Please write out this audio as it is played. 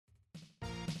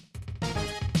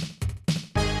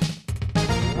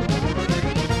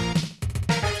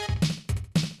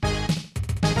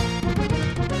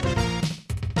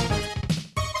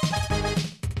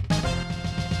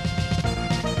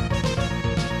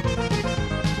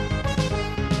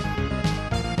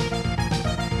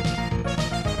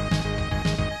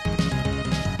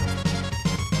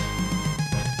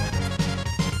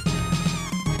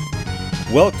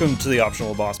Welcome to the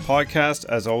Optional Boss Podcast.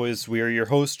 As always, we are your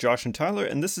hosts, Josh and Tyler,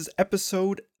 and this is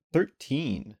episode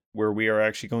 13, where we are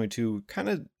actually going to kind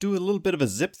of do a little bit of a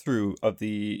zip through of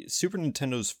the Super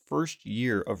Nintendo's first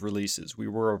year of releases. We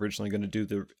were originally going to do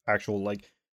the actual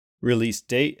release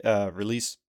date,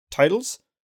 release titles.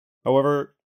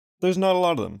 However, there's not a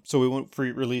lot of them, so we went for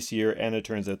release year, and it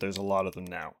turns out there's a lot of them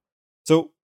now.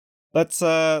 So let's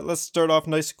start off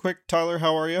nice and quick. Tyler,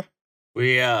 how are you?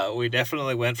 We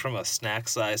definitely went from a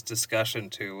snack-sized discussion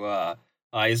to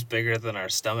eyes bigger than our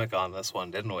stomach on this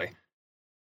one, didn't we?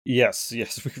 Yes,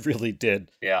 we really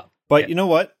did. Yeah. But you know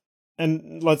what?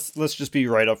 And let's just be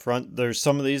right up front. There's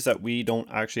some of these that we don't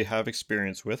actually have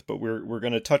experience with, but we're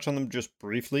going to touch on them just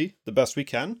briefly, the best we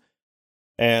can.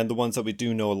 And the ones that we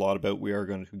do know a lot about, we are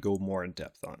going to go more in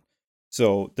depth on.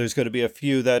 So there's going to be a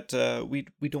few that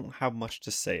we don't have much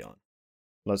to say on.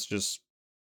 Let's just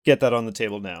get that on the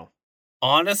table now.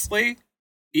 Honestly,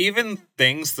 even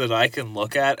things that I can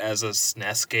look at as a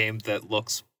SNES game that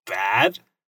looks bad,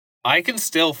 I can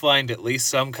still find at least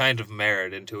some kind of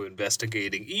merit into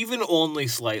investigating, even only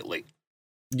slightly.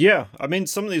 Yeah, I mean,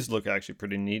 some of these look actually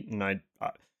pretty neat, and I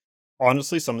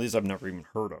honestly, some of these I've never even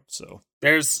heard of, so.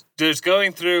 There's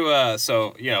going through,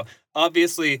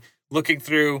 obviously looking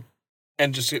through,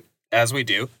 and just as we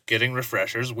do, getting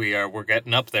refreshers, we're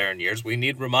getting up there in years, we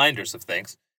need reminders of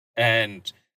things,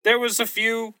 and there was a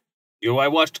few, I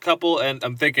watched a couple, and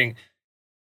I'm thinking,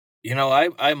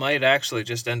 I might actually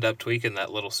just end up tweaking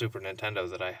that little Super Nintendo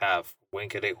that I have.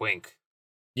 Winkety wink.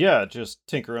 Yeah, just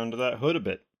tinker under that hood a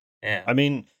bit. Yeah. I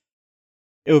mean,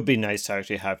 it would be nice to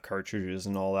actually have cartridges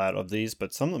and all that of these,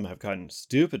 but some of them have gotten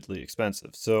stupidly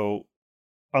expensive. So,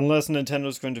 unless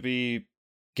Nintendo's going to be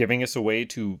giving us a way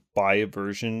to buy a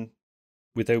version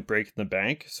without breaking the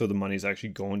bank, so the money's actually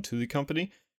going to the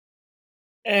company,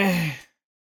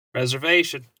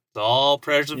 Preservation. It's all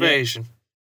preservation.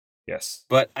 Yeah. Yes.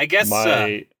 But I guess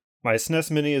my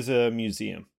SNES Mini is a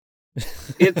museum.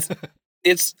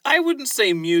 It's I wouldn't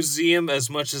say museum as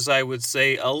much as I would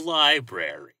say a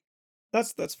library.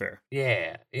 That's fair.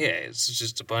 Yeah, it's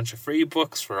just a bunch of free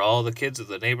books for all the kids of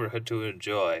the neighborhood to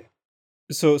enjoy.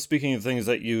 So speaking of things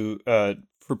that you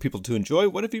for people to enjoy,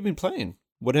 what have you been playing?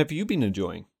 What have you been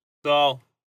enjoying? So,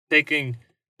 taking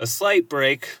a slight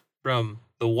break from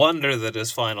the wonder that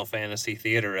is Final Fantasy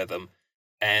Theater Rhythm,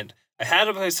 and I had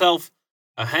myself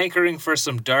a hankering for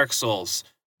some Dark Souls,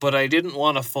 but I didn't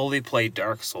want to fully play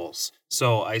Dark Souls.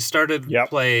 So I started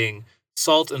playing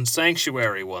Salt and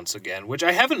Sanctuary once again, which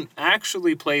I haven't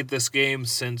actually played this game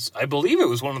since, I believe it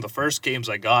was one of the first games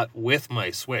I got with my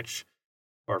Switch,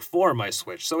 or for my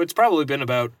Switch. So it's probably been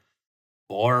about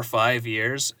 4 or 5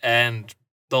 years, and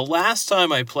the last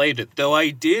time I played it, though I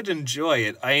did enjoy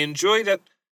it, I enjoyed it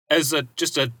as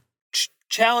just a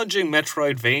challenging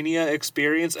Metroidvania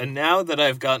experience, and now that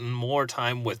I've gotten more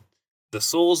time with the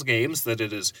Souls games that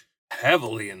it is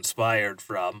heavily inspired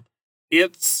from,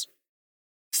 it's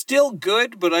still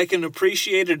good, but I can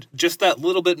appreciate it just that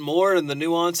little bit more and the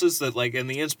nuances that and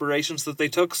the inspirations that they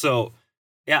took. So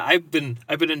yeah, I've been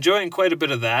enjoying quite a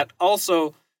bit of that.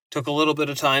 Also took a little bit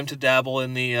of time to dabble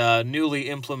in the newly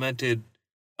implemented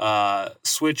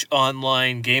Switch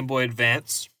Online Game Boy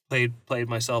Advance. Played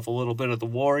myself a little bit of the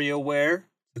WarioWare.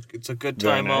 It's a good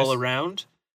time all around.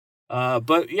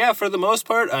 But yeah, for the most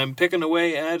part, I'm picking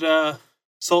away at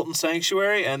Salt and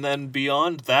Sanctuary, and then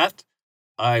beyond that,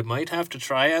 I might have to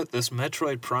try out this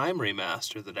Metroid Prime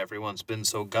remaster that everyone's been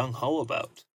so gung-ho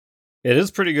about. It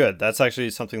is pretty good. That's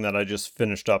actually something that I just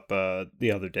finished up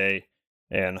the other day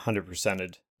and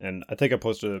 100%ed. And I think I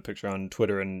posted a picture on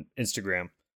Twitter and Instagram.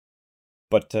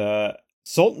 But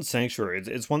Salt and Sanctuary,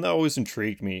 it's one that always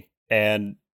intrigued me.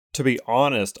 And to be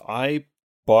honest, I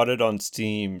bought it on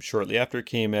Steam shortly after it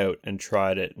came out and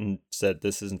tried it and said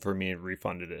this isn't for me and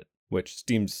refunded it. Which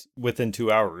Steam's within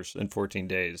 2 hours and 14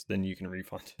 days, then you can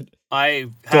refund it.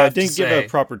 I didn't give it a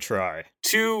proper try.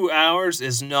 2 hours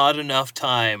is not enough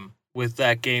time with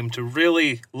that game to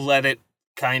really let it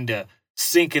kind of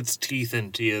sink its teeth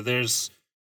into you.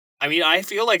 I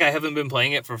feel like I haven't been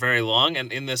playing it for very long,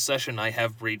 and in this session I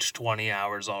have reached 20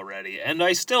 hours already, and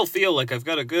I still feel like I've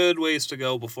got a good ways to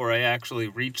go before I actually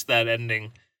reach that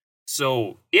ending.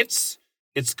 So it's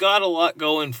got a lot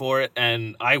going for it,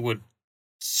 and I would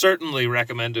certainly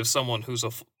recommend if someone who's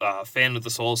a fan of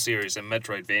the Soul series and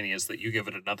Metroidvanias that you give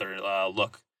it another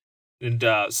look. And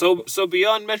so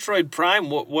beyond Metroid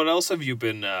Prime, what else have you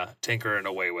been tinkering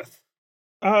away with?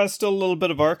 Still a little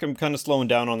bit of Ark. I'm kind of slowing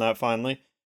down on that finally.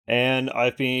 And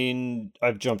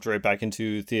I've jumped right back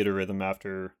into Theater Rhythm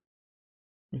after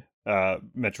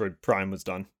Metroid Prime was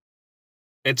done.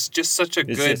 It's just such a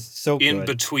good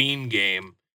in-between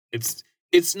game.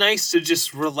 it's nice to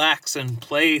just relax and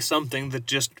play something that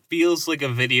just feels like a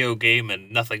video game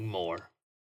and nothing more.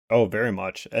 Oh, very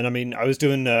much. And I mean, I was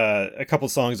doing a couple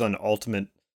songs on Ultimate,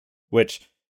 which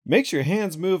makes your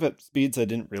hands move at speeds I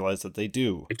didn't realize that they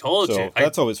do. I told you. So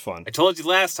that's always fun. I told you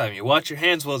last time, you watch your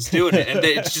hands while it's doing it, and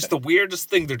it's just the weirdest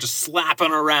thing. They're just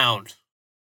slapping around.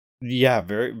 Yeah,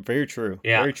 very, very true.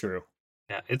 Yeah. Very true.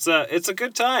 Yeah, it's a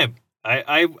good time.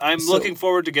 I'm looking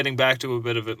forward to getting back to a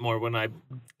bit of it more when I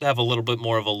have a little bit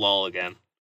more of a lull again.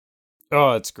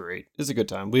 Oh, it's great. It's a good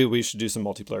time. We should do some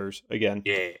multiplayers again.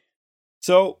 Yeah.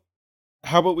 So,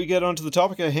 how about we get onto the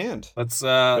topic at hand? Let's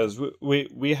because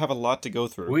we have a lot to go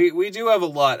through. We do have a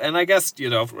lot, and I guess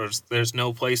there's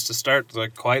no place to start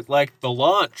quite like the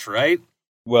launch, right?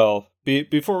 Well,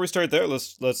 before we start there,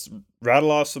 let's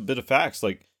rattle off a bit of facts.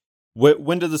 Like,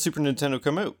 when did the Super Nintendo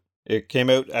come out? It came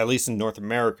out, at least in North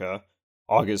America,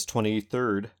 August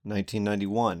 23rd,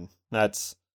 1991.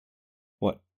 That's,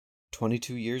 what,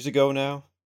 22 years ago now?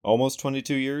 Almost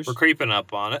 22 years? We're creeping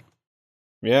up on it.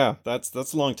 Yeah, that's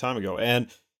a long time ago.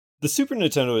 And the Super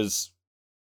Nintendo is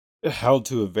held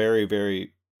to a very,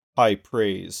 very high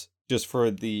praise just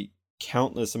for the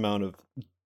countless amount of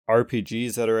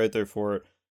RPGs that are out there for it,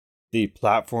 the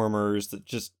platformers, that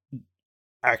just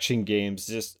action games,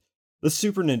 just the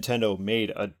Super Nintendo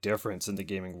made a difference in the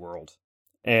gaming world.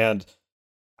 And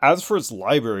as for its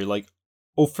library, like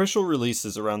official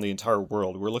releases around the entire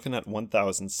world, we're looking at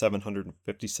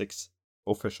 1,756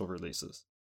 official releases.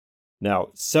 Now,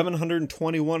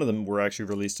 721 of them were actually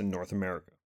released in North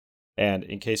America. And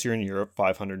in case you're in Europe,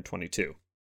 522.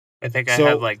 I think I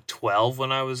had like 12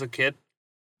 when I was a kid.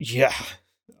 Yeah.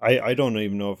 I don't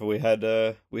even know if we had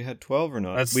 12 or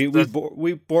not.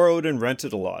 We borrowed and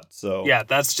rented a lot, so yeah,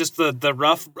 that's just the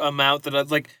rough amount that I'd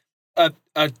like. A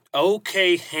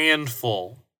okay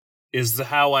handful is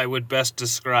how I would best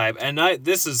describe, and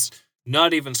this is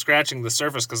not even scratching the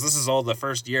surface because this is all the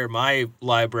first year. My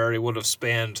library would have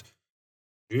spanned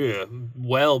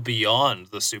well beyond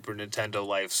the Super Nintendo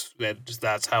life.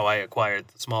 That's how I acquired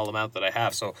the small amount that I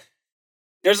have. So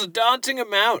there's a daunting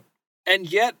amount,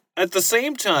 and yet at the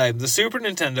same time, the Super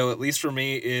Nintendo, at least for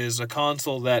me, is a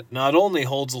console that not only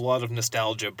holds a lot of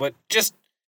nostalgia, but just,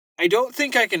 I don't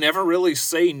think I can ever really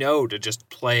say no to just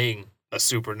playing a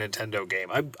Super Nintendo game.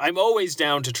 I'm always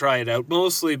down to try it out,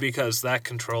 mostly because that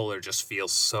controller just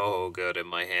feels so good in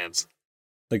my hands.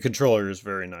 The controller is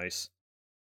very nice.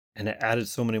 And it added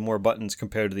so many more buttons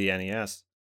compared to the NES.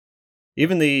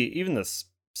 Even the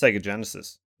Sega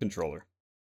Genesis controller.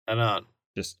 And on.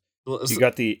 Just you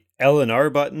got the L and R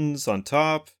buttons on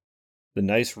top, the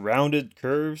nice rounded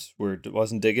curves where it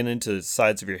wasn't digging into the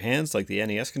sides of your hands like the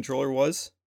NES controller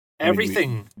was.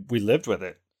 Everything. We lived with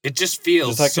it. It just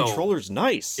feels that controller's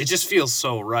nice. It just feels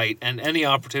so right, and any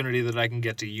opportunity that I can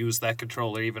get to use that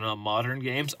controller even on modern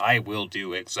games, I will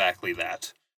do exactly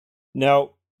that.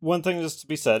 Now, one thing just to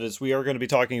be said is we are going to be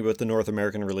talking about the North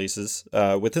American releases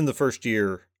within the first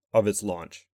year of its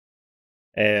launch.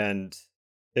 And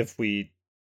if we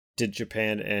did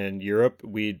Japan and Europe,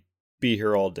 we'd be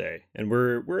here all day. And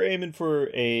we're aiming for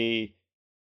a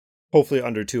hopefully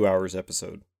under 2 hours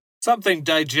episode. Something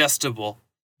digestible,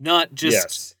 not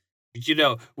just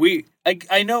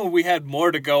I know we had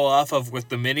more to go off of with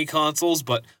the mini consoles,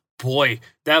 but boy,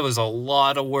 that was a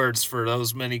lot of words for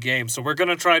those many games. So we're going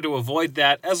to try to avoid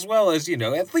that, as well as,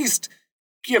 at least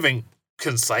giving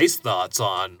concise thoughts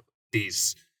on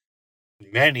these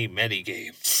many, many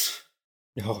games.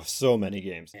 Oh, so many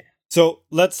games. Yeah. So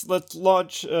let's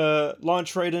launch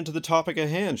right into the topic at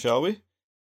hand, shall we?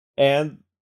 And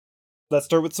let's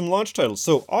start with some launch titles.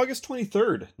 So August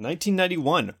 23rd,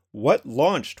 1991. What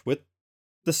launched with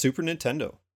the Super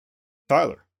Nintendo?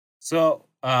 Tyler. So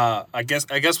I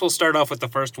guess we'll start off with the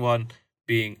first one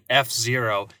being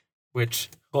F-Zero, which,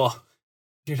 well,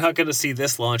 you're not going to see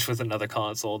this launch with another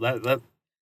console.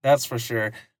 That's for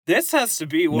sure. This has to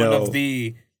be one of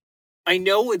the... I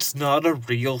know it's not a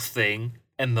real thing,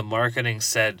 and the marketing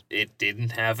said it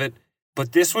didn't have it,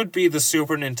 but this would be the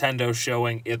Super Nintendo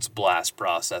showing its blast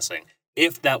processing,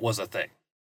 if that was a thing.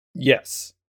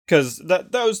 Yes, because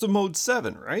that was the Mode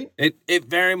 7, right? It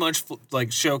very much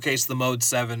showcased the Mode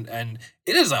 7, and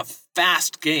it is a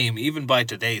fast game, even by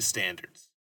today's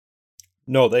standards.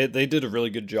 No, they did a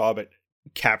really good job at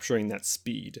capturing that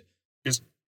speed. Just,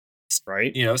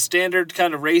 right? Standard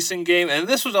kind of racing game, and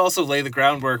this would also lay the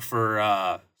groundwork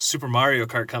for Super Mario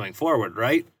Kart coming forward,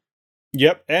 right?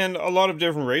 Yep, and a lot of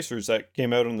different racers that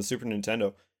came out on the Super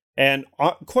Nintendo. And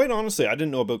quite honestly, I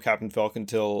didn't know about Captain Falcon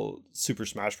until Super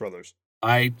Smash Brothers.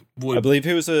 I I believe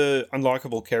he was a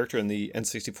unlockable character in the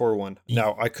N64 one.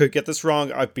 Now, I could get this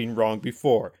wrong. I've been wrong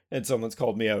before, and someone's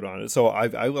called me out on it. So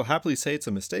I will happily say it's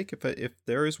a mistake if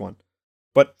there is one.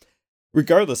 But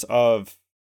regardless of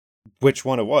which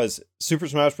one it was, Super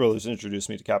Smash Bros. Introduced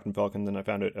me to Captain Falcon, then I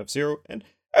found out F-Zero, and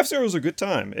F-Zero is a good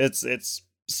time. It's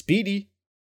speedy.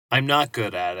 I'm not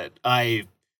good at it.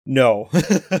 No.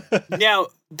 Now,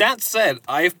 that said,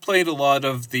 I've played a lot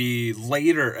of the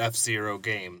later F-Zero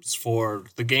games for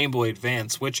the Game Boy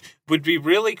Advance, which would be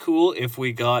really cool if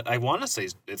we got, I want to say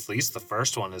at least the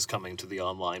first one is coming to the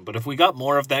online, but if we got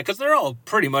more of that, because they're all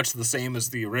pretty much the same as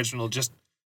the original, just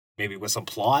maybe with some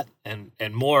plot and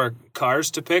more cars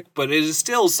to pick, but it is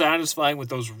still satisfying with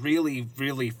those really,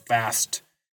 really fast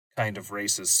kind of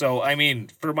races. So, I mean,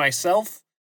 for myself,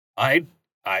 I'd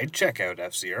check out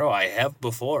F-Zero. I have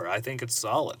before. I think it's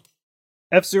solid.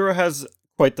 F-Zero has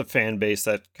quite the fan base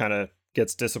that kind of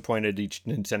gets disappointed each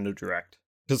Nintendo Direct.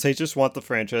 Because they just want the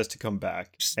franchise to come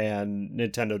back, and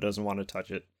Nintendo doesn't want to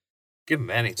touch it. Give them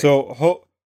anything. So,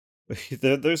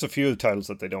 there's a few titles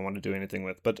that they don't want to do anything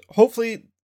with, but hopefully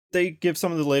they give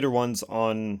some of the later ones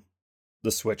on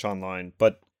the Switch Online.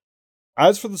 But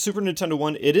as for the Super Nintendo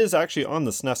one, it is actually on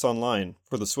the SNES Online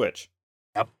for the Switch.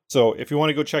 Yep. So if you want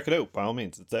to go check it out, by all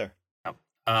means, it's there. Yep.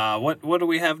 What do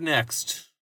we have next?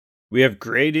 We have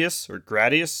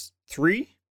Gradius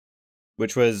 3,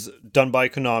 which was done by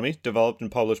Konami, developed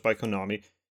and published by Konami.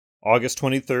 August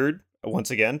 23rd, once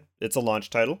again, it's a launch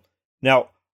title.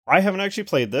 Now, I haven't actually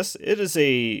played this. It is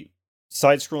a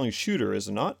side-scrolling shooter, is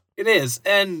it not? It is,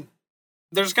 and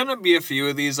there's going to be a few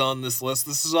of these on this list.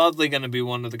 This is oddly going to be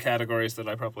one of the categories that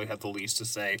I probably have the least to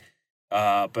say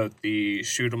about the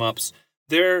shoot-'em-ups.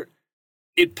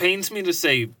 It pains me to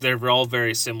say they're all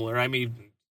very similar. I mean,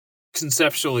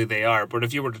 conceptually they are, but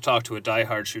if you were to talk to a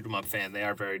diehard shoot-'em-up fan, they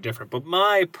are very different. But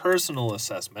my personal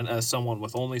assessment, as someone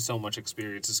with only so much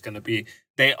experience, is going to be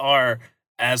they are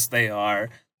as they are.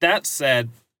 That said,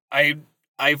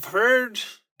 I've heard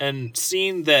and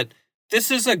seen that this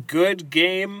is a good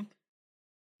game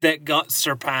that got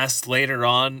surpassed later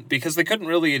on because they couldn't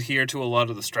really adhere to a lot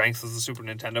of the strengths of the Super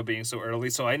Nintendo being so early.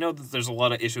 So I know that there's a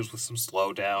lot of issues with some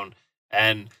slowdown,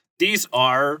 and these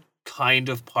are kind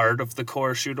of part of the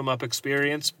core shoot-'em-up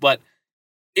experience, but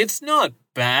it's not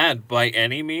bad by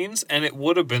any means, and it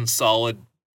would have been solid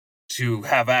to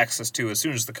have access to as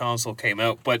soon as the console came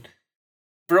out. But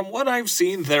from what I've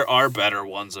seen, there are better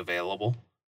ones available.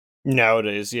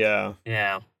 Nowadays, yeah.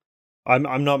 Yeah.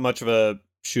 I'm not much of a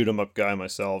shoot 'em up guy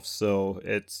myself, so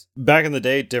it's back in the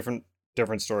day, different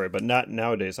story, but not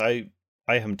nowadays. I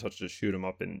haven't touched a shoot 'em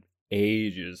up in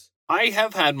ages. I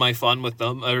have had my fun with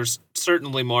them. There's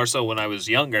certainly more so when I was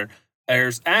younger.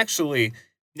 There's actually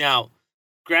now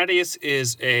Gradius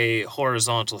is a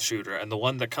horizontal shooter, and the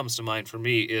one that comes to mind for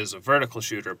me is a vertical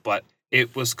shooter, but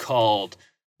it was called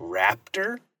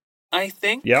Raptor, I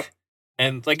think. Yep.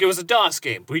 And like it was a DOS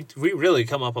game. We really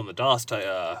come up on the DOS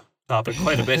topic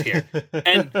quite a bit here.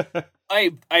 And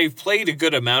I've played a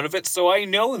good amount of it, so I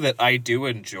know that I do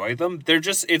enjoy them.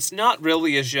 It's not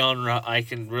really a genre I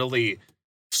can really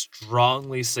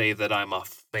strongly say that I'm a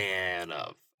fan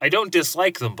of. I don't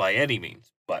dislike them by any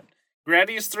means, but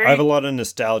Gradius 3... I have a lot of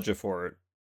nostalgia for it.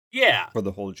 Yeah. For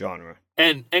the whole genre.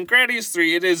 And Gradius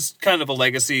 3, it is kind of a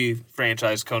legacy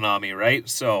franchise Konami, right?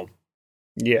 So...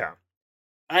 Yeah.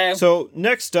 So,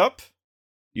 next up,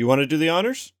 you want to do the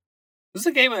honors? This is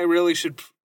a game I really should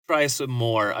try some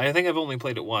more. I think I've only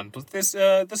played it once, but this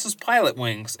is Pilot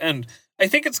Wings, and I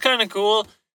think it's kind of cool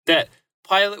that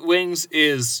Pilot Wings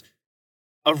is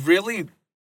a really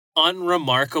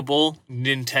unremarkable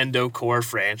Nintendo core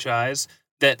franchise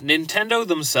that Nintendo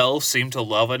themselves seem to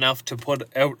love enough to put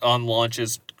out on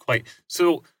launches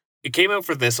So, it came out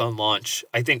for this on launch.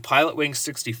 I think Pilot Wings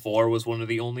 64 was one of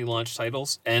the only launch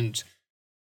titles, and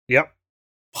yep.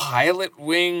 Pilot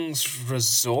Wings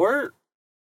Resort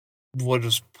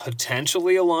was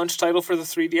potentially a launch title for the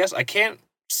 3DS. I can't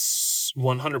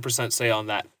 100% say on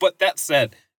that. But that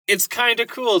said, it's kind of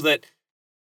cool that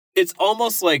it's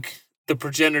almost like the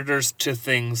progenitors to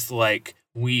things like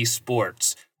Wii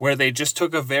Sports, where they just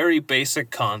took a very basic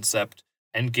concept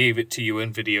and gave it to you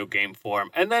in video game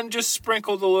form, and then just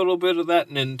sprinkled a little bit of that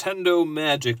Nintendo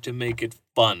magic to make it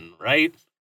fun, right?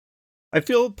 I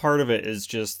feel part of it is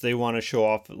just they want to show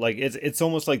off, like, it's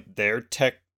almost like their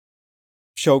tech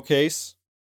showcase,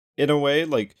 in a way.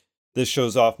 Like, this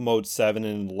shows off Mode 7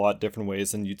 in a lot different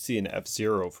ways than you'd see in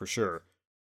F-Zero, for sure.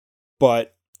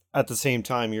 But at the same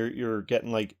time, you're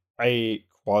getting, like, a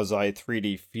quasi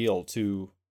 3D feel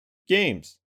to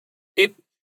games.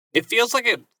 It feels like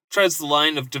it treads the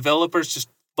line of developers just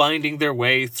finding their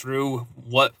way through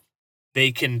what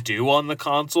they can do on the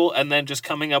console, and then just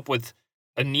coming up with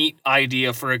a neat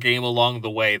idea for a game along the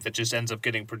way that just ends up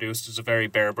getting produced as a very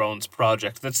bare bones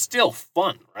project that's still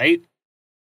fun, right?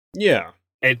 Yeah.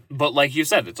 But like you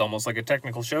said, it's almost like a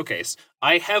technical showcase.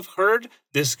 I have heard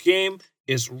this game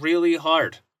is really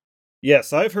hard.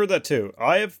 Yes, I've heard that too.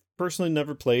 I have personally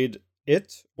never played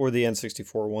it or the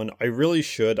N64 one. I really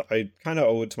should. I kind of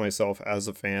owe it to myself as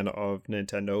a fan of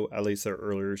Nintendo, at least their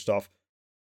earlier stuff.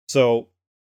 So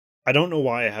I don't know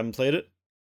why I haven't played it.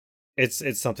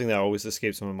 It's something that always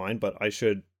escapes my mind, but I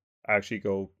should actually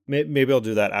go. Maybe I'll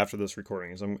do that after this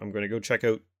recording. I'm going to go check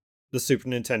out the Super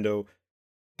Nintendo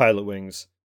Pilot Wings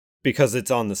because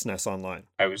it's on the SNES Online.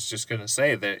 I was just going to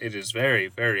say that it is very,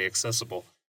 very accessible.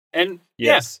 And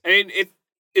yes, I mean,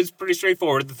 it's pretty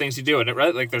straightforward, the things you do in it,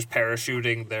 right? Like there's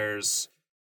parachuting, there's,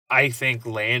 I think,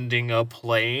 landing a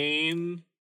plane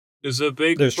is a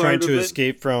big there's part trying to of it.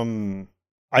 escape from...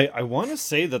 I want to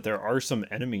say that there are some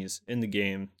enemies in the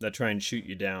game that try and shoot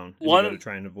you down. And you got to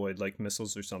try and avoid like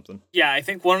missiles or something. Yeah, I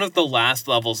think one of the last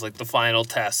levels, like the final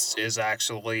tests, is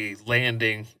actually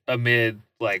landing amid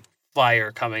like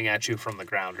fire coming at you from the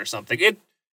ground or something.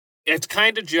 It's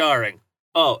kind of jarring.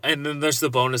 Oh, and then there's the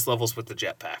bonus levels with the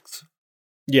jetpacks.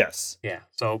 Yes. Yeah.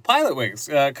 So Pilot Wings,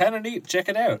 kind of neat. Check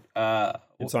it out.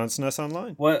 It's on SNES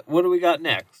Online. What do we got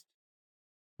next?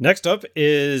 Next up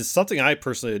is something I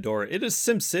personally adore. It is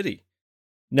SimCity.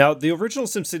 Now, the original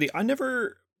SimCity,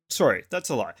 sorry, that's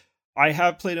a lie. I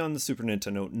have played it on the Super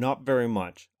Nintendo, not very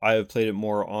much. I have played it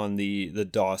more on the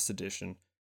DOS edition.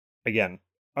 Again,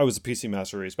 I was a PC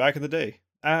Master Race back in the day,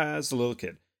 as a little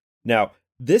kid. Now,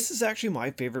 this is actually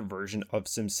my favorite version of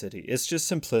SimCity. It's just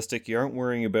simplistic. You aren't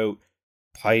worrying about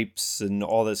pipes and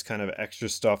all this kind of extra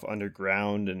stuff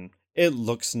underground, and it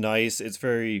looks nice. It's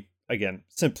very, again,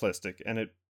 simplistic, and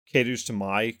it caters to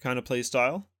my kind of play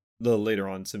style. The later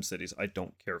on SimCities I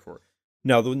don't care for.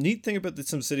 Now, the neat thing about the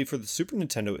SimCity for the Super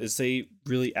Nintendo is they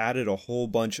really added a whole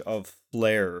bunch of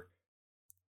flair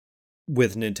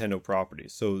with Nintendo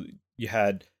properties. So you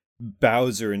had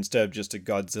Bowser instead of just a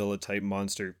Godzilla type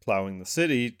monster plowing the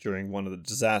city during one of the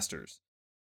disasters.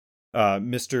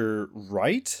 Mr.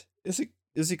 Wright,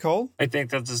 is he called? I think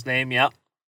that's his name, yeah.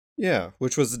 Yeah,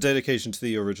 which was the dedication to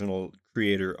the original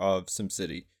creator of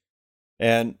SimCity.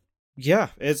 And yeah,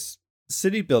 it's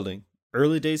city building,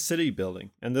 early days city building.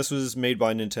 And this was made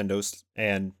by Nintendo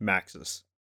and Maxis.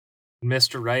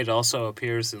 Mr. Wright also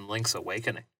appears in Link's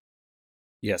Awakening.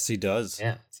 Yes, he does.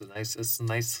 Yeah, it's a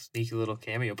nice sneaky little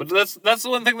cameo. But that's the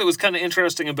one thing that was kind of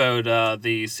interesting about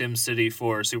the SimCity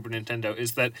for Super Nintendo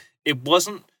is that it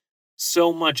wasn't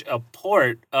so much a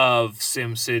port of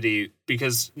SimCity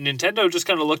because Nintendo just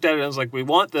kind of looked at it and was like, we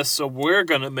want this, so we're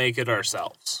going to make it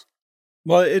ourselves.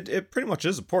 Well, it pretty much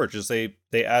is a port, just they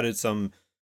added some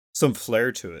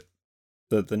flair to it.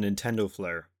 The Nintendo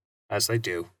flair. As they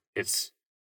do. As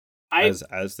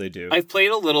they do. I've played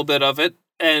a little bit of it,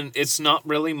 and it's not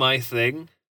really my thing,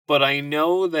 but I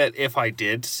know that if I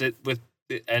did sit with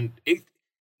it, and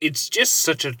it's just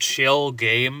such a chill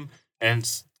game, and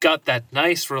it's got that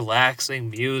nice relaxing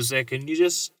music, and you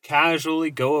just casually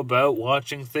go about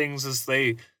watching things as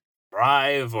they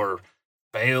thrive or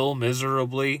fail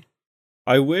miserably.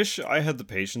 I wish I had the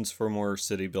patience for more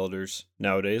city builders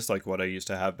nowadays, like what I used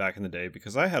to have back in the day,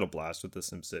 because I had a blast with the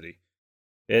SimCity.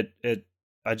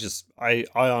 I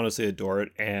honestly adore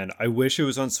it, and I wish it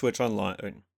was on Switch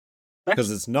Online,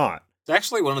 because it's not. It's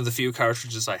actually one of the few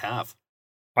cartridges I have.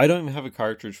 I don't even have a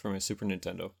cartridge for my Super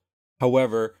Nintendo.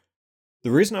 However,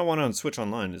 the reason I want it on Switch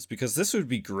Online is because this would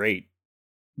be great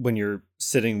when you're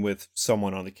sitting with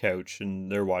someone on the couch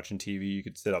and they're watching TV. You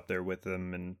could sit up there with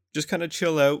them and just kind of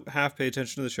chill out, half pay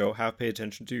attention to the show, half pay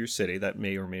attention to your city that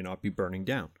may or may not be burning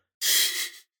down.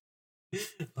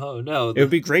 Oh no. It would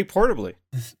be great portably.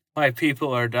 My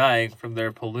people are dying from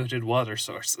their polluted water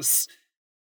sources.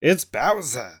 It's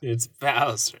Bowser. It's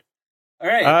Bowser. All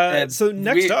right. So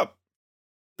next up.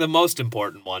 The most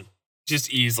important one.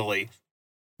 Just easily.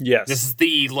 Yes. This is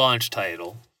the launch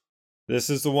title. This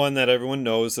is the one that everyone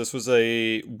knows. This was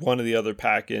one of the other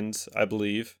pack-ins, I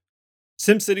believe.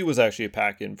 SimCity was actually a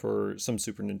pack-in for some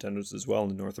Super Nintendos as well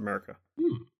in North America.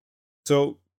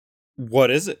 So,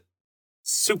 what is it?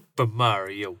 Super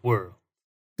Mario World.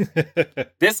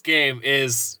 This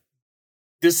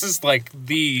is like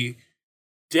the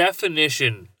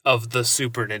definition of the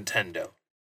Super Nintendo.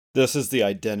 This is the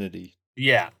identity.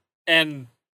 Yeah. And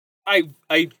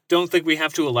I don't think we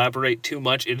have to elaborate too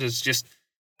much. It is just,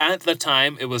 at the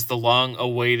time, it was the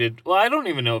long-awaited... Well, I don't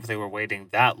even know if they were waiting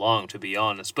that long, to be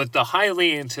honest, but the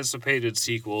highly anticipated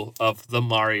sequel of the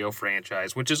Mario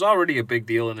franchise, which is already a big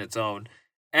deal in its own.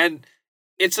 And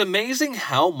it's amazing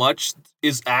how much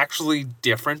is actually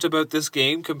different about this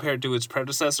game compared to its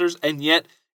predecessors, and yet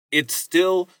it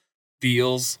still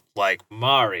feels like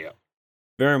Mario.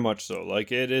 Very much so.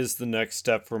 Like, it is the next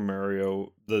step for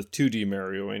Mario, the 2D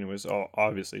Mario, anyways.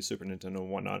 Obviously, Super Nintendo and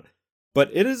whatnot. But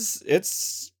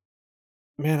it's...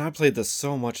 Man, I played this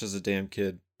so much as a damn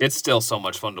kid. It's still so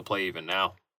much fun to play even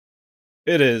now.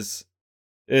 It is.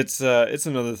 It's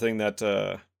another thing that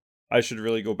I should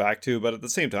really go back to, but at the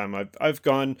same time, I've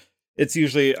gone... It's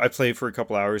usually, I play for a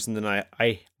couple hours, and then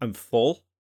I'm full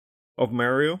of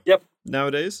Mario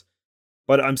nowadays.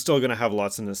 But I'm still going to have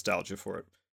lots of nostalgia for it.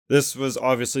 This was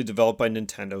obviously developed by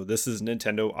Nintendo. This is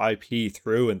Nintendo IP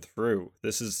through and through.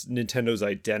 This is Nintendo's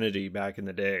identity back in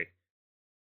the day.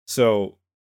 So,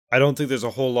 I don't think there's a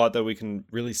whole lot that we can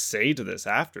really say to this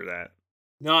after that.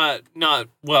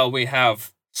 Well, we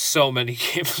have so many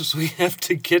games we have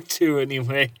to get to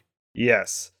anyway.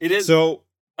 Yes. It is. So,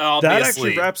 obviously, that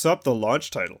actually wraps up the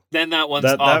launch title. Then that one's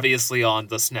obviously on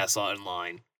the SNES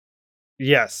Online.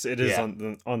 Yes, it is on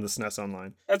the SNES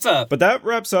Online. But that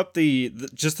wraps up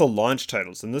just the launch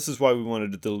titles, and this is why we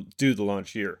wanted to do the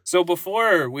launch year. So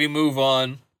before we move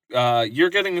on, you're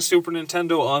getting a Super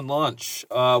Nintendo on launch.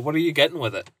 What are you getting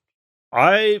with it?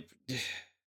 I'd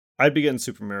be getting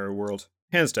Super Mario World,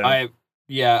 hands down. I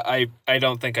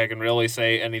don't think I can really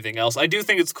say anything else. I do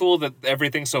think it's cool that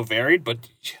everything's so varied, but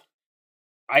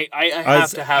I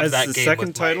have to have that game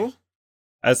second title.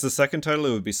 As the second title,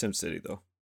 it would be SimCity, though.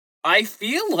 I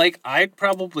feel like I'd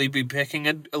probably be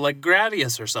picking like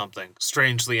Gradius or something,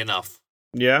 strangely enough.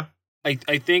 Yeah? I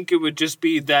think it would just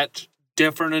be that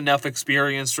different enough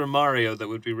experience from Mario that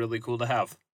would be really cool to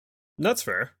have. That's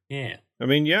fair. Yeah. I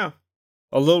mean, yeah.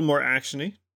 A little more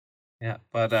action-y. Yeah,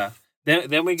 but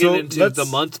then we get into the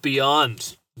month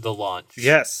beyond the launch.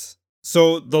 Yes.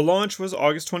 So the launch was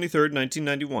August 23rd,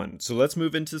 1991. So let's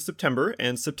move into September.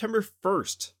 And September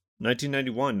 1st,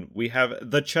 1991, we have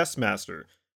The Chess Master,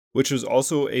 which was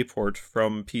also a port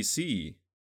from PC.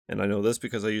 And I know this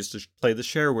because I used to play the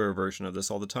shareware version of this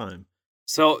all the time.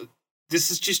 So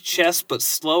this is just chess, but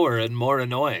slower and more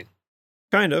annoying.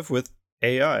 Kind of, with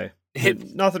AI.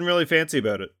 Nothing really fancy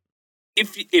about it.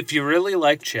 If you really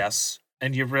like chess,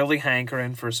 and you're really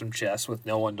hankering for some chess with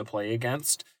no one to play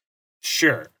against,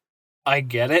 sure, I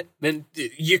get it. Then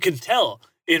you can tell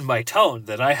in my tone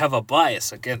that I have a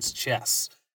bias against chess.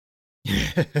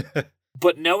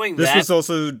 But knowing this was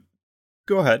also...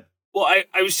 Go ahead. Well,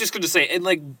 I was just going to say, and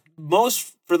like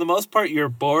for the most part, your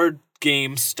board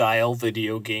game style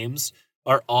video games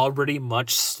are already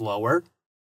much slower.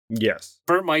 Yes.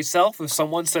 For myself, if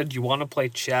someone said you want to play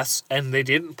chess and they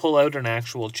didn't pull out an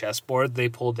actual chessboard, they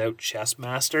pulled out Chess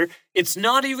Master. It's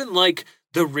not even like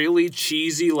the really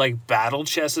cheesy like battle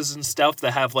chesses and stuff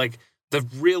that have like the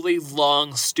really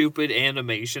long, stupid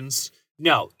animations.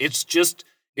 No, it's just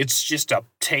a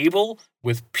table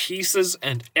with pieces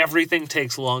and everything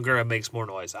takes longer and makes more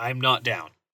noise. I'm not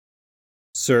down.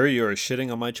 Sir, you are shitting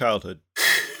on my childhood.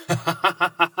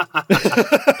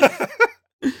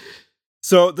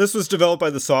 So this was developed by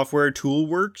the software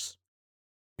Toolworks.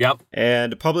 Yep.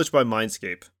 And published by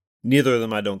Mindscape. Neither of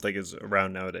them I don't think is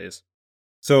around nowadays.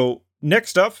 So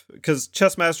next up, because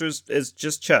Chess Master is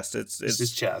just chess. It's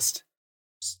just chess.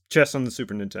 Chess on the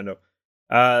Super Nintendo.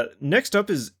 Next up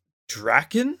is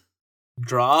Draken?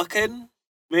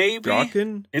 Maybe?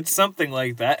 Draken? It's something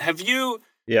like that. Have you...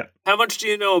 Yeah. How much do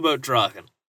you know about Draken?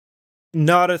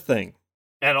 Not a thing.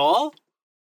 At all?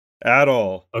 At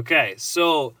all. Okay,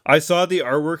 so... I saw the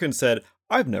artwork and said,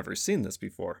 I've never seen this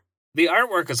before. The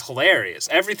artwork is hilarious.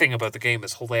 Everything about the game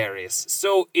is hilarious.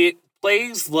 So it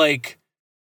plays like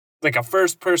a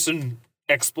first-person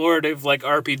explorative, like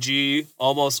RPG,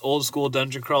 almost old-school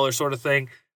dungeon crawler sort of thing.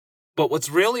 But what's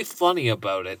really funny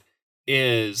about it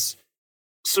is...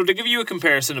 So to give you a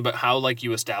comparison about how, like,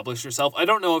 you establish yourself, I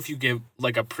don't know if you give,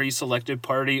 like, a pre-selected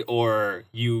party or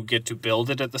you get to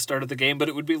build it at the start of the game, but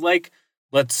it would be like...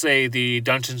 Let's say the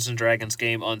Dungeons & Dragons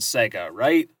game on Sega,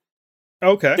 right?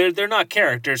 Okay. They're not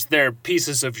characters, they're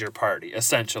pieces of your party,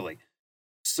 essentially.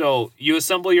 So, you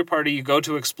assemble your party, you go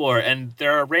to explore, and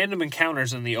there are random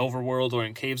encounters in the overworld or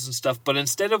in caves and stuff, but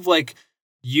instead of, like,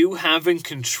 you having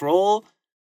control,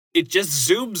 it just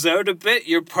zooms out a bit,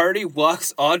 your party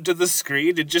walks onto the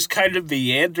screen, and just kind of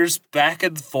meanders back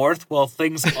and forth while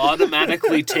things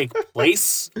automatically take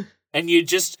place, and you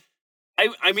just...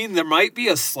 I mean, there might be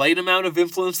a slight amount of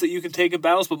influence that you can take in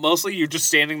battles, but mostly you're just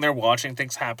standing there watching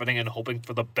things happening and hoping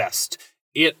for the best.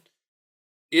 It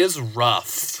is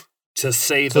rough, to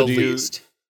say the least.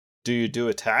 Do you do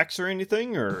attacks or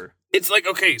anything, or? It's like,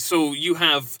 okay, so you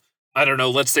have, I don't know,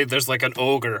 let's say there's like an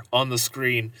ogre on the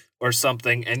screen or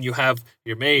something, and you have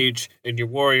your mage and your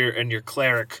warrior and your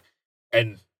cleric,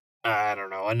 and I don't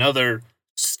know, another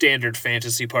standard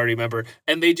fantasy party member,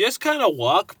 and they just kind of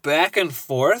walk back and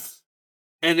forth,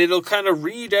 and it'll kind of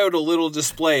read out a little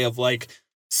display of like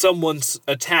someone's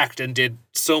attacked and did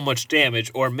so much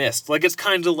damage or missed. Like it's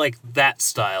kind of like that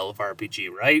style of RPG,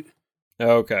 right?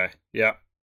 Okay, yeah.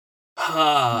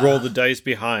 Roll the dice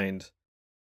behind.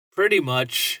 Pretty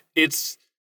much.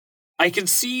 I can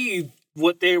see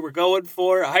what they were going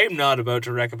for. I am not about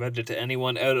to recommend it to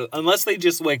anyone unless they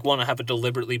just like want to have a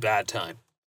deliberately bad time.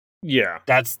 Yeah.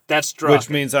 That's drunk. Which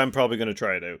means I'm probably going to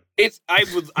try it out.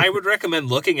 I would recommend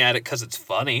looking at it because it's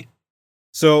funny.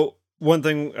 So one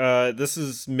thing, this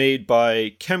is made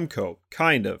by Kemco,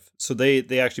 kind of. So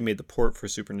they actually made the port for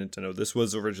Super Nintendo. This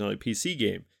was originally a PC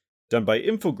game done by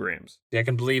Infogrames. Yeah, I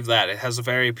can believe that. It has a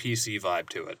very PC vibe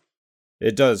to it.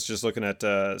 It does, just looking at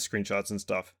screenshots and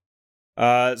stuff.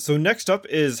 So next up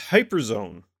is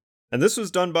Hyperzone. And this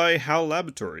was done by HAL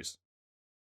Laboratories.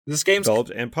 This game's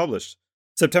developed and published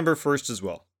September 1st as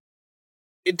well.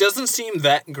 It doesn't seem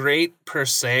that great per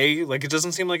se. Like, it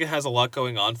doesn't seem like it has a lot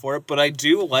going on for it, but I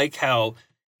do like how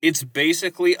it's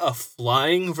basically a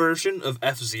flying version of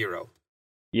F-Zero.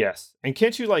 Yes. And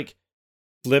can't you, like,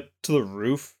 flip to the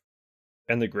roof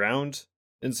and the ground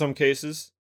in some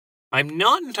cases? I'm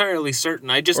not entirely certain.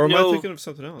 I just know... Or am I know, thinking of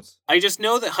something else? I just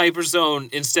know that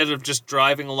Hyperzone, instead of just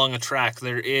driving along a track,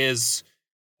 there is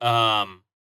an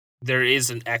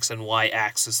X and Y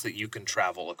axis that you can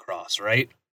travel across, right?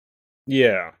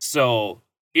 Yeah. So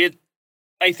I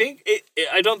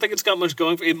don't think it's got much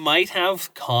going for it. It might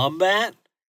have combat.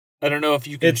 I don't know if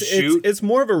you can shoot. It's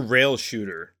more of a rail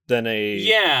shooter than a...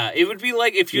 Yeah, it would be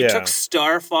like if you took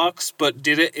Star Fox but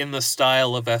did it in the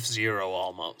style of F-Zero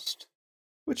almost.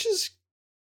 Which is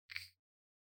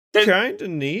kind of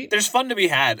neat. There's fun to be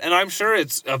had, and I'm sure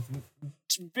it's a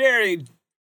very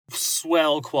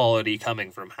swell quality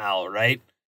coming from HAL, right?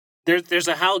 There's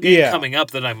a HAL game coming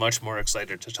up that I'm much more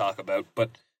excited to talk about,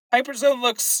 but Hyperzone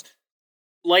looks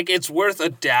like it's worth a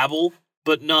dabble,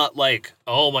 but not like,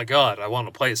 oh my god, I want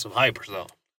to play some Hyperzone.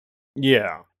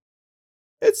 Yeah.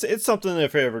 It's something that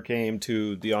if it ever came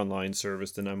to the online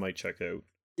service, then I might check out.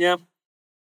 Yeah.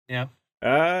 Yeah.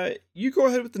 You go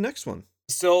ahead with the next one.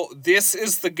 So this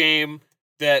is the game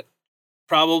that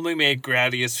probably made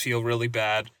Gradius feel really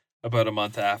bad about a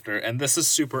month after, and this is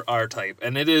Super R-Type,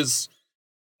 and it is,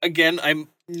 again, I'm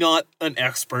not an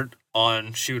expert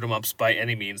on shoot-'em-ups by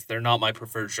any means. They're not my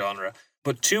preferred genre,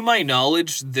 but to my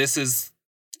knowledge, this is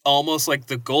almost like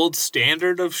the gold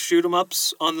standard of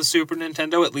shoot-'em-ups on the Super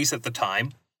Nintendo, at least at the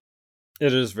time.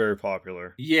 It is very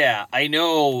popular. Yeah, I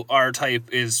know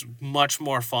R-Type is much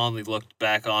more fondly looked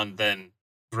back on than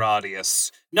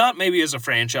Gradius. Not maybe as a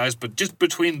franchise, but just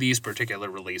between these particular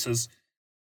releases.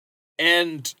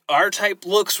 And R-Type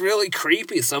looks really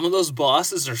creepy. Some of those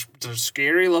bosses are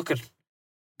scary looking.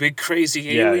 Big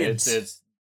crazy aliens. Yeah,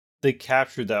 they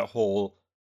captured that whole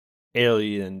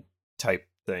alien type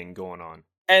thing going on.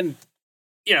 And,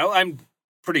 you know, I'm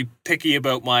pretty picky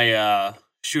about my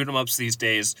shoot-'em-ups these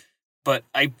days. But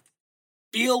I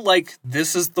feel like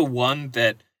this is the one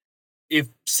that if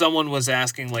someone was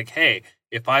asking, like, hey,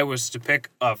 if I was to pick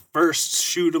a first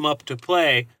shoot-'em-up to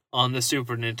play on the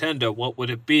Super Nintendo, what would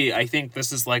it be? I think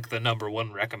this is like the number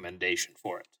one recommendation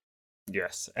for it.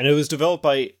 Yes. And it was developed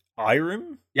by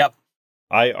IREM? Yep.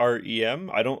 IREM?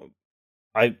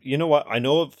 You know what? I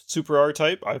know of Super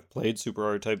R-Type. I've played Super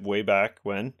R-Type way back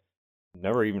when.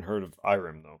 Never even heard of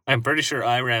IREM, though. I'm pretty sure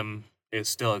IREM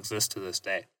still exists to this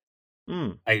day.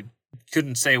 I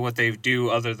couldn't say what they do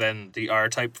other than the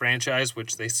R-Type franchise,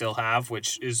 which they still have,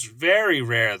 which is very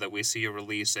rare that we see a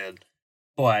release in.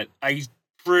 But I'm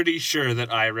pretty sure that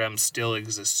IREM still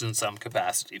exists in some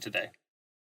capacity today.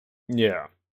 Yeah.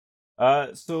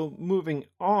 So moving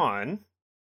on,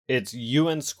 it's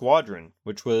UN Squadron,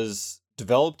 which was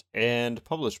developed and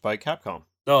published by Capcom.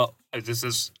 So this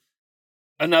is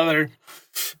another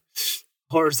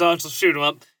horizontal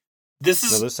shoot-'em-up. This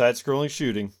is another side-scrolling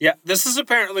shooting. Yeah, this is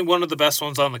apparently one of the best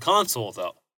ones on the console,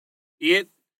 though.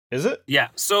 Is it? Yeah,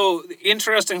 so the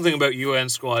interesting thing about UN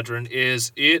Squadron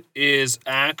is it is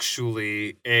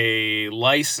actually a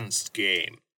licensed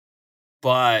game.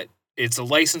 But it's a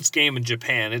licensed game in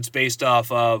Japan. It's based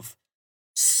off of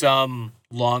some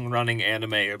long-running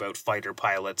anime about fighter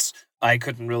pilots. I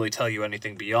couldn't really tell you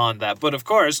anything beyond that. But of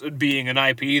course, being an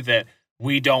IP that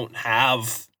we don't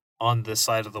have on this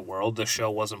side of the world, the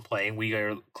show wasn't playing, we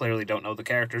clearly don't know the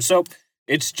characters. So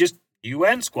it's just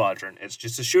UN Squadron. It's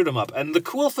just a shoot 'em up. And the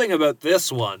cool thing about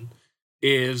this one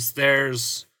is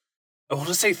there's, I want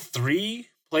to say 3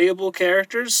 playable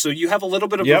characters, so you have a little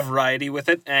bit of a Yep. variety with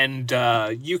it, and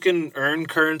you can earn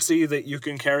currency that you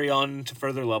can carry on to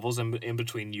further levels. In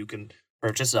between, you can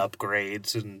purchase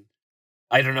upgrades, and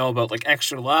I don't know about like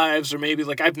extra lives, or maybe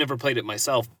like I've never played it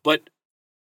myself, but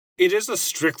it is a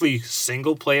strictly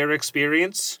single player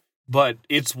experience. But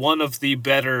it's one of the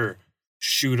better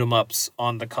shoot 'em ups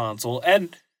on the console,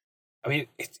 and I mean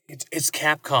it's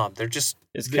Capcom. They're just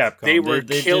It's Capcom. They were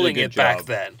They killing did a it good back job.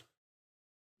 then.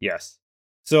 Yes.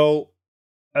 So,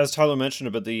 as Tyler mentioned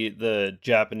about the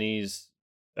Japanese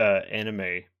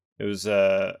anime, it was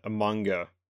a manga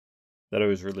that it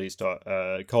was released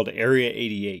called Area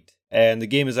 88, and the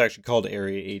game is actually called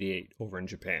Area 88 over in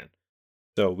Japan.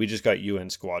 So we just got UN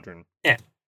Squadron, Yeah,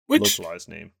 which localized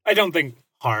name. I don't think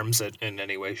harms it in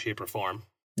any way, shape, or form.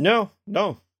 No.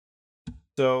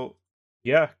 So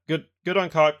yeah, good on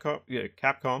Capcom. Yeah,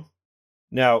 Capcom.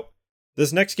 Now,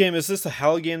 this next game, is this the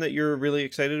HAL game that you're really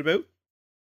excited about?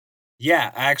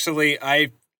 Yeah, actually,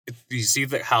 you see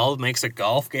that HAL makes a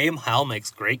golf game. HAL makes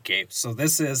great games. So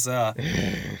this is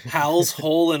HAL's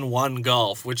Hole-in-One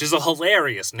Golf, which is a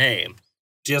hilarious name.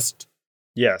 Just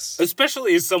Yes.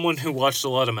 especially as someone who watched a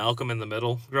lot of Malcolm in the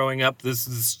Middle growing up, this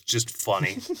is just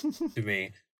funny to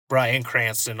me. Bryan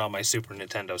Cranston on my Super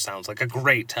Nintendo sounds like a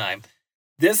great time.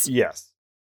 This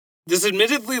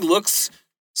admittedly looks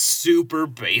super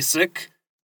basic.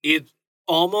 It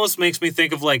almost makes me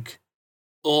think of like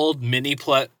old mini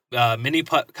putt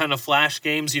kind of Flash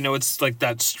games. You know, it's like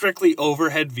that strictly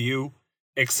overhead view,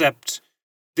 except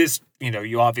this,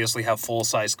 you obviously have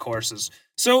full-size courses.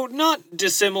 So not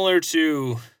dissimilar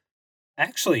to...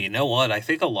 Actually, you know what? I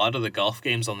think a lot of the golf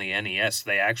games on the NES,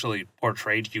 they actually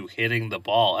portrayed you hitting the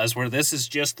ball, as where this is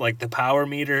just like the power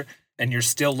meter, and you're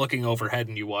still looking overhead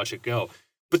and you watch it go.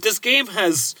 But this game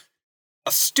has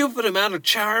a stupid amount of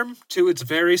charm to its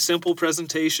very simple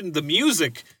presentation. The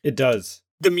music... It does.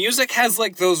 The music has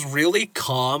like those really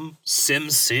calm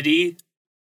SimCity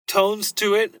tones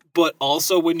to it, but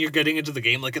also when you're getting into the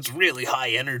game, like it's really high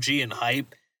energy and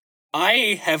hype.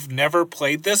 I have never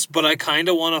played this, but I kind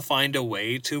of want to find a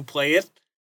way to play it.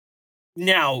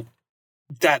 Now,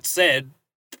 that said,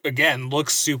 again,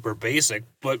 looks super basic,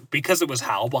 but because it was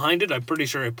HAL behind it, I'm pretty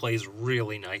sure it plays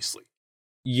really nicely.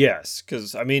 Yes,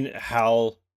 because I mean,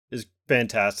 HAL is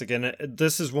fantastic, and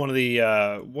this is one of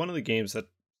the games that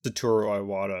Satoru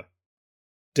Iwata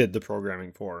did the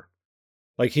programming for.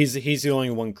 Like he's the only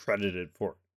one credited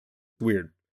for it.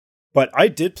 Weird, but I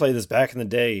did play this back in the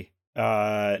day.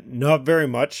 Not very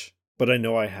much, but I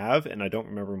know I have, and I don't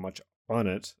remember much on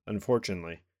it,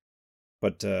 unfortunately.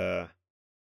 But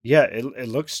yeah, it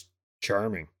looks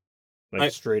charming,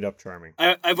 like straight up charming.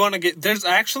 I want to get... There's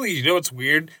actually, what's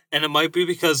weird, and it might be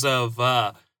because of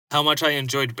how much I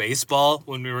enjoyed baseball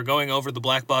when we were going over the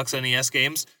Black Box NES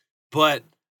games, but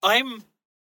I'm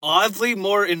oddly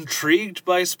more intrigued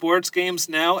by sports games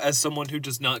now as someone who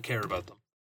does not care about them.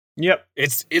 Yep.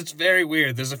 It's very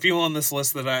weird. There's a few on this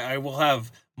list that I will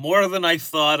have more than I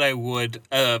thought I would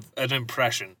of an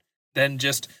impression than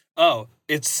just, oh,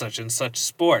 it's such and such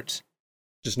sport.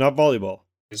 Just not volleyball.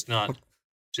 Just not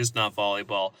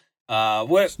volleyball.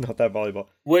 It's not that volleyball.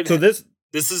 So this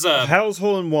is a... HAL's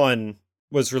Hole-in-One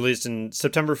was released in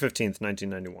September 15th,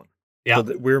 1991. Yeah.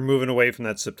 So we're moving away from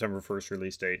that September 1st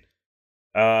release date.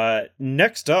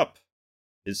 Next up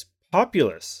is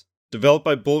Populous, developed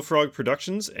by Bullfrog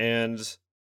Productions and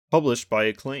published by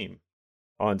Acclaim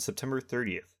on September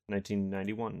 30th,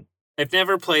 1991. I've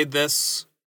never played this.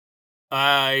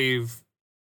 I've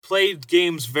played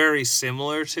games very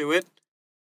similar to it,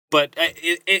 but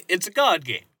it's a God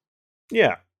game.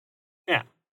 Yeah. Yeah.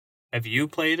 Have you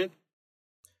played it?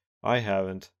 I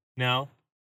haven't. No?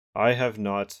 I have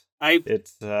not.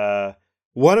 It's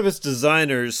one of its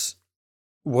designers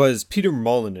was Peter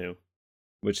Molyneux,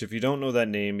 which, if you don't know that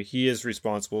name, he is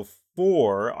responsible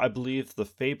for, I believe, the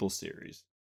Fable series.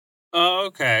 Oh,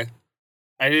 okay.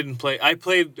 I didn't play. I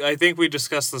think we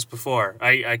discussed this before.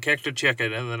 I kicked a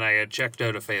chicken and then I had checked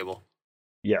out a Fable.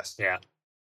 Yes. Yeah.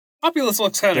 Populous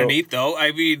looks kind of neat, though.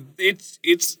 I mean,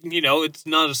 it's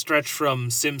not a stretch from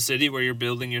SimCity where you're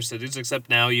building your cities, except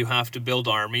now you have to build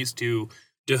armies to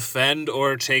defend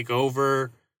or take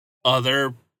over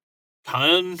other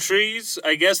countries.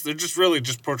 I guess they're just really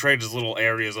just portrayed as little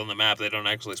areas on the map. They don't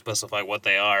actually specify what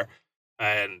they are.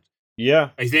 And yeah,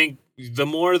 I think the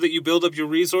more that you build up your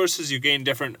resources, you gain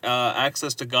different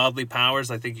access to godly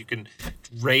powers. I think you can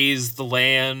raise the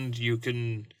land. You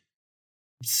can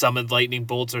summon lightning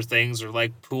bolts or things, or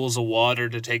like pools of water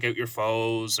to take out your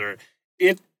foes, or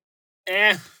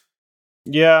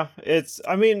Yeah,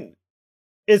 I mean,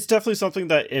 it's definitely something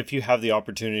that if you have the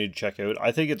opportunity to check out,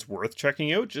 I think it's worth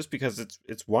checking out just because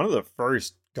it's one of the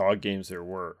first GOG games there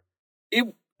were.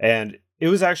 And it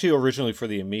was actually originally for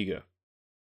the Amiga.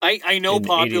 I know in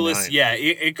Populous, 89. yeah,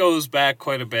 it goes back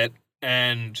quite a bit.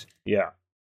 And Yeah.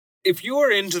 if you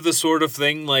are into the sort of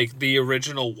thing like the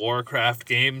original Warcraft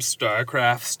games,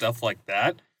 StarCraft, stuff like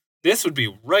that, this would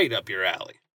be right up your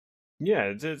alley.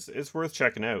 Yeah, it's worth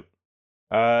checking out.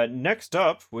 Next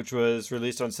up, which was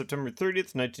released on September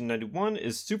 30th, 1991,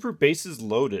 is Super Bases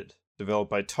Loaded, developed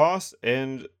by TOS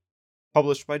and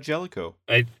published by Jellicoe.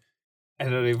 I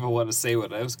don't even want to say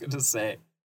what I was going to say.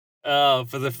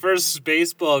 For the first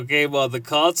baseball game on the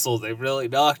console, they really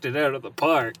knocked it out of the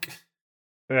park.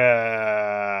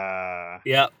 Yeah.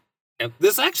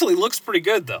 This actually looks pretty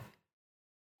good, though.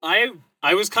 I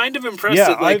was kind of impressed.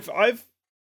 Yeah, at, like, I've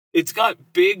it's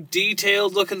got big,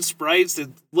 detailed looking sprites. It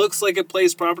looks like it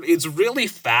plays properly. It's really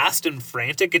fast and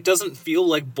frantic. It doesn't feel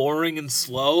like boring and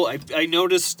slow. I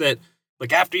noticed that,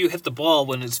 like, after you hit the ball,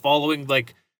 when it's following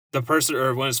like the person,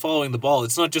 or when it's following the ball,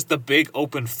 it's not just the big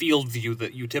open field view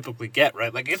that you typically get,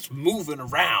 right? Like, it's moving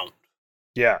around.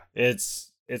 Yeah,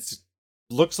 it's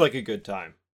looks like a good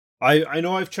time. I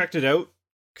know I've checked it out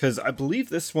because I believe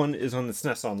this one is on the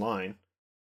SNES Online.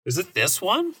 Is it this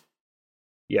one?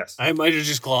 Yes. I might have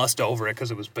just glossed over it because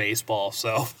it was baseball,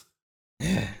 so.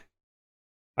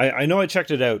 I know I checked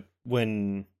it out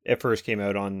when it first came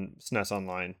out on SNES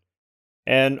Online.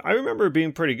 And I remember it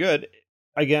being pretty good.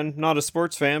 Again, not a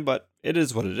sports fan, but it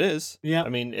is what it is. Yeah. I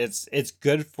mean, it's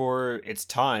good for its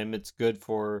time. It's good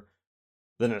for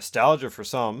the nostalgia for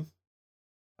some.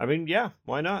 I mean, yeah,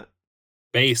 why not?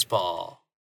 Baseball.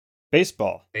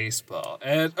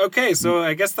 And okay, so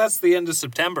I guess that's the end of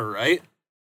September, right?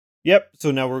 Yep, so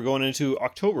now we're going into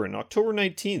October. And October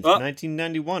 19th,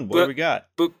 1991. What do we got?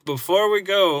 But before we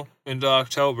go into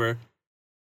October,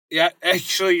 yeah,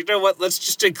 actually, you know what? Let's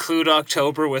just include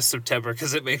October with September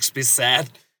because it makes me sad.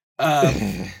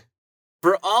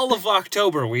 For all of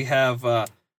October, we have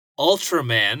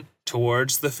Ultraman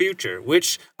Towards the Future,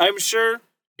 which I'm sure,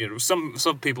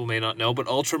 some people may not know, but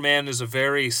Ultraman is a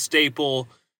very staple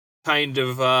kind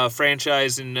of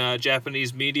franchise in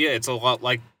Japanese media. It's a lot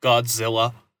like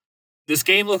Godzilla. This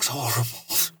game looks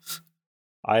horrible.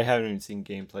 I haven't even seen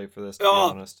gameplay for this, to be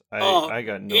honest. I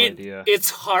got no idea.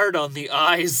 It's hard on the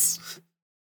eyes.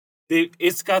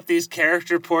 It's got these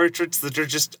character portraits that are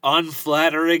just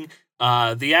unflattering.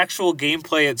 The actual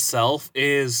gameplay itself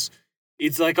it's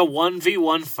like a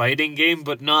 1v1 fighting game,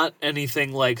 but not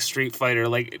anything like Street Fighter.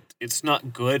 Like, it's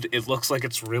not good. It looks like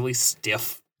it's really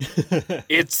stiff.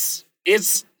 It's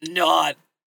not.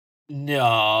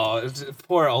 No,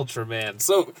 poor Ultraman.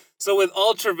 So with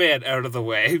Ultraman out of the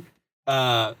way,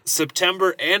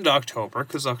 September and October,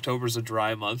 because October's a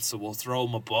dry month, so we'll throw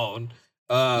him a bone.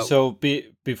 So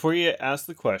before you ask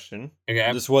the question,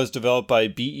 okay. This was developed by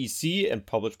BEC and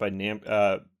published by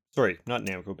not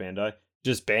Namco Bandai,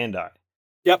 just Bandai.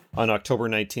 Yep. On October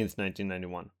 19th,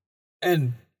 1991.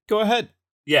 And go ahead.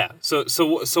 Yeah. So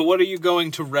what are you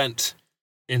going to rent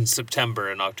in September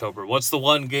and October? What's the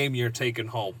one game you're taking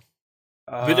home?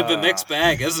 Bit of a mixed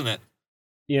bag, isn't it?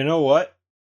 You know what?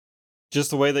 Just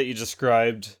the way that you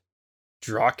described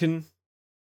Draken.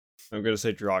 I'm going to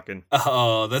say Draken.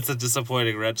 Oh, that's a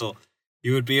disappointing rental.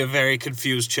 You would be a very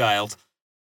confused child.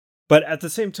 But at the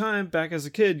same time, back as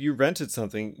a kid, you rented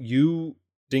something. You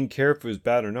didn't care if it was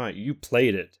bad or not. You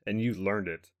played it and you learned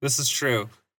it. This is true.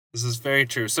 This is very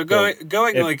true. So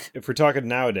if we're talking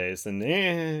nowadays, then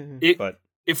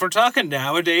if we're talking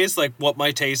nowadays, like what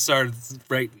my tastes are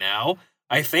right now,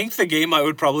 I think the game I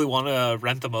would probably want to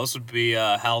rent the most would be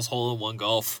Hal's Hole-in-One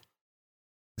Golf.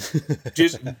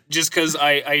 just because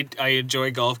I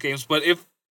enjoy golf games. But if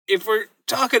we're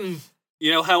talking,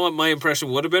 how my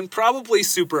impression would have been, probably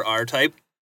Super R-Type.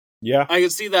 Yeah. I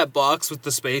could see that box with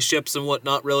the spaceships and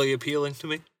whatnot really appealing to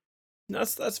me.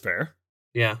 That's fair.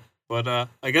 Yeah. But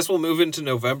I guess we'll move into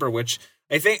November, which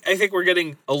I think we're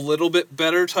getting a little bit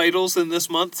better titles in this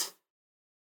month.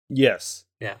 Yes.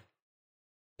 Yeah.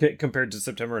 Compared to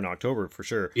September and October, for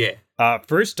sure. Yeah.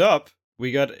 First up,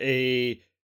 we got a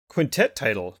quintet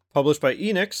title published by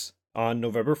Enix on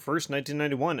November 1st,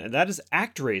 1991, and that is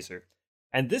ActRaiser.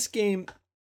 And this game,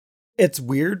 it's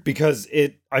weird because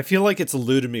I feel like it's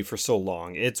eluded me for so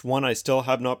long. It's one I still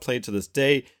have not played to this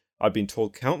day. I've been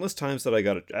told countless times that I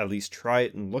gotta at least try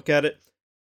it and look at it.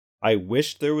 I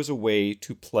wish there was a way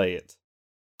to play it.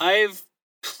 I've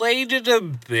played it a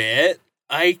bit.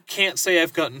 I can't say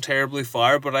I've gotten terribly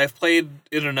far, but I've played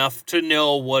it enough to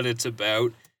know what it's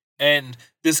about. And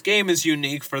this game is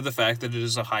unique for the fact that it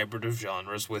is a hybrid of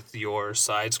genres with your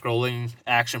side-scrolling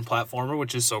action platformer,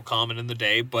 which is so common in the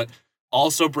day, but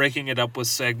also breaking it up with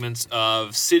segments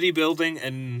of city building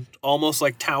and almost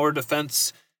like tower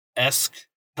defense-esque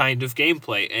kind of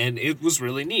gameplay, and it was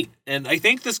really neat. And I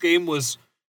think this game was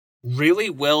really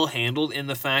well handled in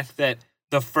the fact that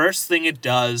the first thing it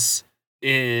does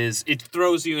is it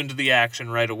throws you into the action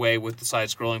right away with the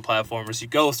side-scrolling platformers. You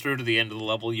go through to the end of the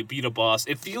level, you beat a boss.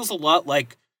 It feels a lot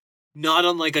like, not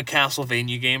unlike a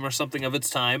Castlevania game or something of its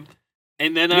time.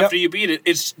 And then after you beat it,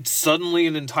 it's suddenly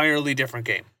an entirely different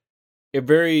game.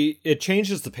 It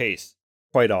changes the pace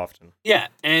quite often. Yeah,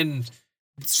 and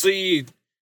see,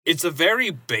 it's a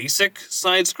very basic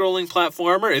side-scrolling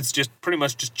platformer. It's just pretty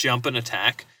much just jump and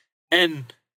attack.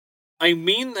 And I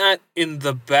mean that in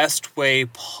the best way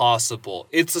possible.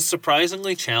 It's a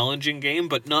surprisingly challenging game,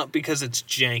 but not because it's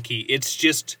janky. It's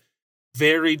just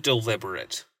very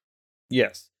deliberate.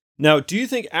 Yes. Now, do you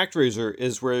think ActRaiser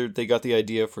is where they got the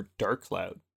idea for Dark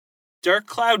Cloud? Dark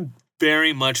Cloud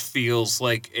very much feels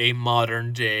like a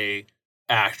modern-day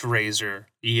ActRaiser.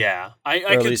 Yeah. Or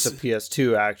at least a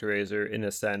PS2 ActRaiser, in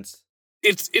a sense.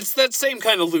 It's that same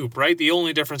kind of loop, right? The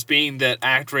only difference being that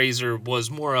ActRaiser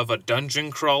was more of a dungeon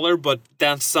crawler, but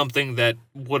that's something that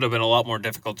would have been a lot more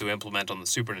difficult to implement on the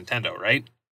Super Nintendo, right?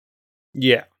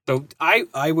 Yeah. So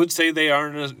I would say they are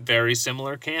in a very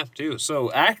similar camp, too. So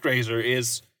ActRaiser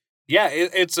is,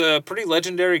 it's a pretty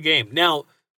legendary game. Now,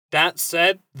 that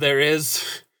said, there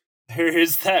is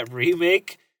that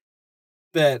remake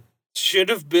that should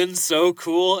have been so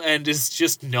cool and is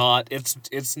just not.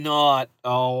 It's not.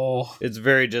 Oh, it's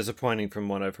very disappointing from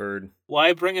what I've heard.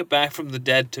 Why bring it back from the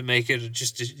dead to make it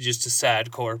just a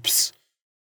sad corpse?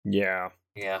 Yeah,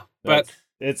 but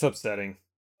it's upsetting.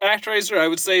 ActRaiser, I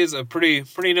would say, is a pretty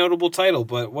notable title.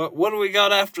 But what do we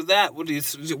got after that? Would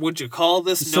you call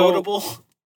this notable?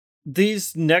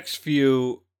 These next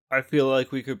few, I feel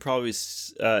like we could probably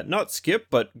not skip,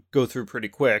 but go through pretty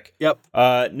quick. Yep.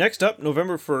 Next up,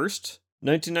 November 1st,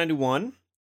 1991,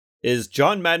 is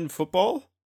John Madden Football,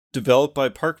 developed by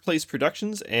Park Place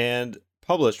Productions and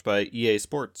published by EA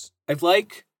Sports. I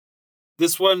like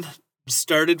this one.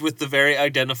 Started with the very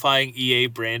identifying EA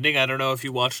branding. I don't know if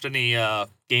you watched any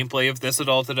gameplay of this at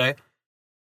all today.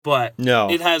 But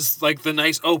no. It has like the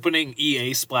nice opening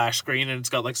EA splash screen, and it's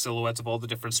got like silhouettes of all the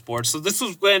different sports. So this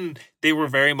was when they were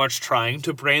very much trying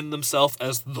to brand themselves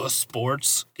as the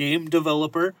sports game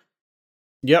developer.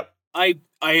 Yep. I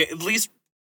at least,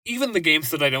 even the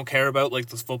games that I don't care about, like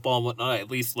this football and whatnot, I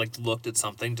at least like looked at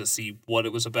something to see what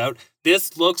it was about.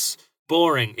 This looks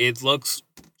boring. It looks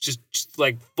just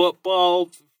like football.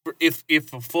 If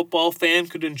a football fan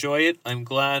could enjoy it, I'm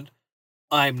glad.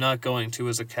 I'm not going to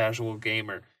as a casual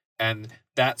gamer. And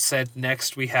that said,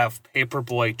 next we have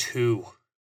Paperboy 2.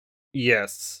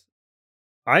 Yes.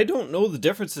 I don't know the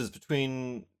differences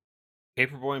between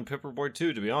Paperboy and Paperboy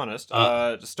 2, to be honest.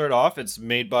 To start off, it's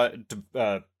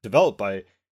developed by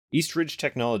East Ridge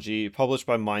Technology, published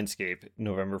by Mindscape,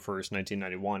 November 1st,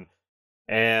 1991.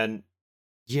 And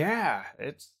yeah,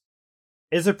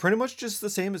 is it pretty much just the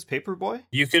same as Paperboy?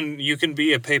 You can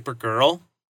be a paper girl.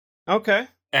 Okay.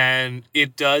 And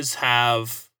it does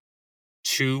have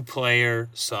 2-player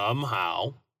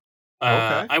somehow.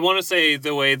 Okay. I want to say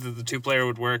the way that the 2-player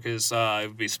would work is it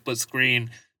would be split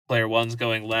screen. Player 1's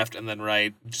going left and then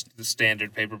right, just the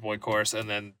standard Paperboy course, and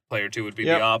then player 2 would be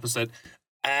the opposite.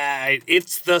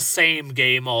 It's the same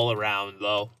game all around,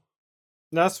 though.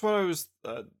 That's what I was...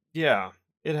 yeah,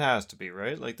 it has to be,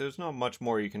 right? Like, there's not much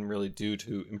more you can really do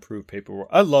to improve Paperboy.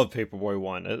 I love Paperboy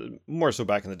 1, more so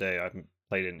back in the day. I haven't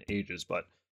played it in ages, but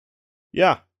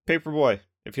yeah, Paperboy.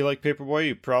 If you like Paperboy,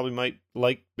 you probably might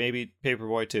like maybe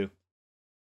Paperboy 2.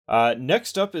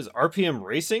 Next up is RPM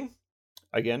Racing.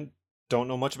 Again, don't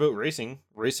know much about racing.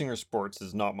 Racing or sports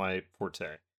is not my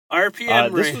forte.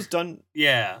 This was done.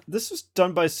 Yeah, this was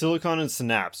done by Silicon and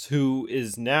Synapse, who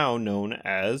is now known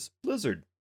as Blizzard.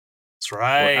 That's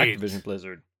right. Or Activision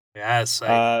Blizzard. Yes.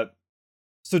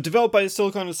 So developed by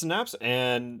Silicon and Synapse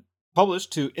and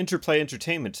published to Interplay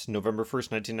Entertainment, November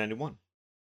 1st, 1991.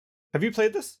 Have you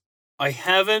played this? I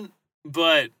haven't,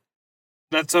 but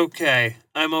that's okay.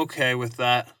 I'm okay with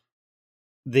that.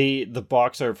 The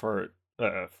box art for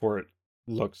it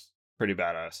looks pretty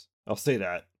badass. I'll say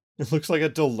that. It looks like a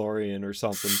DeLorean or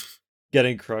something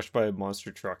getting crushed by a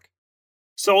monster truck.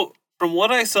 So, from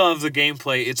what I saw of the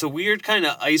gameplay, it's a weird kind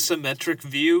of isometric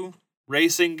view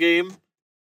racing game,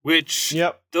 which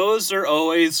those are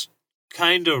always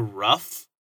kind of rough,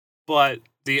 but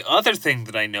the other thing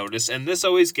that I noticed, and this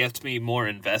always gets me more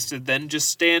invested than just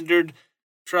standard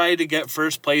try to get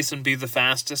first place and be the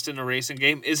fastest in a racing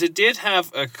game, is it did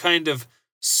have a kind of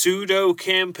pseudo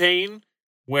campaign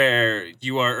where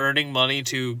you are earning money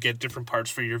to get different parts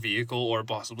for your vehicle or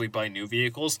possibly buy new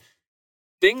vehicles.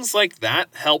 things like that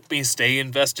help me stay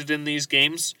invested in these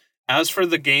games. As for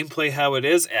the gameplay, how it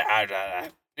is,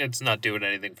 it's not doing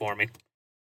anything for me.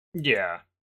 Yeah,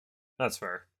 that's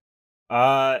fair.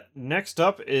 Next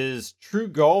up is True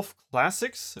Golf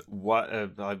Classics. What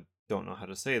I don't know how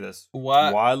to say this.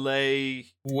 What? Wale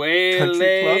Wale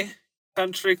Club?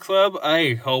 Country Club?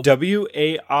 I hope.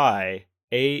 WAIALAE.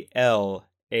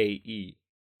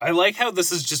 I like how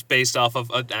this is just based off of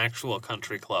an actual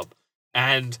country club.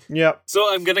 And Yep.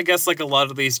 so I'm going to guess like a lot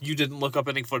of these, you didn't look up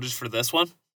any footage for this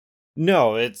one?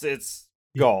 No, it's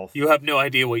golf. You have no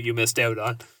idea what you missed out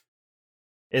on.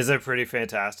 Is it pretty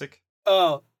fantastic?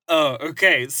 Oh,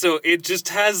 okay. So it just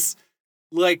has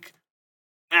like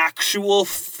actual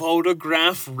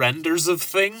photograph renders of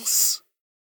things.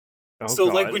 Oh, So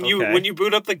God, like when you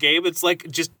boot up the game, it's like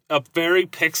just a very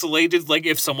pixelated, like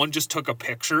if someone just took a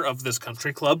picture of this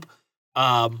country club.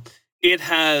 It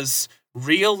has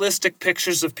realistic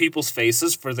pictures of people's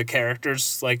faces for the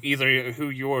characters, like either who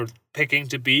you're picking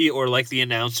to be or like the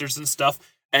announcers and stuff,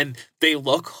 and they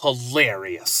look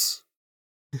hilarious.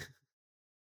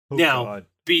 Oh, Now, God.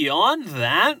 beyond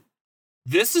that,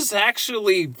 this is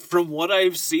actually, from what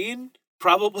I've seen,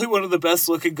 probably one of the best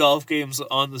looking golf games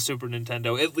on the Super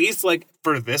Nintendo. At least, like,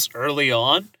 for this early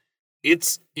on,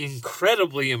 it's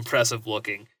incredibly impressive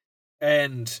looking.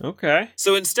 And Okay.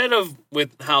 so instead of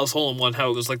with Hal's Hole in One, how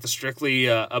it was like the strictly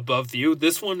above view,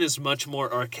 this one is much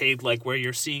more arcade-like, where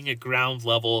you're seeing at ground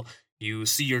level, you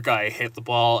see your guy hit the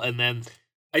ball, and then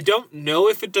I don't know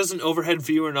if it does an overhead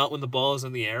view or not when the ball is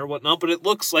in the air or whatnot, but it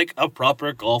looks like a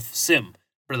proper golf sim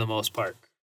for the most part.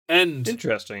 And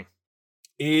Interesting.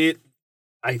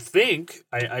 I think,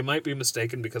 I might be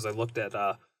mistaken because I looked at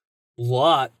a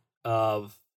lot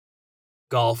of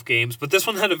golf games, but this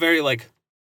one had a very, like,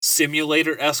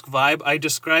 simulator-esque vibe. I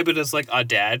describe it as, like, a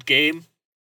dad game.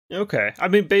 Okay. I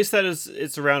mean, base that is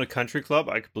it's around a country club.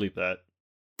 I could believe that.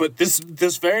 But this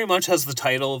very much has the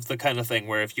title of the kind of thing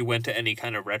where if you went to any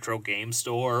kind of retro game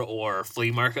store or flea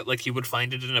market, like, you would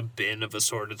find it in a bin of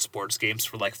assorted sports games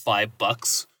for, like,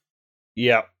 $5.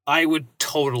 Yeah. I would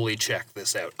totally check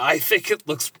this out. I think it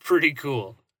looks pretty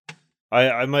cool.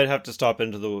 I might have to stop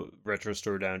into the retro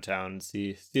store downtown and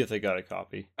see if they got a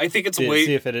copy. I think it's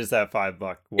see if it is that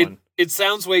 $5 one. It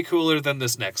sounds way cooler than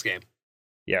this next game.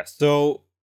 Yeah. So,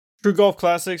 True Golf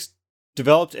Classics,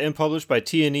 developed and published by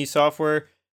T&E Software.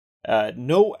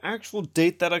 No actual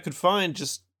date that I could find.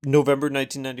 Just November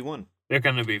 1991. They're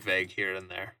going to be vague here and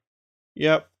there.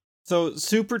 Yep. So,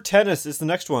 Super Tennis is the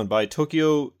next one by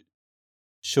Tokyo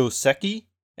Shoseki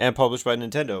and published by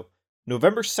Nintendo.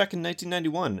 November 2nd,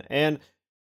 1991. And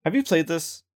have you played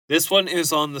this? This one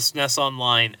is on the SNES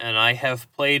Online, and I have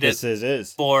played it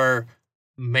is. for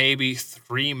maybe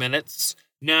 3 minutes.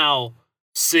 Now,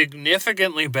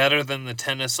 significantly better than the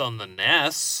tennis on the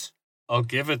NES. I'll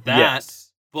give it that.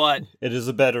 Yes. But it is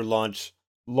a better launch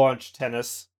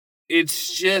tennis.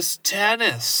 It's just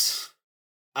tennis.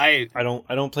 I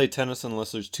don't play tennis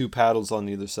unless there's two paddles on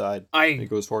either side. It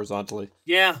goes horizontally.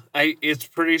 Yeah, it's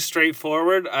pretty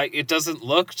straightforward. It doesn't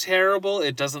look terrible.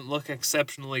 It doesn't look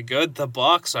exceptionally good. The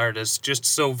box art is just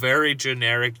so very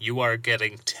generic. You are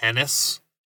getting tennis.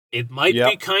 It might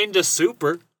be kind of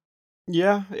super.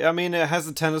 Yeah, I mean, it has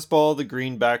a tennis ball, the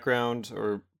green background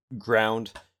or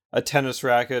ground, a tennis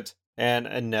racket, and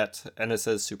a net, and it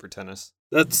says Super Tennis.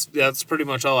 That's pretty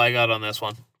much all I got on this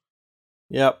one.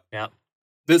 Yep. Yeah.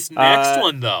 This next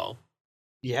one, though.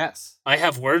 Yes. I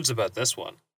have words about this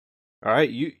one. All right,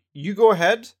 you go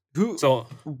ahead.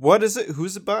 What is it?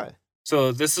 Who's it by?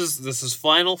 So this is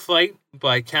Final Fight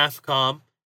by Capcom,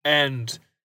 and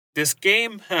this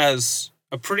game has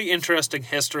a pretty interesting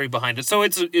history behind it. So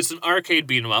it's an arcade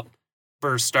beat 'em up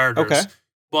for starters. Okay.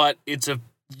 But it's a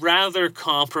rather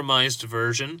compromised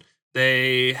version.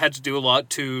 They had to do a lot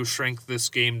to shrink this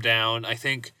game down. I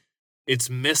think it's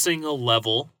missing a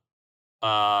level.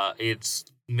 It's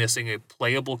missing a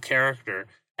playable character,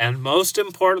 and most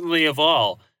importantly of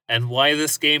all, and why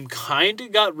this game kind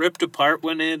of got ripped apart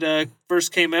when it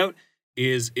first came out,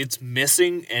 is it's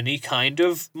missing any kind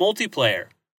of multiplayer.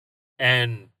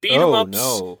 And beat 'em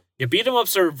ups, beat 'em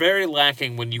ups are very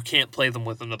lacking when you can't play them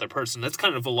with another person. That's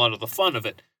kind of a lot of the fun of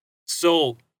it.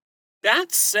 So,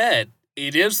 that said,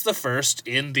 it is the first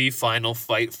in the Final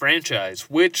Fight franchise,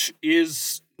 which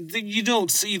is, you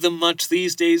don't see them much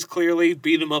these days, clearly.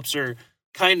 Beat 'em ups are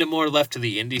kind of more left to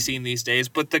the indie scene these days,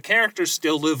 but the characters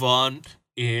still live on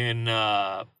in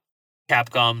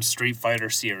Capcom's Street Fighter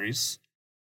series.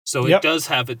 So it does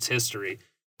have its history.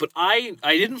 But I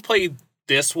didn't play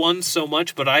this one so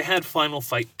much, but I had Final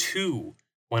Fight 2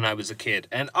 when I was a kid,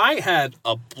 and I had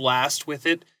a blast with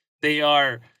it. They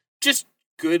are just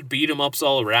good beat-em-ups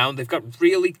all around. They've got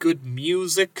really good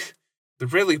music. They're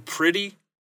really pretty,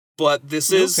 but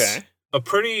this is a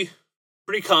pretty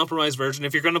compromised version.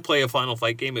 If you're going to play a Final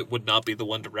Fight game, it would not be the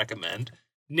one to recommend.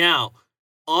 Now,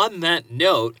 on that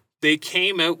note, they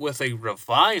came out with a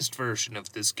revised version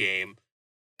of this game,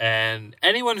 and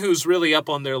anyone who's really up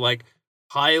on their, like,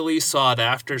 highly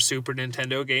sought-after Super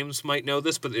Nintendo games might know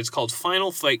this, but it's called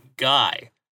Final Fight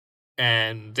Guy.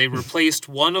 And they replaced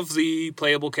one of the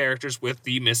playable characters with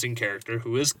the missing character,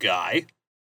 who is Guy.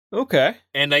 Okay.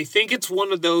 And I think it's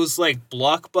one of those, like,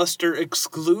 Blockbuster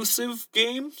exclusive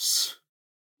games?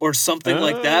 Or something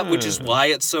like that, which is why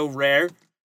it's so rare.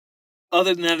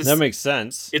 Other than that, that makes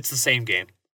sense. It's the same game.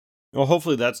 Well,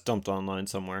 hopefully that's dumped online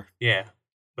somewhere. Yeah.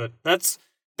 But that's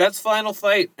Final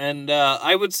Fight, and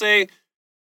I would say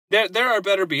there are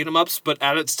better beat-em-ups, but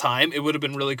at its time, it would have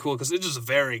been really cool, because it's just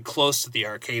very close to the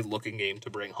arcade-looking game to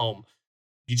bring home.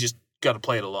 You just gotta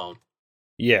play it alone.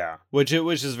 Yeah, which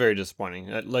is very disappointing.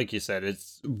 Like you said,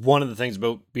 it's one of the things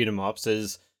about beat-em-ups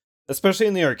is, especially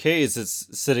in the arcades,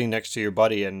 it's sitting next to your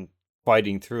buddy and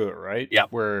fighting through it, right? Yeah.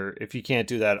 Where if you can't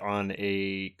do that on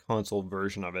a console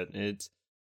version of it,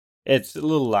 it's a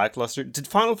little lackluster. Did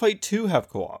Final Fight 2 have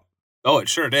co-op? Oh, it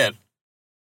sure did.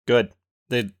 Good.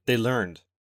 They learned.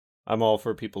 I'm all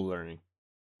for people learning.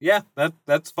 Yeah,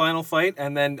 that's Final Fight,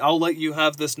 and then I'll let you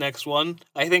have this next one.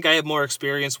 I think I have more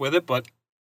experience with it, but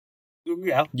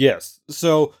yeah. Yes.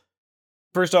 So,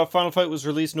 first off, Final Fight was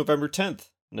released November 10th,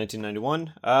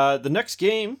 1991. The next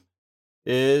game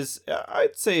is,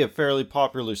 I'd say, a fairly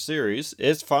popular series.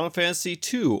 It's Final Fantasy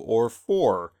 2 or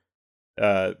 4,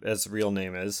 as the real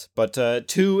name is, but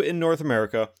 2 in North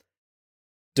America.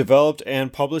 Developed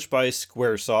and published by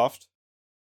Squaresoft.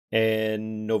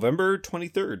 And November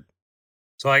 23rd.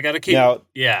 So I gotta keep... Now,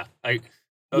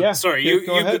 sorry,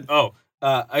 go ahead.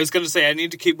 I was gonna say, I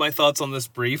need to keep my thoughts on this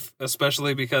brief,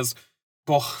 especially because,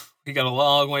 we got a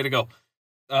long way to go.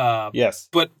 Yes.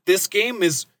 But this game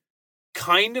is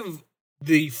kind of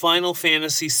the Final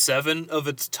Fantasy VII of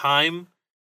its time,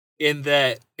 in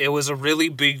that it was a really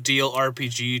big deal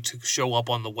RPG to show up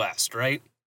on the West, right?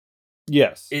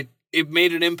 Yes. It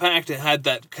made an impact. It had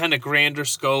that kind of grander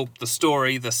scope, the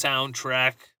story, the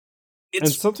soundtrack. And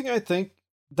something I think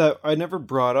that I never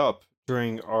brought up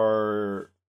during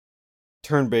our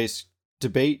turn-based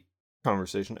debate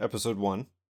conversation, episode 1,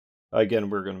 again,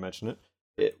 we're going to mention it,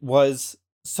 it was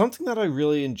something that I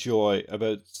really enjoy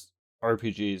about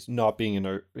RPGs, not being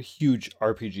a huge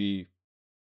RPG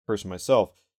person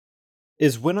myself,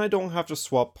 is when I don't have to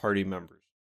swap party members.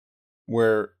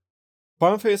 Where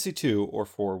Final Fantasy 2 or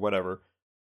 4, whatever,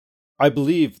 I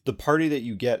believe the party that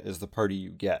you get is the party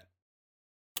you get.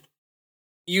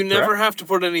 You never have to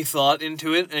put any thought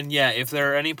into it, and yeah, if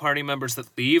there are any party members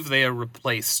that leave, they are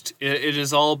replaced. It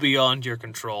is all beyond your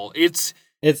control. It's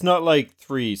not like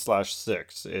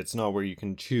 3/6. It's not where you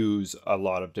can choose a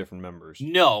lot of different members.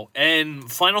 No, and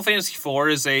Final Fantasy IV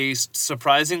is a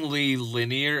surprisingly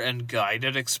linear and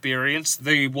guided experience.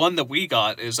 The one that we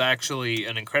got is actually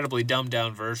an incredibly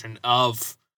dumbed-down version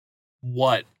of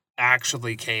what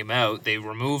actually came out. They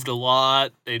removed a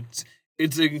lot. It's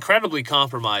incredibly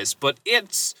compromised, but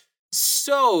it's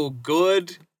so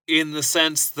good in the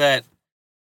sense that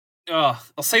I'll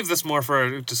save this more for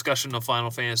a discussion of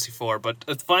Final Fantasy IV,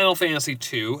 but Final Fantasy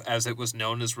II, as it was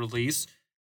known as release,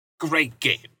 great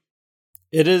game.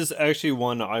 It is actually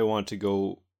one I want to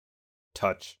go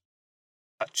touch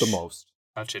the most.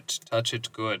 Touch it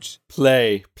good.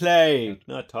 Play,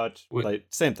 not touch. Like,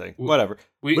 same thing, whatever.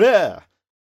 We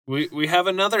have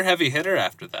another heavy hitter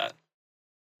after that.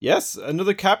 Yes,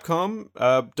 another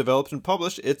Capcom developed and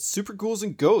published. It's Super Ghouls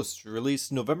and Ghosts,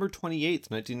 released November 28th,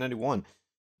 1991.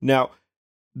 Now,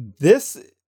 this,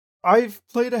 I've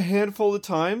played a handful of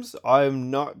times. I'm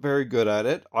not very good at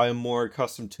it. I am more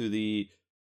accustomed to the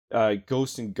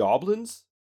Ghosts and Goblins,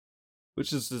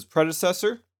 which is his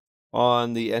predecessor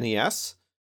on the NES.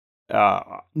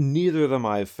 Neither of them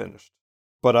I've finished.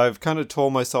 But I've kind of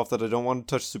told myself that I don't want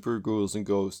to touch Super Ghouls and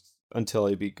Ghosts until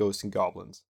I beat Ghosts and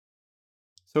Goblins.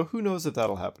 So who knows if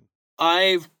that'll happen.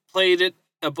 I've played it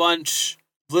a bunch,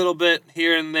 little bit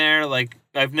here and there. Like,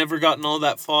 I've never gotten all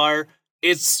that far.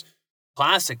 It's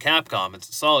classic Capcom. It's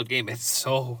a solid game. It's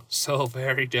so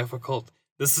very difficult.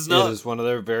 This is not... It is one of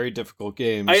their very difficult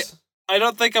games. I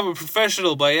don't think I'm a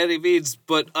professional by any means,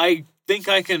 but I think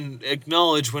I can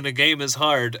acknowledge when a game is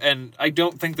hard, and I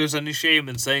don't think there's any shame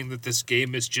in saying that this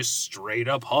game is just straight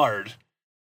up hard.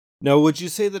 Now, would you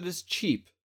say that it's cheap?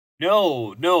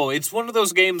 No, it's one of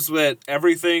those games that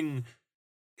everything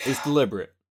is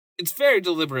deliberate. It's very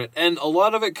deliberate, and a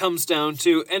lot of it comes down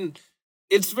to, and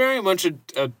it's very much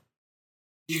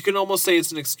you can almost say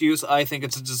it's an excuse. I think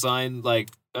it's a design, like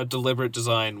a deliberate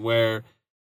design, where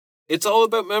it's all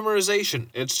about memorization.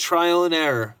 It's trial and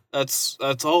error. That's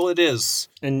all it is.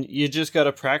 And you just got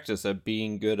to practice at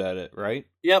being good at it, right?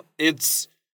 Yep, it's...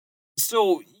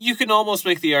 So, you can almost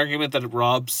make the argument that it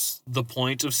robs the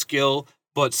point of skill,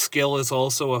 but skill is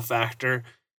also a factor.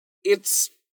 It's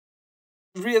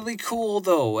really cool,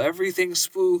 though. Everything's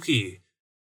spooky.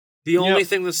 The only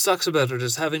thing that sucks about it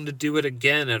is having to do it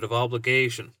again out of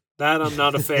obligation. That I'm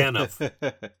not a fan of.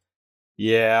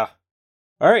 Yeah.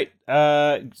 All right.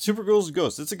 Super Ghouls and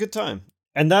Ghosts. It's a good time.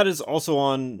 And that is also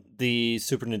on the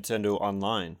Super Nintendo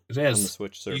Online. It is. On the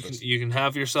Switch service. You can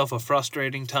have yourself a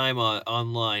frustrating time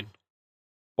online.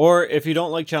 Or if you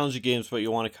don't like challenging games but you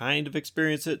want to kind of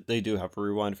experience it, they do have a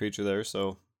rewind feature there,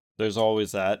 so there's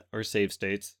always that, or save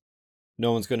states.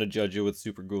 No one's going to judge you with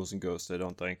Super Ghouls and Ghosts, I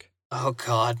don't think. Oh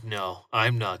god, no.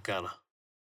 I'm not gonna.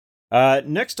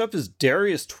 Next up is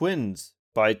Darius Twins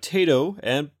by Taito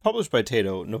and published by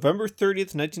Taito, November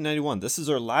 30th, 1991. This is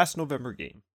our last November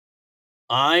game.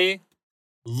 I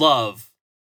love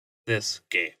this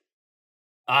game.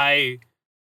 I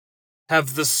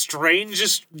have the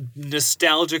strangest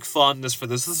nostalgic fondness for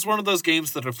this. This is one of those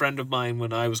games that a friend of mine,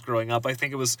 when I was growing up, I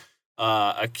think it was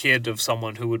a kid of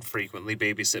someone who would frequently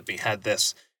babysit me, had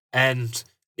this. And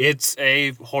it's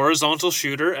a horizontal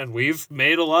shooter, and we've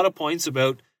made a lot of points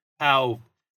about how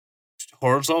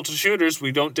horizontal shooters,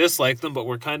 we don't dislike them, but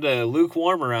we're kind of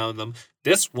lukewarm around them.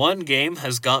 This one game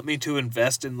has got me to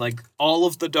invest in like all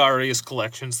of the Darius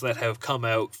collections that have come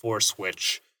out for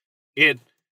Switch. It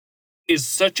is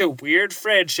such a weird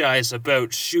franchise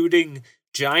about shooting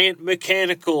giant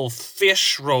mechanical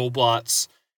fish robots,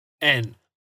 and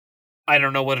I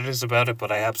don't know what it is about it,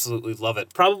 but I absolutely love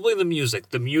it. Probably the music.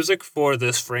 The music for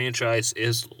this franchise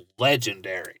is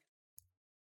legendary.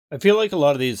 I feel like a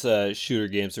lot of these shooter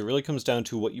games, it really comes down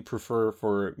to what you prefer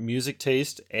for music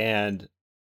taste and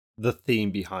the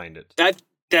theme behind it.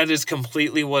 That is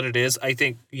completely what it is. I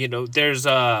think, there's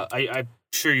I'm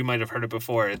sure you might have heard it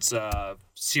before. It's a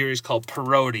series called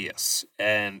Parodius,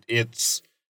 and it's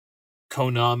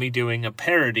Konami doing a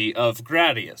parody of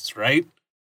Gradius, right?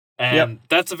 And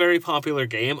that's a very popular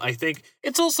game. I think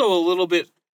it's also a little bit,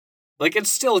 like, it's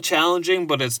still challenging,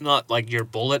 but it's not like your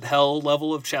bullet hell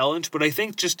level of challenge. But I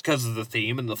think just because of the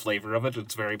theme and the flavor of it,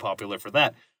 it's very popular for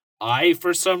that. I,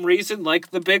 for some reason,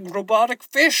 like the big robotic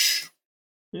fish.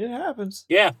 It happens.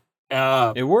 Yeah.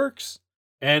 It works.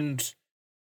 And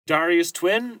Darius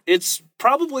Twin, it's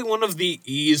probably one of the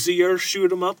easier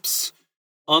shoot-'em-ups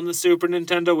on the Super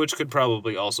Nintendo, which could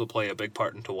probably also play a big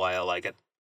part into why I like it.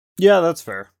 Yeah, that's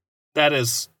fair. That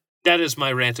is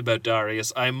my rant about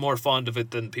Darius. I'm more fond of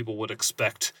it than people would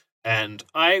expect. And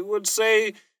I would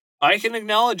say I can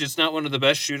acknowledge it's not one of the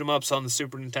best shoot-'em-ups on the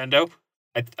Super Nintendo.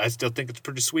 I still think it's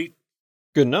pretty sweet.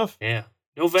 Good enough. Yeah.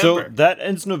 November. So that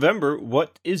ends November.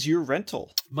 What is your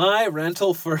rental? My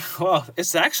rental for... Well,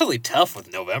 it's actually tough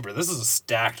with November. This is a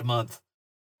stacked month.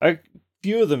 A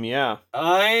few of them, yeah.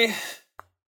 I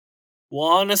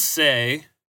want to say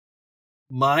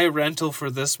my rental for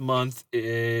this month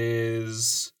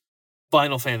is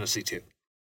Final Fantasy II.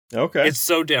 Okay. It's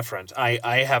so different.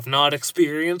 I have not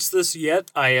experienced this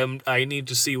yet. I need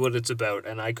to see what it's about,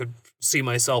 and I could see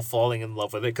myself falling in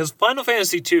love with it, because Final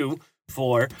Fantasy II,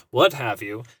 4, what have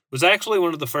you, was actually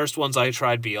one of the first ones I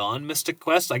tried beyond Mystic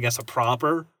Quest, I guess a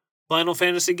proper Final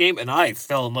Fantasy game, and I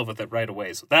fell in love with it right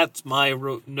away. So that's my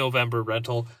November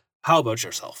rental. How about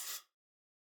yourself?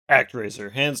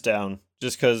 ActRaiser, hands down.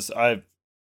 Just because I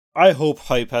hope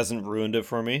hype hasn't ruined it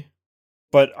for me.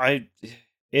 But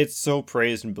it's so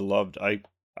praised and beloved.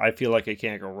 I feel like I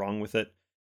can't go wrong with it.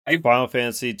 Final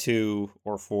Fantasy 2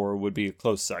 or 4 would be a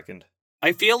close second.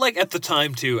 I feel like at the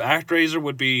time, too, ActRaiser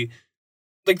would be...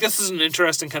 Like, this is an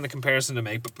interesting kind of comparison to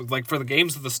make, but like for the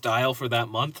games of the style for that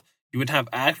month, you would have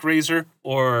ActRaiser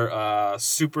or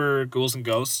Super Ghouls and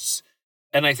Ghosts,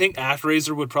 and I think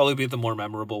ActRaiser would probably be the more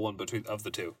memorable one of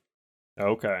the two.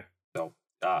 Okay. So,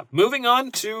 moving on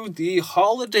to the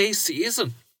holiday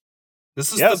season.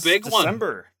 This is the big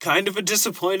December. one. Kind of a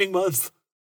disappointing month.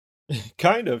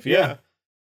 Kind of, yeah.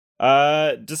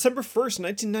 December 1st,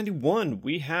 1991,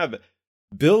 we have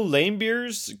Bill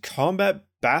Lamebier's Combat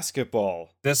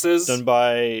Basketball. This is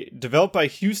developed by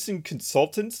Houston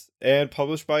Consultants and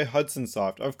published by Hudson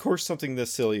Soft. Of course, something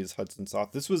this silly is Hudson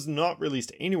Soft. This was not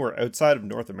released anywhere outside of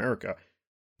North America,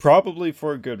 probably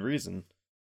for a good reason.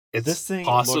 It's this thing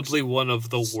possibly one of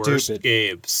the worst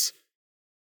games.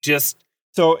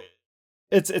 So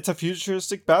it's a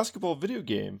futuristic basketball video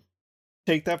game.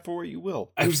 Take that for what you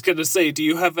will. I was gonna say, do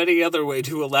you have any other way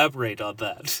to elaborate on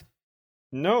that?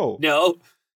 No.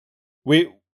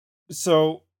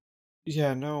 So,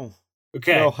 yeah, no.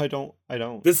 Okay. No, I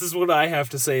don't. This is what I have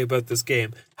to say about this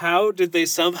game. How did they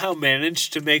somehow manage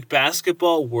to make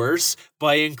basketball worse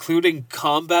by including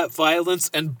combat violence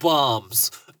and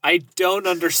bombs? I don't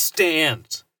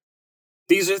understand.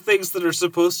 These are things that are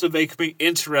supposed to make me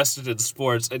interested in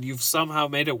sports, and you've somehow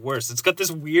made it worse. It's got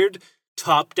this weird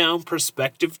top-down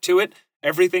perspective to it.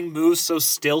 Everything moves so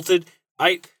stilted.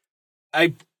 I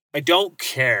don't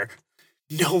care.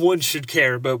 No one should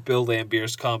care about Bill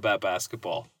Lambier's combat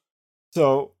basketball.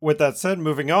 So, with that said,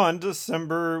 moving on,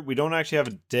 December, we don't actually have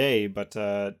a day, but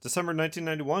December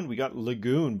 1991, we got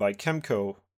Lagoon by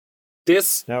Kemco.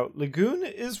 Now, Lagoon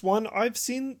is one I've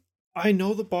seen. I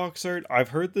know the box art. I've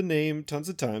heard the name tons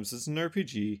of times. It's an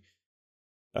RPG.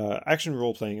 Action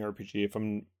role-playing RPG, if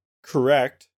I'm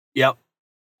correct. Yep.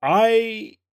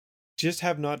 I just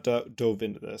have not dove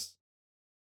into this.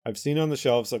 I've seen it on the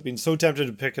shelves. I've been so tempted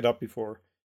to pick it up before.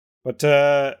 But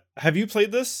have you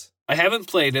played this? I haven't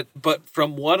played it, but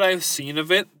from what I've seen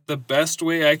of it, the best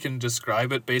way I can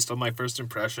describe it based on my first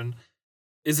impression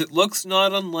is it looks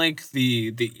not unlike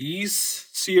the Ease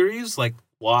series, like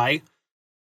Y.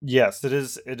 Yes, it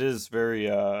is. It is very,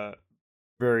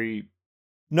 very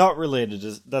not related.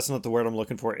 That's not the word I'm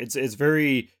looking for. It's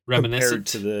very reminiscent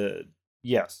to the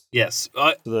yes.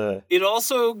 It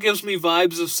also gives me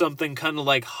vibes of something kind of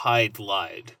like Hide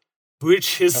Lied,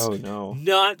 which is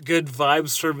not good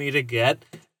vibes for me to get.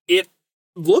 It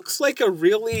looks like a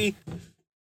really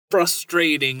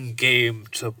frustrating game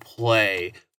to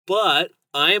play, but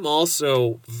I'm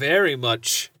also very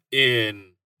much in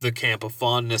the camp of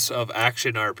fondness of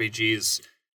action RPGs,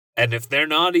 and if they're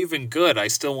not even good, I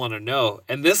still want to know.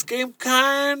 And this game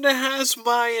kind of has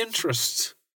my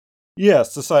interest.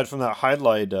 Yes, aside from that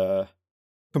highlight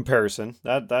comparison,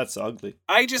 that's ugly.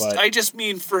 I just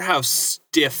mean for how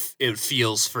stiff it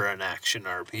feels for an action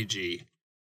RPG.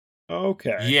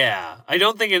 Okay. Yeah, I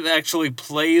don't think it actually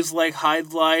plays like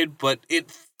Hide Lied, but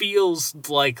it feels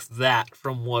like that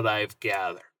from what I've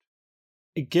gathered.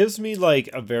 It gives me like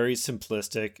a very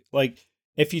simplistic, like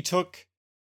if you took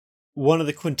one of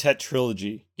the Quintet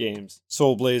trilogy games,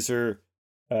 Soul Blazer,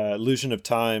 Illusion of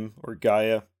Time or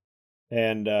Gaia,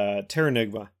 and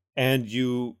Terranigma, and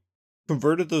you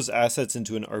converted those assets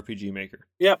into an RPG maker.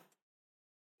 Yep.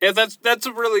 Yeah, that's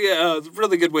a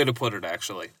really good way to put it,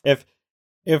 actually.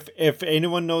 If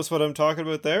anyone knows what I'm talking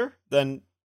about there, then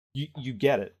you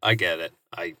get it. I get it.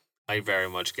 I very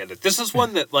much get it. This is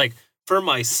one that, like, for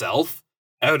myself,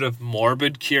 out of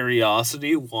morbid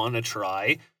curiosity, want to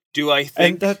try. Do I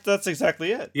think... And that's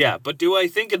exactly it. Yeah, but do I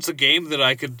think it's a game that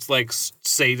I could, like,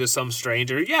 say to some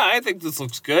stranger, yeah, I think this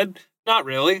looks good? Not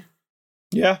really.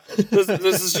 Yeah.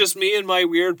 this is just me and my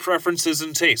weird preferences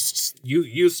and tastes.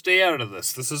 You stay out of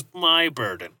this. This is my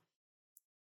burden.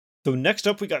 So next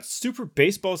up, we got Super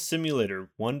Baseball Simulator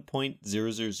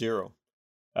 1.000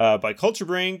 by Culture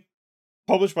Brain,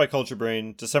 published by Culture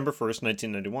Brain, December 1st,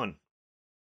 1991.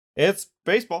 It's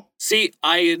baseball. See,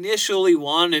 I initially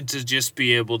wanted to just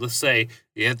be able to say,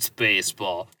 it's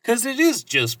baseball, because it is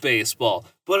just baseball.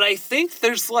 But I think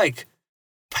there's, like,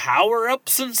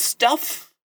 power-ups and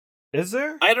stuff. Is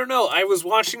there? I don't know. I was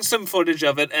watching some footage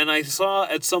of it, and I saw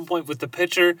at some point with the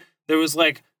pitcher, there was,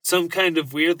 like, some kind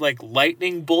of weird, like,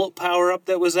 lightning bolt power-up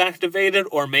that was activated,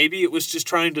 or maybe it was just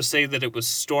trying to say that it was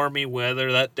stormy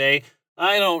weather that day.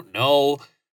 I don't know,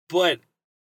 but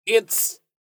it's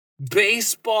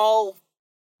baseball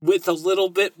with a little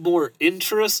bit more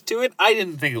interest to it. I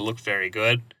didn't think it looked very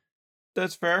good.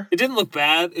 That's fair. It didn't look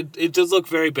bad. It does look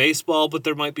very baseball, but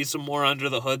there might be some more under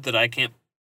the hood that I can't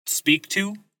speak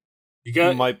to.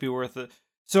 It might be worth it.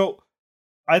 So,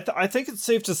 I think it's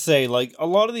safe to say, like, a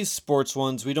lot of these sports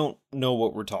ones, we don't know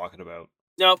what we're talking about.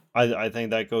 Nope. I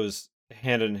think that goes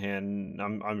hand in hand.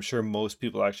 I'm sure most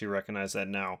people actually recognize that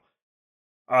now.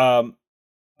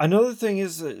 Another thing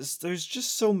is there's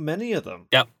just so many of them.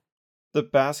 Yep. The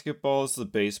basketballs, the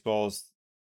baseballs.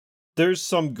 There's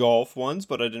some golf ones,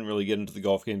 but I didn't really get into the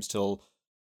golf games till,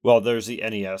 well, there's the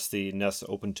NES, the NES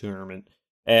Open Tournament,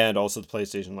 and also the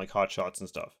PlayStation, like Hot Shots and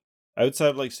stuff. Outside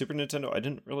of, like, Super Nintendo, I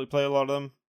didn't really play a lot of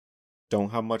them.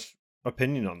 Don't have much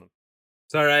opinion on them.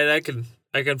 It's all right.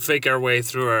 I can fake our way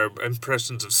through our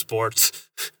impressions of sports.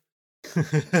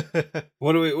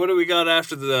 What do we got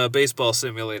after the baseball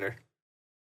simulator?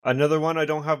 Another one I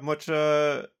don't have much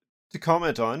to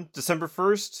comment on. December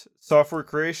 1st, Software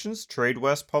Creations, Trade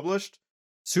West published,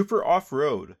 Super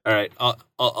Off-Road. All right,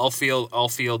 I'll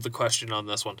field the question on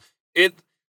this one.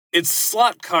 It's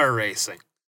slot car racing.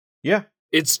 Yeah.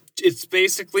 It's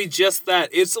basically just that.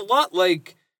 It's a lot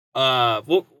like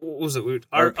what was it?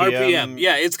 RPM.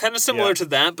 Yeah, it's kind of similar to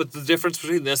that, but the difference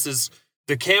between this is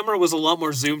the camera was a lot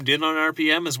more zoomed in on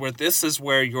RPM, is where this is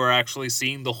where you're actually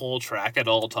seeing the whole track at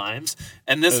all times.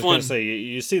 And I this was one, gonna say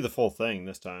you see the full thing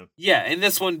this time. yeah, and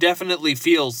this one definitely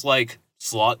feels like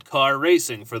slot car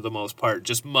racing for the most part,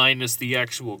 just minus the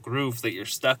actual groove that you're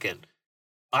stuck in.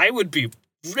 I would be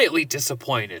really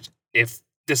disappointed if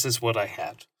this is what I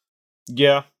had.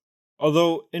 Yeah.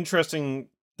 Although, interesting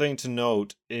thing to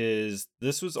note is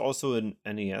this was also an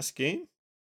NES game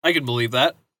I can believe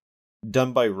that.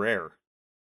 done by Rare.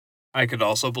 I could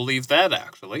also believe that,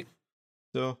 actually.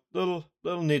 So, little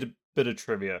neat bit of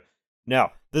trivia.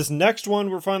 Now, this next one,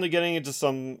 we're finally getting into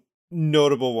some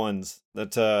notable ones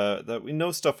that we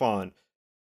know stuff on.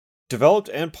 Developed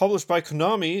and published by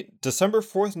Konami, December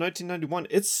 4th, 1991.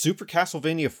 It's Super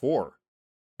Castlevania 4.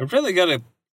 I really gotta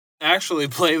actually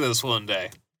play this one day.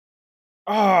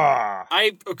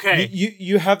 Okay.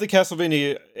 You have the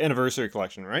Castlevania Anniversary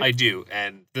Collection, right? I do,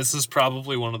 and this is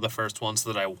probably one of the first ones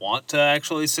that I want to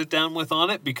actually sit down with on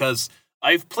it, because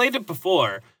I've played it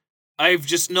before. I've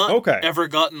just not ever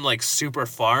gotten, like, super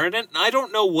far in it. And I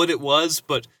don't know what it was,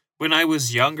 but when I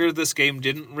was younger, this game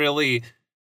didn't really...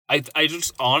 I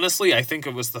just, honestly, I think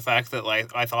it was the fact that, like,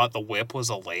 I thought the whip was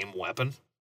a lame weapon.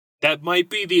 That might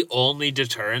be the only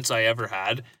deterrence I ever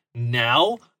had.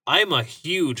 Now, I'm a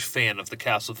huge fan of the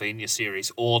Castlevania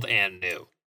series, old and new.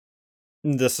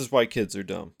 This is why kids are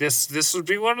dumb. This would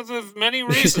be one of the many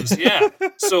reasons, yeah.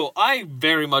 So I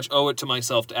very much owe it to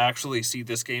myself to actually see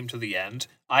this game to the end.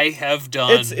 I have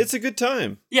done... It's a good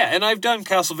time. Yeah, and I've done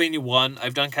Castlevania 1,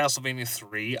 I've done Castlevania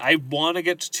 3. I want to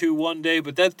get to 2 one day,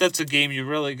 but that's a game you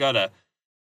really gotta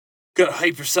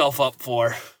hype yourself up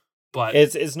for. But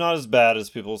it's not as bad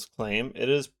as people claim. It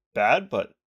is bad,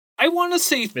 but I want to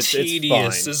say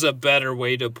tedious is a better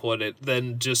way to put it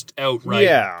than just outright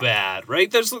bad,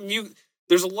 right? There's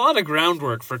a lot of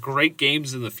groundwork for great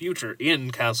games in the future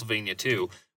in Castlevania 2.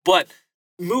 But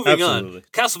moving on,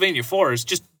 Castlevania 4 is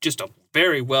just a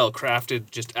very well crafted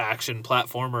just action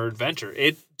platformer adventure.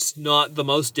 It's not the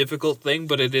most difficult thing,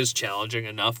 but it is challenging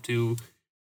enough to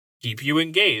keep you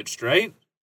engaged, right?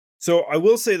 So I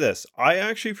will say this. I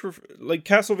actually prefer, like,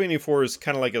 Castlevania 4 is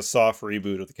kind of like a soft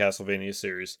reboot of the Castlevania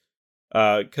series.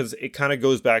 Because it kind of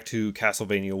goes back to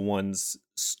Castlevania 1's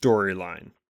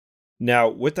storyline. Now,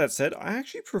 with that said, I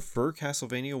actually prefer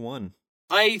Castlevania 1.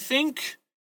 I think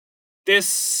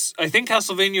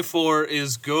Castlevania 4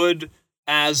 is good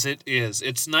as it is.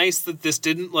 It's nice that this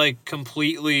didn't, like,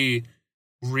 completely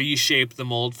reshape the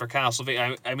mold for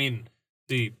Castlevania. I mean,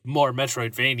 the more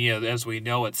Metroidvania as we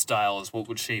know it style is what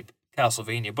would shape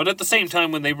Castlevania. But at the same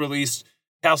time, when they released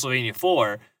Castlevania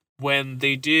 4, when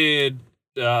they did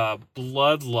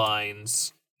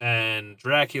Bloodlines and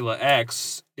Dracula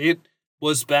X, it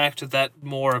was back to that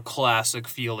more classic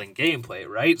feeling gameplay,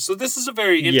 right? So this is a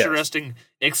very interesting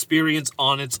experience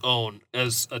on its own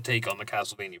as a take on the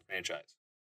Castlevania franchise.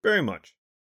 Very much.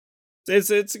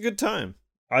 It's a good time.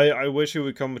 I wish it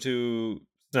would come to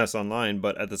SNES Online,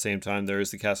 but at the same time, there is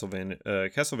the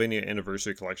Castlevania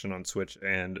Anniversary Collection on Switch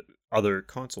and other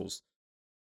consoles.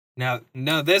 Now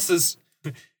this is...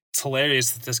 It's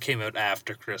hilarious that this came out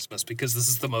after Christmas, because this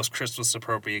is the most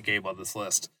Christmas-appropriate game on this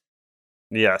list.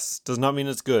 Yes. Does not mean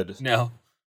it's good. No.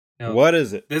 What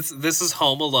is it? This is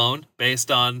Home Alone, based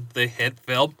on the hit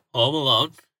film Home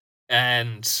Alone.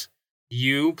 And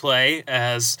you play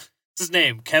as... What's his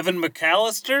name? Kevin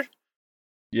McAllister?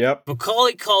 Yep.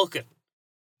 Macaulay Culkin.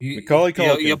 Macaulay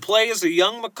Culkin. You play as a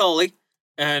young Macaulay,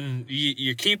 and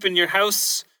you're keeping your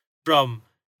house from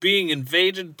being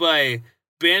invaded by...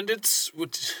 bandits,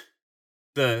 which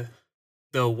the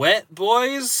Wet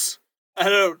Boys. I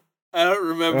don't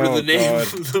remember the name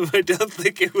of them. I don't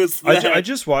think it was that. I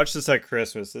just watched this at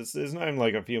Christmas. It's not even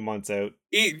like a few months out.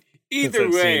 Either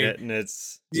way, seen it, and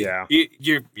it's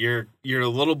you're a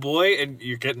little boy and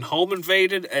you're getting home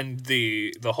invaded, and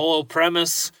the whole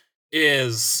premise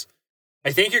is,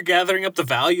 I think you're gathering up the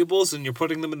valuables and you're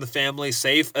putting them in the family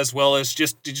safe, as well as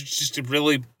just a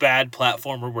really bad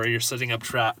platformer where you're setting up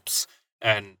traps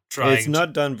and trying. It's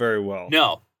not done very well.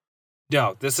 No.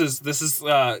 This is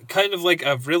kind of like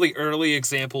a really early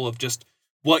example of just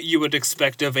what you would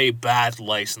expect of a bad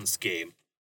licensed game.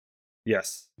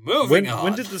 Yes. Moving on.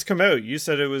 When did this come out? You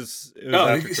said it was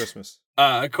after Christmas.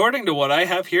 According to what I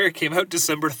have here, it came out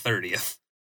December 30th.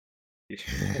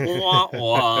 Wah,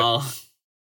 wah.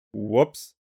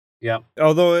 Whoops. Yeah.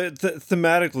 Although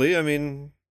thematically, I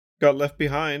mean, got left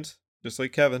behind, just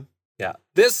like Kevin. Yeah.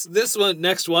 This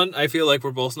next one, I feel like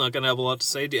we're both not going to have a lot to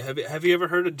say. Have you ever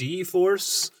heard of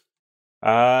D-Force?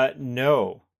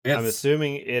 No. I'm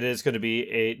assuming it is going to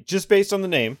be just based on the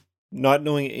name, not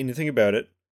knowing anything about it.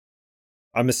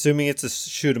 I'm assuming it's a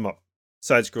shoot 'em up.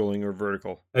 Side-scrolling or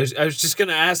vertical? I was just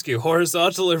gonna ask you,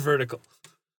 horizontal or vertical?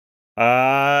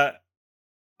 I'm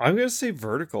gonna say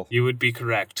vertical. You would be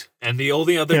correct. And the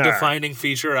only other defining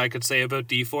feature I could say about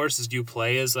D-Force is you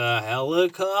play as a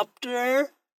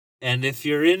helicopter. And if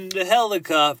you're into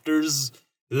helicopters,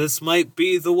 this might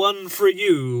be the one for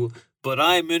you. But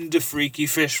I'm into freaky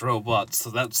fish robots,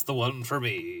 so that's the one for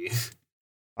me.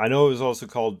 I know it was also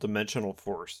called Dimensional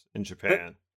Force in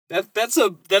Japan. That's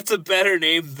a better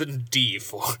name than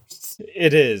D-Force.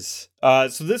 It is.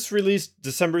 So this released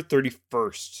December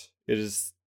 31st. It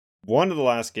is one of the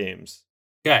last games.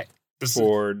 Okay.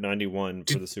 For 91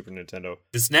 for the Super Nintendo.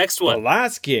 This next one. The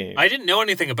last game. I didn't know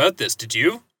anything about this, did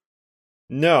you?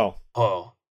 No.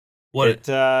 Oh. What?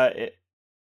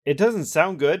 It doesn't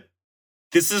sound good.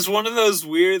 This is one of those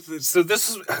weird... So this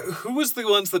is... Who was the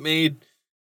ones that made...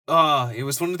 it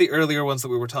was one of the earlier ones that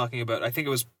we were talking about. I think it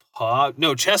was...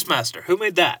 No, Chessmaster. Who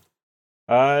made that?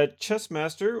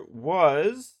 Chessmaster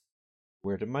was...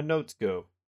 Where did my notes go?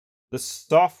 The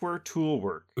Software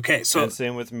Toolwork. Okay, so... And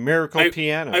same with Miracle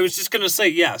Piano. I was just going to say,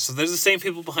 yeah, so there's the same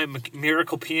people behind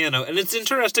Miracle Piano. And it's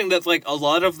interesting that, like, a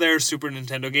lot of their Super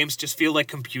Nintendo games just feel like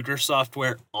computer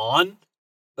software on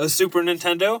a Super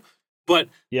Nintendo. But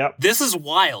This is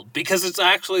wild because it's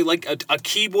actually like a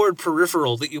keyboard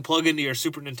peripheral that you plug into your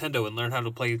Super Nintendo and learn how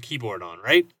to play a keyboard on,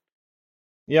 right?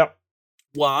 Yep.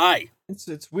 Why?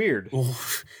 It's weird.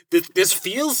 This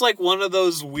feels like one of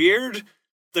those weird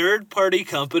third-party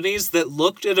companies that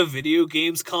looked at a video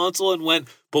games console and went,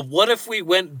 but what if we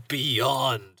went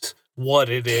beyond what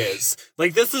it is?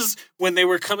 Like, this is when they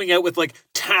were coming out with, like,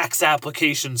 tax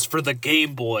applications for the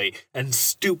Game Boy and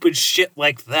stupid shit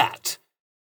like that.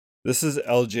 This is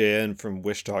LJN from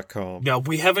Wish.com. No,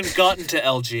 we haven't gotten to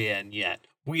LJN yet.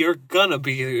 We are gonna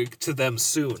be to them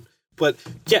soon. But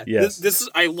yeah, yes. This is,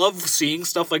 I love seeing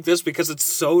stuff like this because it's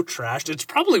so trashed. It's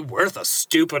probably worth a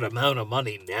stupid amount of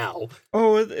money now.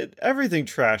 Oh, everything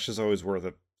trash is always worth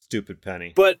a stupid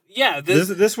penny. But yeah,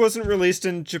 this wasn't released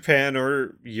in Japan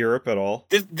or Europe at all.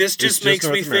 This just makes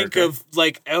me think of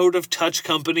like out of touch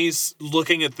companies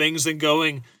looking at things and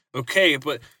going, okay,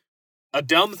 but a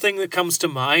dumb thing that comes to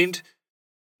mind.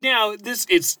 Now,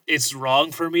 it's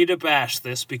wrong for me to bash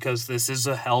this because this is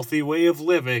a healthy way of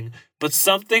living, but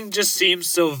something just seems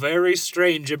so very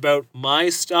strange about my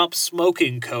stop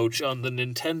smoking coach on the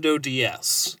Nintendo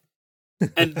DS.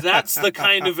 And that's the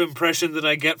kind of impression that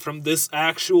I get from this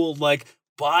actual, like,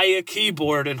 buy a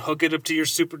keyboard and hook it up to your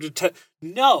Super Nintendo.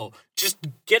 No, just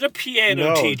get a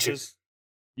piano teacher.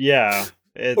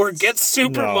 Or get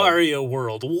Super Mario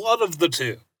World, one of the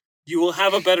two. You will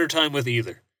have a better time with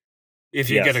either. If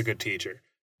you get a good teacher.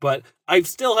 But I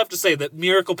still have to say that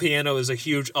Miracle Piano is a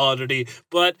huge oddity,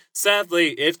 but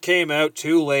sadly, it came out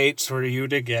too late for you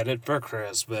to get it for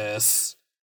Christmas.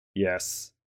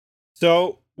 Yes.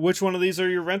 So, which one of these are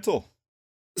your rental?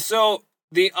 So,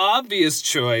 the obvious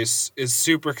choice is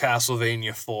Super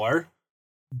Castlevania 4,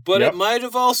 but it might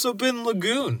have also been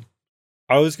Lagoon.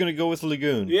 I was going to go with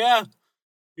Lagoon. Yeah.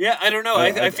 Yeah, I don't know.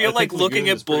 I feel like looking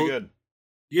at both...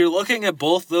 You're looking at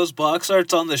both those box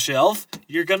arts on the shelf,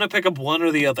 you're going to pick up one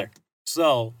or the other.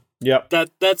 So,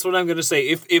 that's what I'm going to say.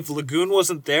 If Lagoon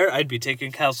wasn't there, I'd be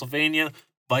taking Castlevania,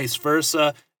 vice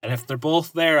versa, and if they're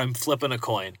both there, I'm flipping a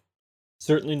coin.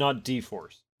 Certainly not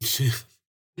D-Force.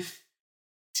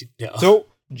 No. So,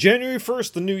 January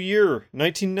 1st, the new year,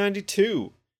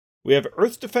 1992. We have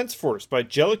Earth Defense Force by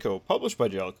Jellicoe, published by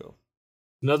Jellicoe.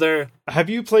 Have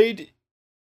you played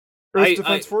Earth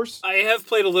Defense Force? I have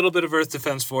played a little bit of Earth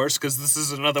Defense Force because this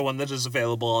is another one that is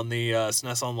available on the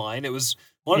SNES Online. It was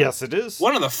one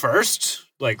of the first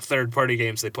like third-party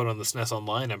games they put on the SNES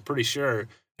Online. I'm pretty sure,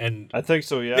 and I think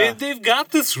so. Yeah, they've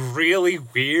got this really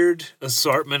weird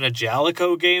assortment of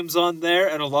Jellicoe games on there,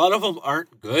 and a lot of them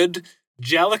aren't good.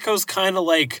 Jellicoe's kind of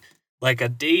like a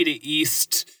Data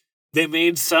East. They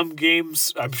made some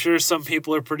games I'm sure some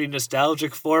people are pretty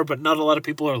nostalgic for, but not a lot of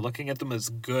people are looking at them as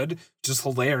good. Just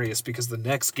hilarious because the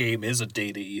next game is a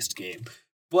Data East game.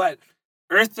 But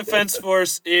Earth Defense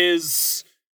Force is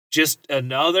just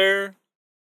another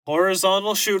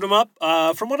horizontal shoot 'em up.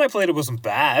 From what I played, it wasn't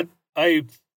bad. I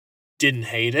didn't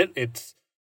hate it.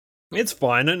 It's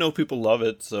fine. I know people love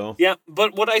it, so. Yeah,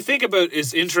 but what I think about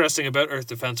is interesting about Earth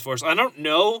Defense Force. I don't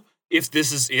know if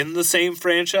this is in the same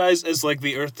franchise as like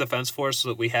the Earth Defense Force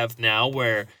that we have now,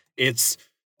 where it's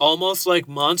almost like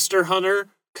Monster Hunter,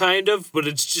 kind of, but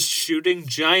it's just shooting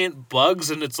giant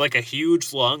bugs and it's like a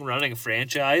huge long-running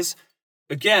franchise.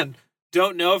 Again,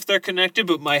 don't know if they're connected,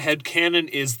 but my headcanon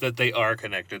is that they are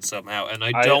connected somehow, and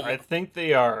I think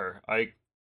they are.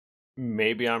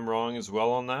 Maybe I'm wrong as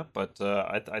well on that, but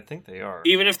I think they are.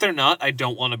 Even if they're not, I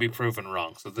don't want to be proven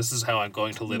wrong. So this is how I'm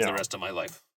going to live the No. rest of my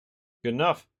life. Good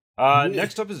enough.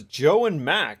 Next up is Joe and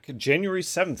Mac, January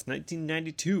 7th,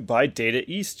 1992, by Data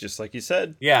East, just like you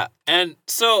said. Yeah, and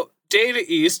so Data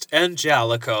East and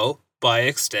Jalico, by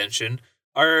extension,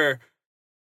 they're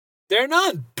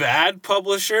not bad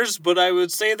publishers, but I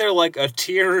would say they're like a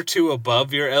tier or two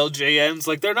above your LJNs.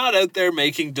 Like, they're not out there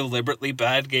making deliberately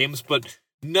bad games, but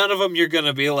none of them you're going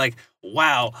to be like,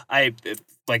 wow,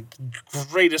 like,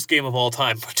 greatest game of all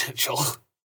time potential.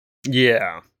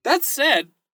 Yeah. That said,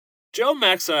 Joe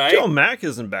Mac's alright. Joe Mac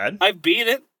isn't bad. I beat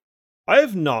it. I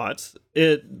have not.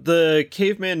 The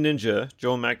Caveman Ninja,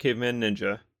 Joe Mac Caveman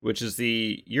Ninja, which is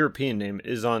the European name,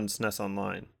 is on SNES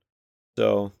Online.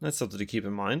 So that's something to keep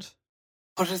in mind.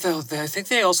 What are they? I think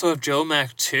they also have Joe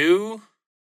Mac 2.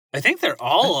 I think they're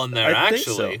all on there, I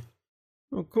actually. think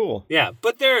so. Oh, cool. Yeah,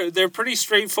 but they're pretty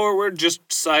straightforward,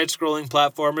 just side-scrolling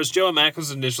platformers. Joe and Mac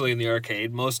was initially in the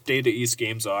arcade. Most Data East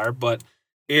games are, but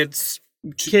it's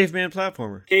Caveman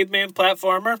platformer. Caveman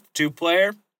platformer,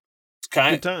 2-player. It's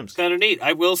kind of neat.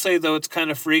 I will say, though, it's kind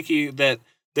of freaky that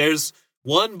there's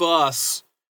one boss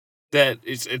that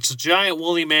it's a giant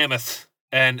woolly mammoth,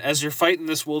 and as you're fighting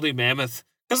this woolly mammoth,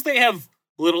 because they have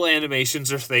little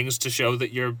animations or things to show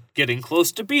that you're getting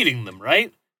close to beating them,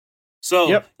 right?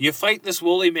 So, You fight this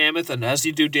woolly mammoth, and as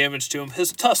you do damage to him,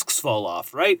 his tusks fall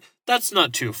off, right? That's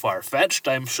not too far-fetched.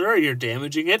 I'm sure you're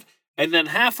damaging it. And then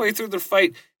halfway through the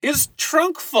fight, his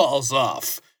trunk falls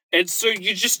off. And so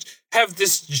you just have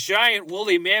this giant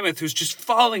woolly mammoth who's just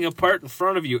falling apart in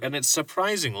front of you, and it's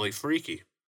surprisingly freaky.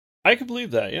 I can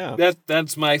believe that, yeah.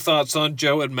 That's my thoughts on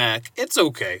Joe and Mac. It's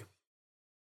okay.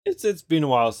 It's been a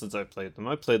while since I played them.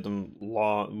 I played them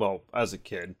as a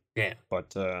kid. Yeah.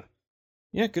 But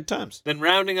yeah, good times. Then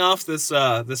rounding off this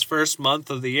first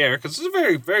month of the year, because it's a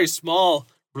very, very small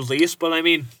release, but I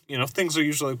mean, things are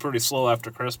usually pretty slow after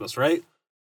Christmas, right?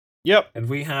 Yep. And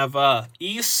we have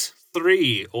Ys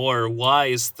 3, or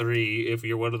Wise 3, if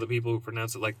you're one of the people who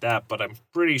pronounce it like that, but I'm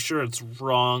pretty sure it's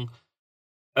wrong.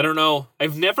 I don't know.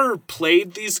 I've never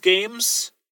played these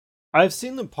games. I've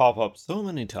seen them pop up so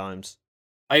many times.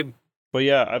 But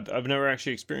yeah, I've never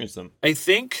actually experienced them.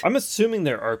 I'm assuming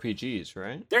they're RPGs,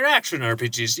 right? They're action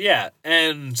RPGs, yeah.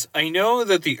 And I know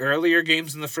that the earlier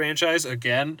games in the franchise,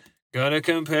 again, gonna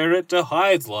compare it to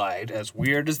Hydlide, as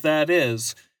weird as that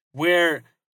is, where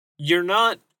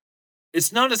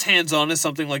it's not as hands-on as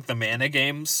something like the Mana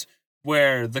games,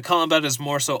 where the combat is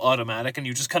more so automatic and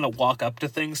you just kind of walk up to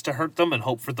things to hurt them and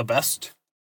hope for the best.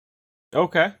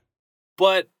 Okay.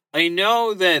 But I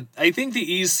think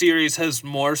the Ys series has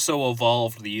more so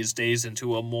evolved these days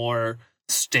into a more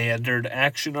standard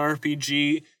action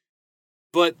RPG,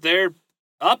 but they're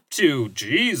up to,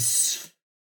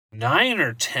 9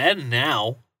 or 10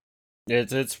 now.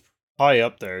 It's high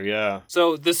up there, yeah.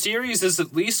 So the series is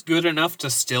at least good enough to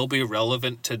still be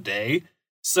relevant today.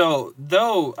 So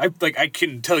though I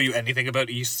can tell you anything about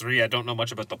Ys 3, I don't know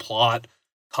much about the plot,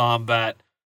 combat.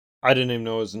 I didn't even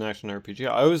know it was an action RPG.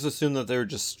 I always assumed that they were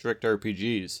just strict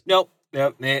RPGs. Nope.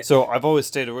 So I've always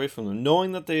stayed away from them.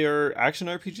 Knowing that they are action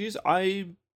RPGs,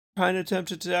 I'm kind of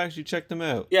tempted to actually check them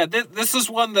out. Yeah, this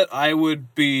is one that I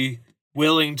would be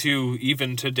willing to,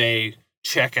 even today,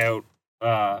 check out,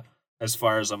 as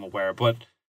far as I'm aware. But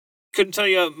couldn't tell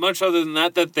you much other than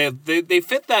that they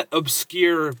fit that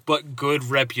obscure but good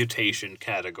reputation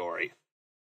category.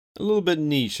 A little bit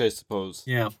niche, I suppose.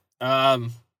 Yeah.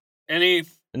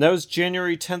 And that was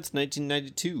January 10th,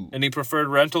 1992. Any preferred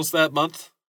rentals that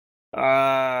month?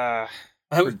 For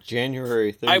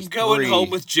January, I'm going home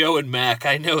with Joe and Mac.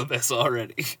 I know this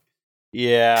already.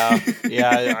 Yeah,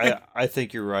 I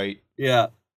think you're right. Yeah.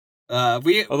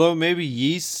 Although maybe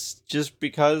Ys, just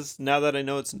because now that I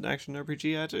know it's an action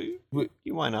RPG,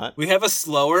 why not? We have a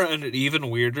slower and an even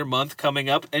weirder month coming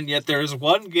up, and yet there is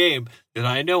one game that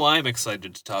I know I'm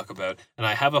excited to talk about, and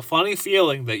I have a funny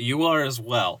feeling that you are as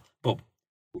well. But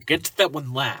we'll get to that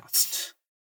one last.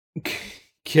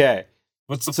 Okay.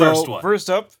 What's the first one? First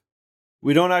up,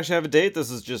 we don't actually have a date.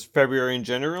 This is just February in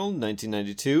general,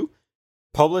 1992.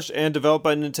 Published and developed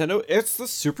by Nintendo. It's the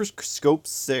Super Scope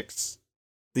 6.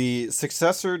 The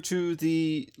successor to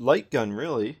the light gun,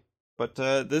 really. But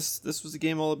this was a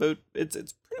game all about... It's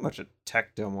pretty much a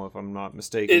tech demo, if I'm not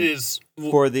mistaken. It is.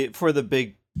 For the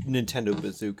big Nintendo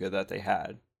bazooka that they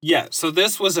had. Yeah, so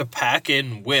this was a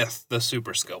pack-in with the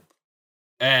Super Scope.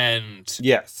 And...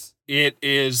 Yes. It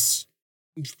is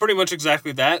pretty much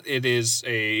exactly that. It is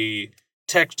a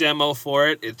tech demo for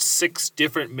it. It's 6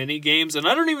 different mini games, and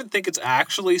I don't even think it's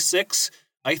actually 6.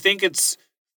 I think it's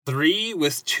 3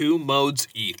 with 2 modes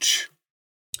each.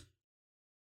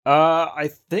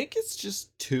 I think it's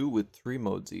just 2 with 3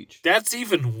 modes each. That's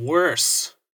even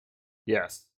worse.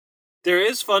 Yes. There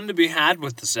is fun to be had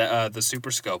with the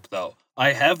Super Scope, though.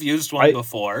 I have used one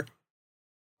before.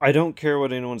 I don't care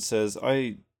what anyone says.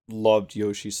 I loved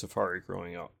Yoshi's Safari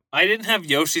growing up. I didn't have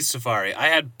Yoshi's Safari. I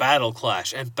had Battle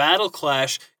Clash, and Battle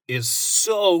Clash is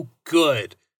so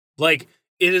good. Like,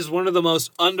 it is one of the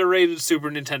most underrated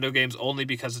Super Nintendo games only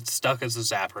because it's stuck as a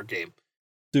Zapper game.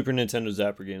 Super Nintendo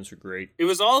Zapper games are great. It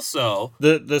was also...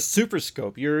 The Super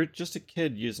Scope. You're just a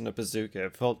kid using a bazooka.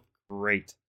 It felt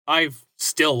great. I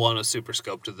still want a Super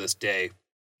Scope to this day.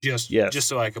 Just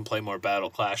so I can play more Battle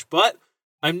Clash. But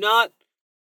I'm not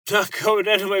going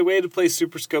out of my way to play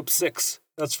Super Scope 6.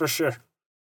 That's for sure.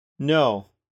 No,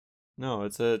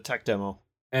 it's a tech demo.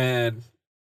 And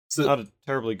it's not a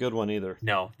terribly good one either.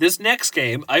 No. This next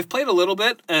game, I've played a little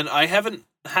bit, and I haven't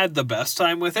had the best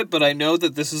time with it, but I know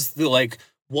that this is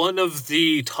one of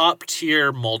the top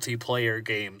tier multiplayer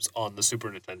games on the Super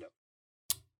Nintendo.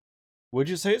 Would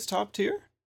you say it's top tier?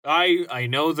 I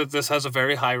know that this has a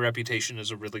very high reputation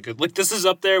as a really good... Like, this is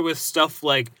up there with stuff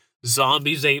like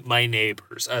Zombies Ate My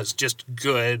Neighbors as just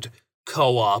good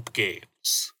co-op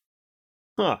games.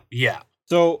 Huh. Yeah.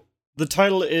 So, the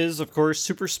title is, of course,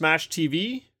 Super Smash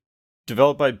TV,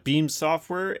 developed by Beam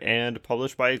Software and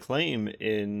published by Acclaim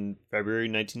in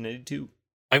February 1992.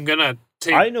 I'm gonna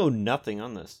take... I know nothing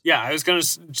on this. Yeah, I was gonna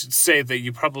say that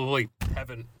you probably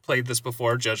haven't played this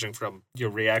before, judging from your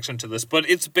reaction to this, but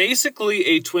it's basically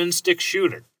a twin-stick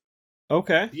shooter.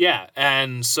 Okay. Yeah,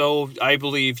 and so I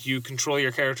believe you control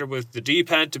your character with the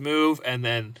D-pad to move, and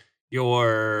then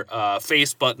your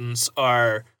face buttons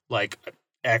are, like,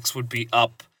 X would be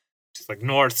up, just like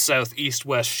north, south, east,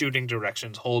 west shooting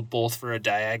directions, hold both for a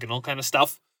diagonal kind of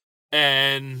stuff.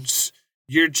 And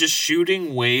you're just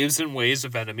shooting waves and waves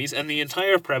of enemies, and the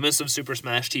entire premise of Super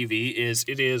Smash TV is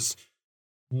it is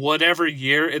whatever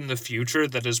year in the future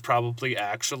that is probably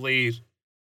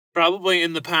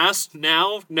in the past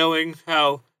now, knowing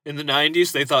how in the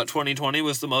 90s they thought 2020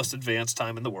 was the most advanced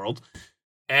time in the world.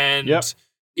 And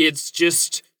it's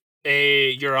just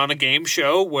you're on a game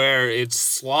show where it's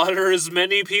slaughter as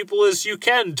many people as you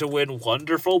can to win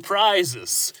wonderful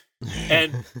prizes.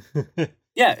 And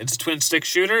yeah, it's a twin-stick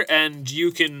shooter, and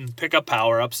you can pick up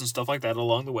power-ups and stuff like that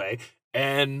along the way.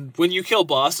 And when you kill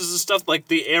bosses and stuff, like,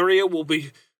 the area will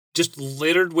be just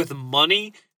littered with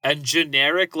money and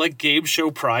generic, like, game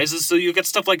show prizes. So you get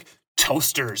stuff like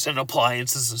toasters and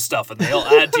appliances and stuff, and they'll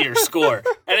add to your score.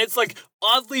 And it's, like,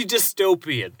 oddly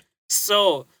dystopian.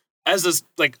 So,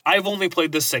 I've only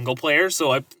played this single player,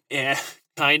 so I'm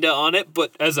kinda on it.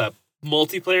 But as a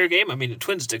multiplayer game, I mean, a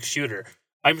twin-stick shooter...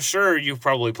 I'm sure you've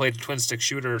probably played a twin-stick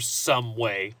shooter some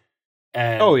way.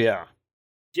 And oh, yeah.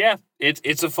 Yeah,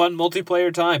 it's a fun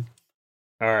multiplayer time.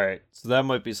 All right. So that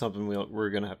might be something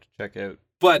we're going to have to check out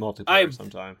multiplayer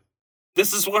sometime.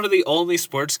 This is one of the only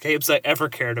sports games I ever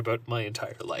cared about my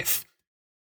entire life.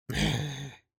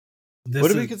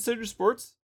 What do we consider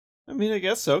sports? I mean, I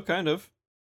guess so, kind of.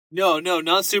 No,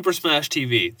 not Super Smash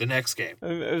TV, the next game.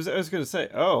 I was going to say,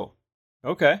 oh,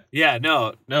 okay. Yeah,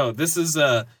 no, this is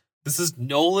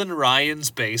Nolan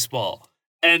Ryan's baseball.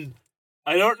 And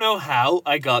I don't know how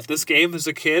I got this game as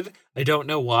a kid. I don't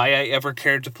know why I ever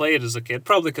cared to play it as a kid.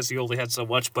 Probably because he only had so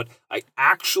much, but I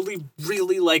actually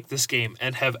really like this game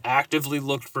and have actively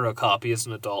looked for a copy as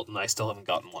an adult, and I still haven't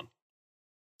gotten one.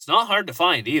 It's not hard to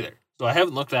find either, so I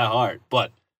haven't looked that hard,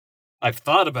 but I've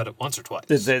thought about it once or twice.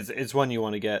 It's one you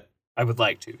want to get. I would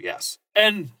like to, yes.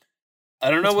 And I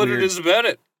don't know what weird. it is about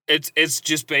it. It's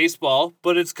just baseball,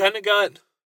 but it's kind of got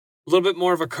a little bit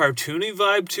more of a cartoony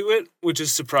vibe to it, which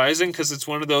is surprising because it's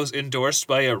one of those endorsed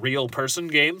by a real person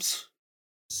games.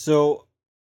 So,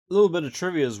 a little bit of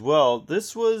trivia as well.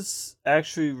 This was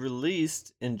actually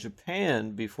released in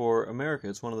Japan before America.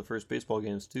 It's one of the first baseball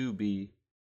games to be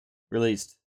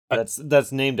released.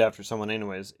 That's named after someone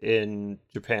anyways, in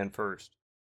Japan first.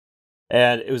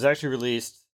 And it was actually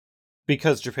released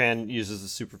because Japan uses the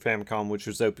Super Famicom, which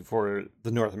was out before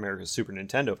the North American Super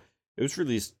Nintendo. It was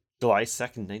released July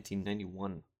 2nd,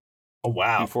 1991. Oh,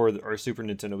 wow. Before our Super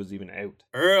Nintendo was even out.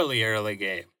 Early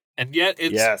game. And yet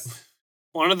it's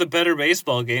one of the better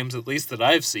baseball games, at least that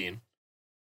I've seen.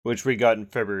 Which we got in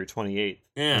February 28th,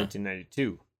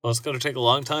 1992. Well, it's going to take a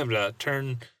long time to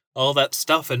turn all that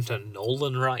stuff into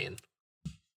Nolan Ryan.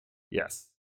 Yes.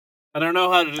 I don't know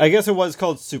how to... I guess it was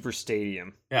called Super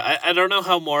Stadium. Yeah, I don't know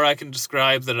how more I can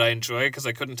describe that I enjoy, because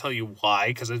I couldn't tell you why,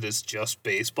 because it is just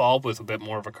baseball with a bit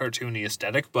more of a cartoony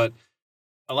aesthetic, but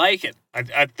I like it.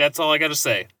 That's all I got to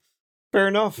say. Fair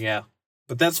enough. Yeah.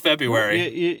 But that's February.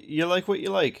 Well, you like what you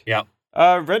like. Yeah.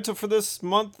 Rental for this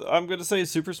month, I'm gonna say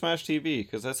Super Smash TV,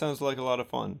 because that sounds like a lot of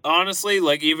fun. Honestly,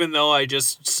 like, even though I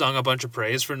just sung a bunch of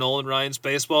praise for Nolan Ryan's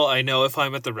baseball, I know if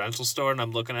I'm at the rental store and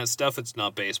I'm looking at stuff, it's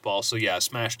not baseball. So yeah,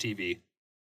 Smash TV.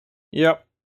 Yep.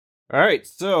 Alright,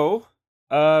 so,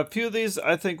 a few of these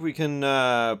I think we can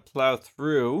plow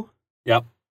through. Yep.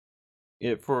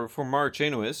 For March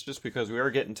anyways, just because we are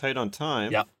getting tight on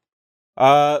time. Yep.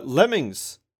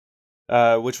 Lemmings,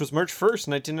 which was March 1st,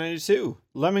 1992.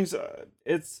 Lemmings,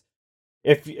 it's...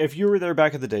 If you were there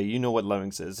back in the day, you know what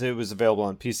Lemmings is. It was available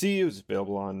on PC, it was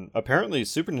available on, apparently,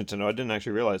 Super Nintendo. I didn't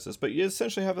actually realize this, but you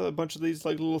essentially have a bunch of these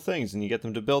like little things, and you get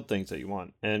them to build things that you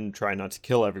want, and try not to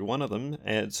kill every one of them,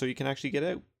 and so you can actually get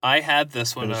out. I had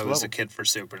this when Finish I the was a level. kid for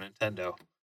Super Nintendo.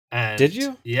 And Did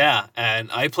you? Yeah, and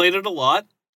I played it a lot.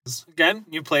 'Cause, again,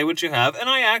 you play what you have, and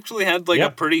I actually had like a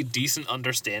Yep. pretty decent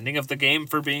understanding of the game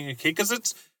for being a kid, because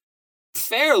it's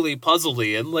fairly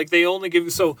puzzly, and like they only give you,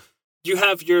 so you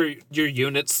have your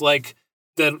units like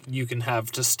that you can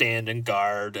have to stand and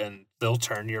guard, and they'll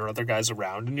turn your other guys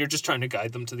around, and you're just trying to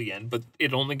guide them to the end, but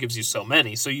it only gives you so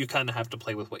many, so you kind of have to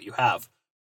play with what you have.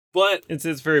 But It's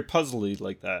very puzzly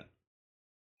like that.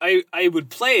 I would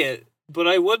play it, but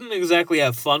I wouldn't exactly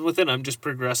have fun with it. I'm just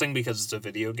progressing because it's a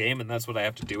video game and that's what I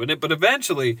have to do in it. But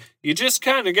eventually, you just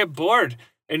kind of get bored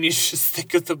and you just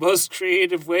think of the most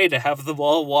creative way to have them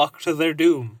all walk to their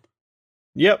doom.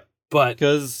 Yep. But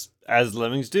Because, as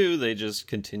Lemmings do, they just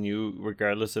continue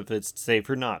regardless if it's safe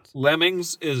or not.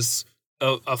 Lemmings is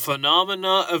a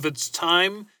phenomena of its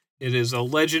time. It is a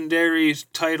legendary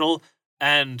title,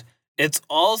 and it's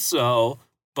also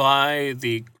by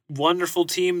the wonderful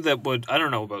team that would, I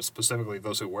don't know about specifically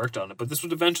those who worked on it, but this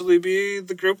would eventually be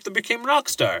the group that became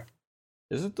Rockstar.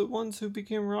 Is it the ones who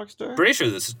became Rockstar? Pretty sure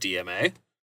this is DMA.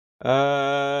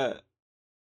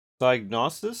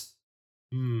 Diagnosis?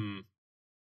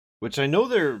 Which I know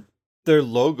their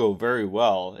logo very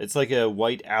well. It's like a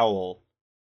white owl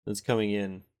that's coming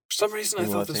in. For some reason, I on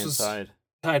the thought this left-hand was side.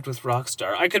 tied with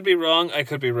Rockstar. I could be wrong. I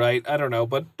could be right. I don't know.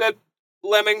 But that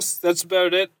Lemmings, that's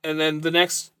about it. And then the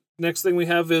next thing we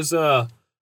have is a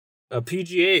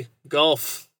PGA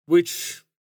golf, which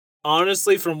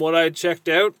honestly, from what I checked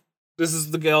out, this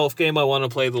is the golf game I want to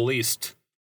play the least.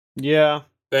 Yeah.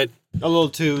 But A little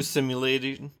too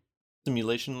simulation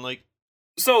like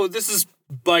so this is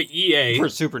by EA. for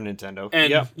Super Nintendo. And,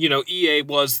 yeah. you know, EA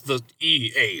was the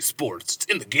EA Sports. It's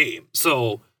in the game.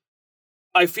 So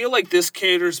I feel like this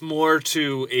caters more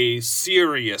to a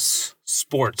serious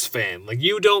sports fan. Like,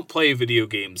 you don't play video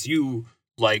games. You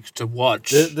like to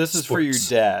watch This is for your sports.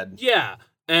 dad. Yeah.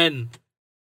 And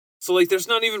so, like, there's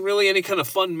not even really any kind of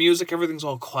fun music. Everything's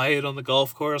all quiet on the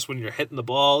golf course when you're hitting the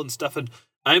ball and stuff. And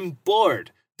I'm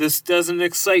bored. This doesn't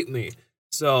excite me.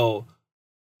 So,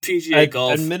 PGA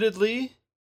golf. Admittedly,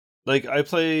 like, I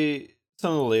play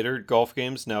some of the later golf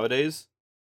games nowadays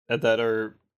that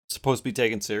are supposed to be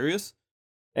taken serious,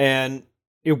 and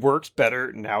it works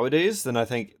better nowadays than I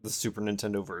think the Super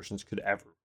Nintendo versions could ever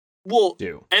Well,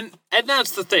 do. and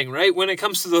that's the thing, right? When it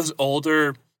comes to those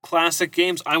older classic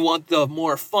games, I want the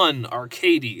more fun,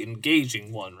 arcadey,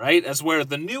 engaging one, right? As where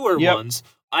the newer Yep. ones,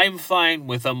 I'm fine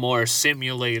with a more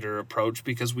simulator approach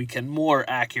because we can more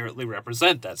accurately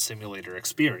represent that simulator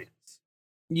experience.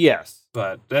 Yes.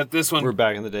 But this We're one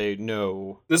back in the day.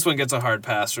 No. gets a hard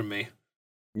pass from me.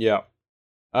 Yeah.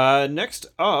 Next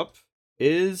up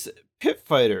is Pit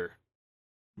Fighter.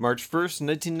 March 1st,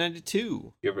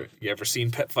 1992. You ever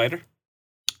seen Pet Fighter?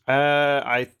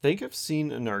 I think I've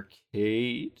seen an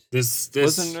arcade. This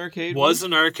Was it an arcade was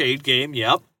one? an arcade game,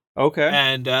 yep. Okay.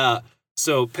 And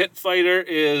so Pit Fighter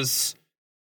is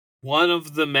one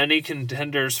of the many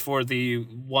contenders for the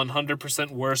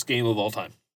 100% worst game of all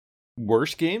time.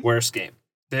 Worst game? Worst game.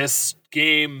 This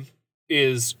game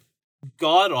is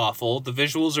god-awful. The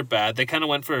visuals are bad. They kind of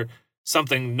went for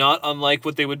something not unlike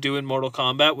what they would do in Mortal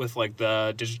Kombat with, like,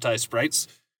 the digitized sprites.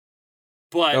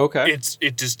 But Okay.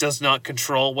 it just does not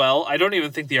control well. I don't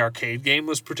even think the arcade game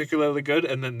was particularly good,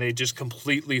 and then they just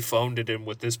completely phoned it in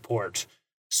with this port.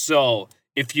 So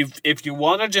if you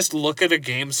want to just look at a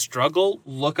game struggle,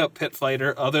 look up Pit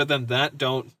Fighter. Other than that,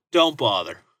 don't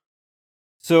bother.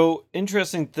 So,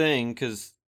 interesting thing,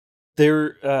 because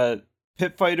they're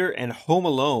Pit Fighter and Home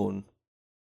Alone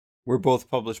were both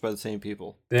published by the same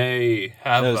people. They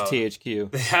have That was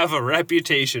THQ. they have a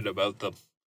reputation about them.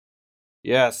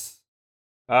 Yes.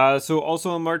 So also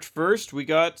on March 1st, we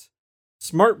got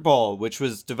Smart Ball, which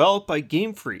was developed by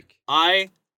Game Freak.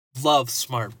 I love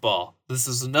Smart Ball. This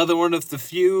is another one of the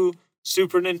few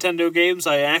Super Nintendo games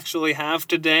I actually have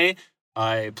today.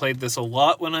 I played this a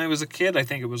lot when I was a kid. I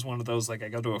think it was one of those, like, I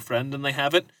go to a friend and they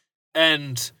have it.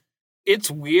 And it's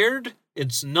weird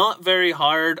It's not very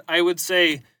hard. I would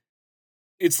say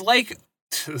it's like,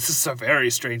 this is a very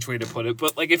strange way to put it,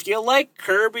 but like if you like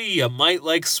Kirby, you might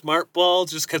like Smart Ball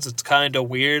just because it's kind of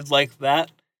weird like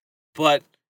that. But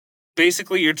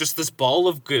basically, you're just this ball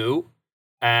of goo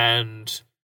and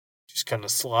just kind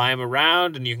of slime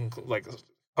around, and you can like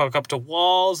hook up to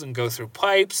walls and go through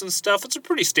pipes and stuff. It's a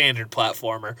pretty standard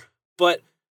platformer, but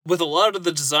with a lot of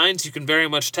the designs, you can very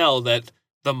much tell that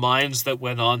the minds that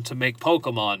went on to make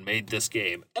Pokemon made this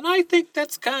game, and I think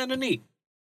that's kind of neat.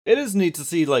 It is neat to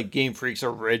see like Game Freak's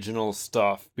original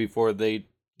stuff before they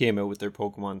came out with their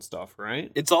Pokemon stuff,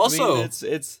 right? It's also, I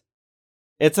mean,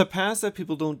 it's a past that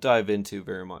people don't dive into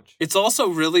very much. it's also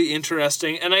really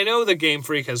interesting, and I know that Game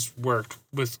Freak has worked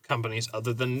with companies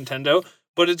other than Nintendo,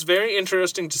 but it's very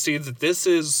interesting to see that this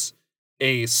is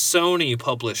a Sony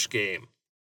published game.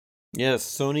 Yes,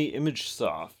 Sony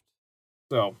ImageSoft.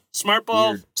 So Smart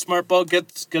Ball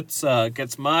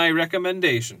gets my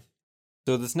recommendation.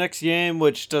 So this next game,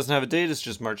 which doesn't have a date, it's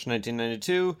just March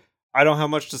 1992. I don't have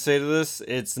much to say to this.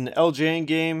 It's an LJN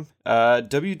game,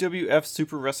 WWF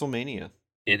Super WrestleMania.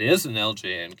 It is an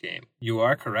LJN game. You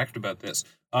are correct about this.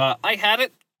 I had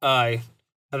it. I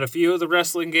had a few of the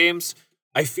wrestling games.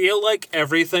 I feel like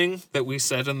everything that we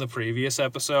said in the previous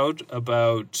episode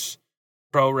about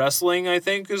pro wrestling, I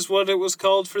think, is what it was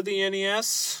called for the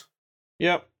NES.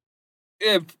 Yep.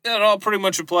 It all pretty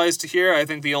much applies to here. I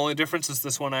think the only difference is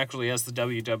this one actually has the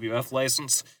WWF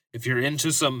license. If you're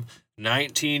into some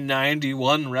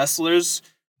 1991 wrestlers,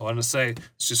 I want to say,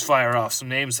 let's just fire off some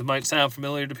names that might sound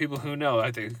familiar to people who know.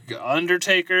 I think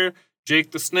Undertaker,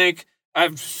 Jake the Snake,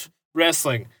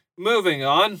 wrestling. Moving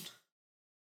on.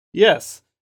 Yes.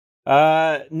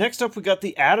 Next up, we got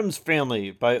The Addams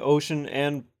Family by Ocean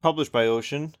and published by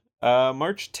Ocean.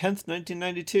 March 10th,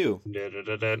 1992.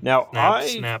 Now,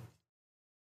 Snap.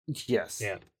 Yes.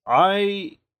 Yeah.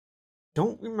 I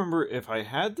don't remember if I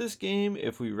had this game,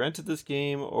 if we rented this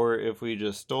game, or if we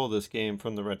just stole this game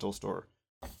from the rental store.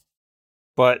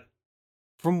 But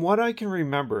from what I can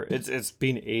remember, it's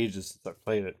been ages since I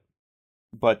played it.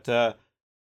 But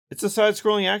it's a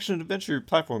side-scrolling action adventure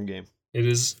platform game. It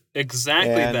is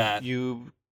exactly and that.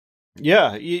 You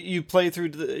play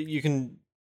through you can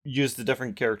use the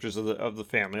different characters of the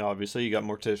family. Obviously, you got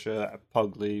Morticia,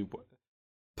 Pugsley.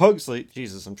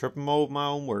 Jesus, I'm tripping over my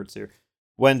own words here.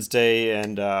 Wednesday,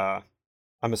 and I'm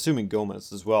assuming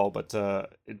Gomez as well. But I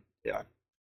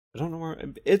don't know where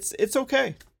it's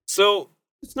okay. So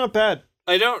it's not bad.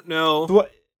 I don't know.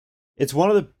 It's one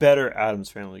of the better Addams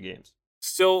Family games.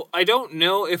 So I don't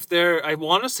know if I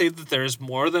want to say that there's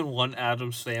more than one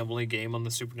Addams Family game on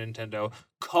the Super Nintendo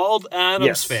called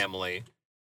Addams Family,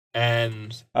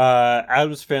 and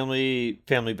Addams Family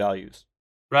Values.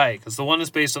 Right, because the one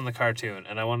is based on the cartoon,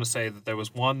 and I want to say that there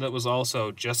was one that was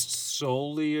also just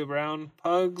solely around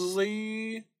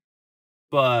Pugsley,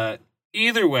 but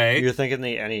either way, you're thinking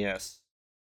the NES.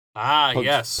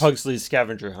 Yes, Pugsley's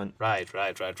Scavenger Hunt. Right.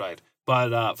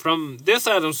 But from this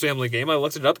Addams Family game, I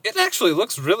looked it up. It actually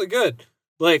looks really good.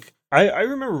 Like I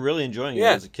remember really enjoying it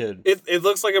as a kid. It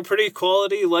looks like a pretty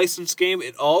quality licensed game.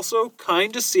 It also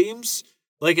kind of seems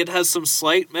like it has some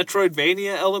slight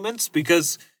Metroidvania elements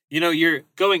because, you're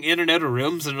going in and out of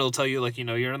rooms and it'll tell you like,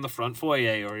 you're in the front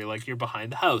foyer or you're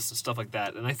behind the house and stuff like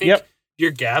that. And I think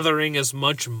you're gathering as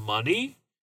much money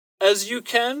as you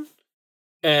can.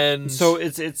 And so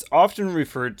it's often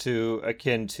referred to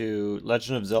akin to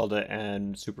Legend of Zelda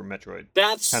and Super Metroid.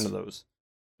 That's kind of those.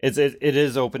 It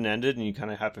is open-ended and you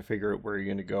kind of have to figure out where you're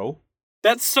going to go.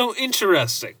 That's so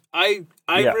interesting. I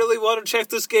really want to check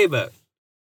this game out.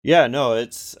 Yeah, no,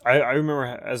 I remember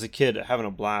as a kid having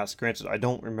a blast. Granted, I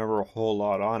don't remember a whole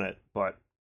lot on it, but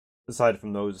aside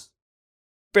from those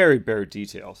very bare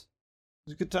details, it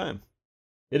was a good time.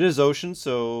 It is Ocean,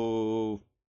 so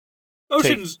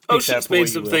Ocean's made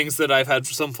some things that I've had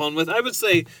some fun with. I would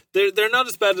say they're not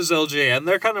as bad as LJN.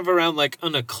 They're kind of around like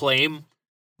an Acclaim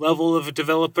level of a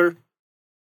developer.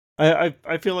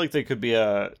 I feel like they could be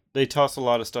they toss a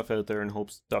lot of stuff out there and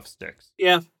hope stuff sticks.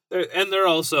 Yeah, they're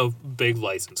also big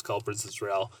license culprits as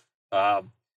well.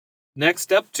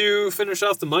 Next up to finish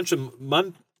off the Munch of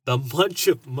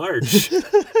March.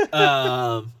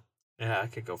 I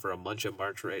could go for a Munch of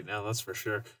March right now. That's for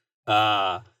sure.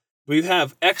 We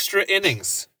have Extra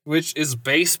Innings, which is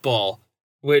baseball,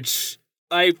 which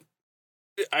I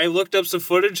looked up some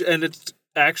footage and it's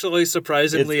actually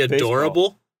surprisingly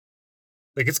adorable.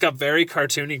 Like it's got very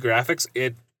cartoony graphics.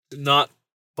 It's not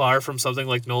far from something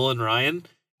like Nolan Ryan.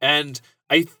 And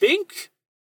I think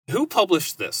who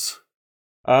published this?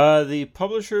 The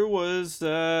publisher was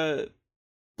Sony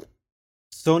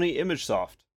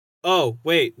ImageSoft. Oh,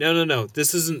 wait. No.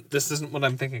 This isn't what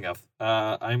I'm thinking of.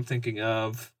 I'm thinking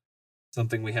of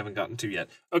something we haven't gotten to yet.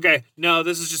 Okay, no,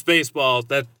 this is just baseball.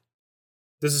 This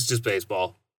is just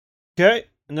baseball. Okay,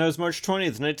 and that was March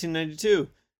 20th, 1992.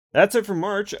 That's it for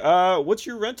March. What's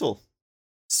your rental?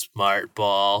 Smart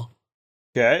ball.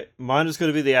 Okay, mine is going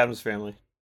to be the Addams Family.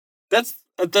 That's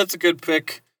a good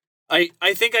pick. I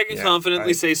think I can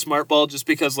confidently I- say smart ball just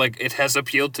because like it has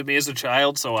appealed to me as a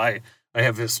child, so I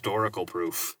have historical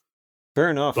proof. Fair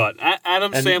enough. But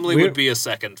Adam's And Family would be a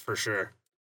second for sure.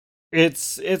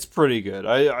 It's pretty good.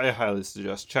 I highly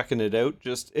suggest checking it out.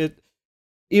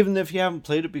 Even if you haven't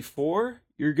played it before,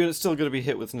 you're still gonna be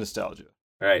hit with nostalgia.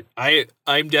 Right.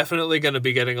 I'm definitely going to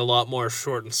be getting a lot more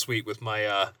short and sweet with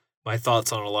my my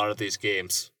thoughts on a lot of these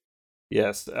games.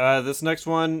 Yes. This next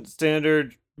one,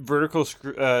 standard vertical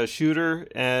shooter,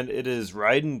 and it is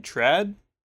Raiden Trad.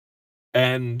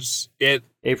 And it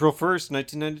April 1st,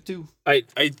 1992. I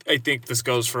think this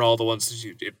goes for all the ones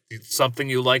that it's something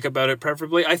you like about it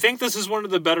preferably. I think this is one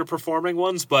of the better performing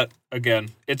ones, but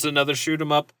again, it's another shoot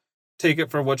 'em up. Take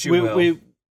it for what you will.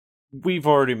 We've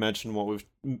already mentioned what we've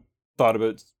thought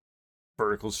about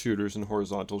vertical shooters and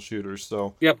horizontal shooters,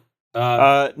 so Yep.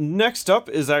 next up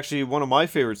is actually one of my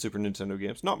favorite Super Nintendo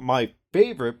games. Not my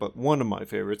favorite, but one of my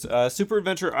favorites. Super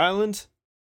Adventure Island.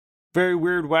 Very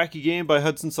weird, wacky game by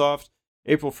Hudson Soft.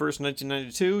 April 1st,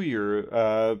 1992. You're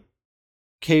a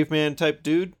caveman type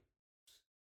dude.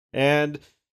 And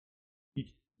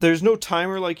there's no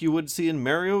timer like you would see in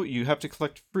Mario. You have to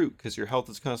collect fruit because your health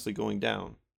is constantly going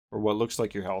down. Or what looks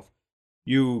like your health.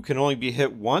 You can only be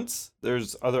hit once.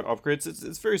 There's other upgrades.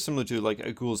 It's very similar to like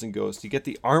a Ghouls and Ghosts. You get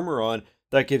the armor on,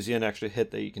 that gives you an extra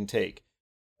hit that you can take.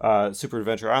 Super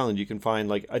Adventure Island, you can find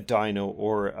like a dino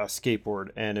or a skateboard,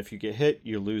 and if you get hit,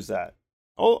 you lose that.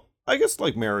 Oh, I guess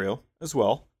like Mario as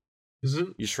well.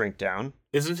 You shrink down?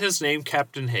 Isn't his name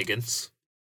Captain Higgins?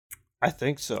 I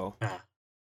think so.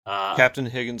 Ah. Captain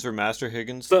Higgins or Master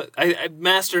Higgins? So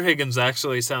Master Higgins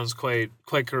actually sounds quite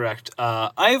correct.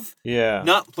 I've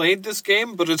not played this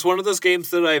game, but it's one of those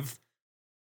games that I've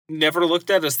never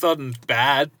looked at as thought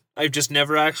bad. I've just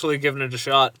never actually given it a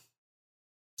shot.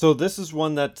 So this is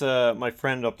one that my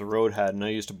friend up the road had, and I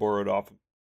used to borrow it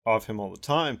off him all the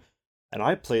time, and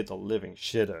I played the living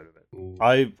shit out of it. Ooh.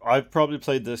 I've probably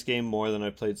played this game more than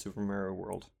I played Super Mario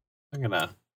World. I'm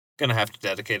gonna have to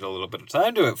dedicate a little bit of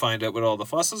time to it, find out what all the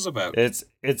fuss is about.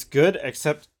 It's good,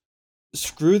 except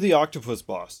screw the octopus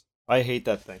boss. I hate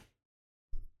that thing.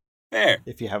 Fair.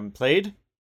 If you haven't played,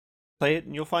 play it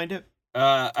and you'll find it.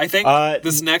 I think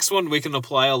this next one we can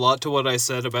apply a lot to what I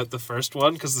said about the first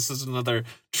one, because this is another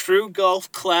true golf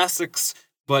classics,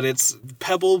 but it's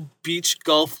Pebble Beach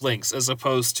Golf Links as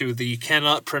opposed to the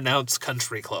cannot pronounce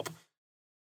country club.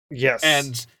 Yes.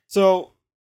 And so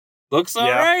looks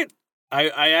alright.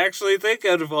 I actually think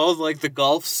out of all like the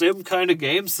golf sim kind of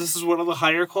games, this is one of the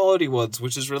higher quality ones,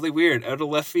 which is really weird, out of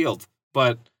left field.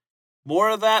 But more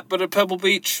of that, but at Pebble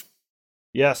Beach.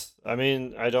 Yes. I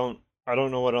mean, I don't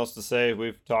know what else to say.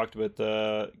 We've talked about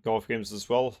the golf games as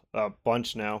well a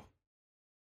bunch now.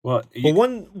 Well, but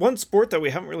one sport that we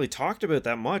haven't really talked about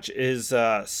that much is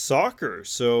soccer.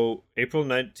 So April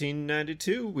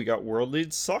 1992, we got World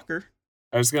League Soccer.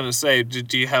 I was going to say,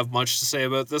 do you have much to say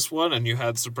about this one? And you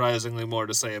had surprisingly more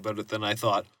to say about it than I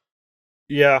thought.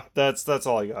 Yeah, that's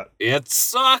all I got. It's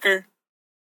soccer.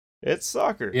 It's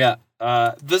soccer. Yeah.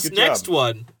 This next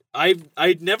one,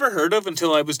 I'd never heard of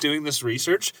until I was doing this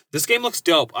research. This game looks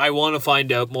dope. I want to find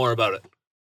out more about it.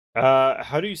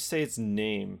 How do you say its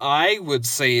name? I would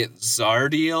say it's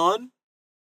Zardion,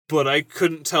 but I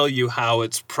couldn't tell you how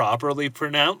it's properly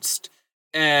pronounced.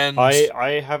 And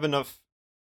I have enough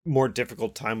more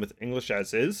difficult time with English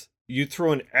as is. You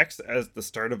throw an X as the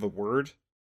start of a word,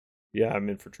 yeah, I'm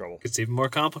in for trouble. It's even more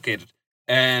complicated.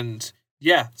 And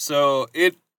yeah, so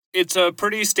it's a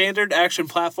pretty standard action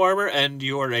platformer, and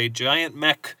you're a giant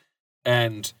mech.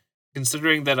 And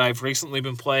considering that I've recently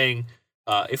been playing,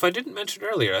 if I didn't mention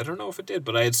earlier, I don't know if it did,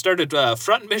 but I had started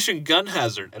Front Mission Gun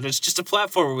Hazard, and it's just a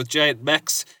platformer with giant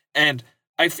mechs. And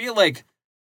I feel like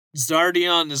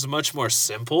Zardion is much more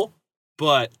simple,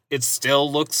 but it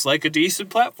still looks like a decent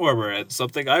platformer and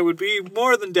something I would be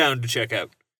more than down to check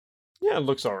out. Yeah, it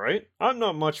looks alright. I'm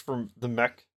not much for the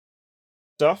mech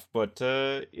stuff, but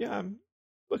yeah,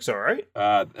 looks alright.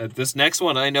 This next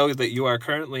one, I know that you are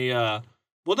currently, well,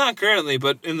 not currently,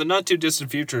 but in the not too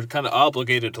distant future, kind of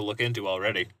obligated to look into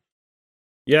already.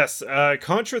 Yes,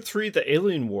 Contra 3: The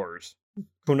Alien Wars.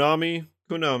 Konami,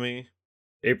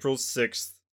 April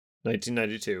 6th,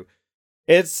 1992.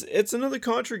 It's another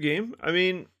Contra game. I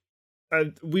mean,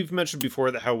 we've mentioned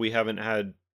before that how we haven't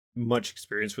had much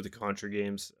experience with the Contra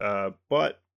games,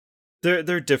 but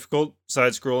They're difficult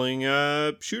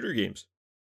side-scrolling shooter games,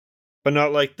 but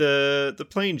not like the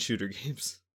plane shooter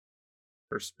games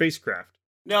or spacecraft.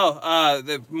 No,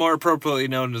 the more appropriately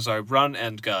known as our run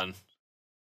and gun.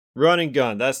 Run and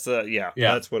gun. That's Yeah.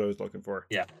 that's what I was looking for.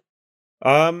 Yeah.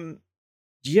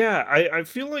 Yeah, I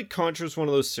feel like Contra is one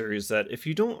of those series that if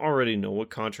you don't already know what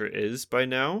Contra is by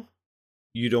now,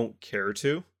 you don't care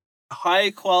to.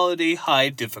 High quality, high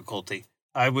difficulty.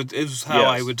 Is how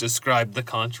I Yes. would describe the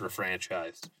Contra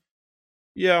franchise.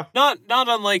 Yeah. Not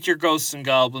unlike your Ghosts and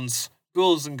Goblins,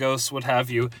 Ghouls and Ghosts, what have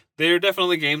you. They are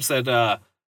definitely games that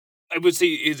I would say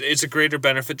it's a greater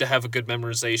benefit to have a good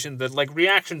memorization. That like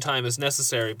reaction time is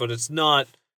necessary, but it's not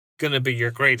gonna be your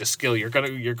greatest skill. Your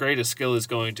greatest skill is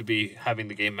going to be having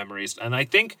the game memorized. And I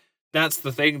think that's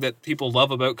the thing that people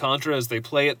love about Contra is they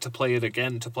play it to play it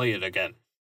again to play it again.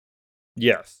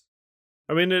 Yes.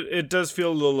 I mean, it does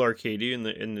feel a little arcadey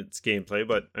in its gameplay,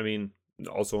 but I mean,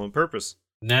 also on purpose.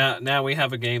 Now we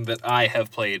have a game that I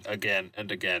have played again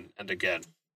and again and again.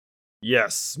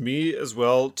 Yes, me as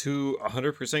well, to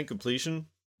 100% completion,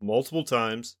 multiple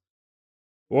times.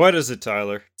 What is it,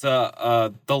 Tyler?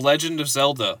 The Legend of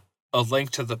Zelda: A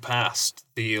Link to the Past,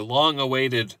 the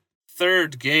long-awaited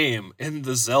third game in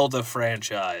the Zelda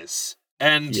franchise.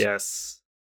 And Yes.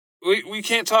 we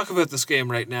can't talk about this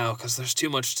game right now because there's too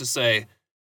much to say,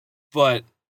 but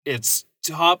it's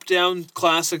top-down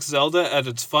classic Zelda at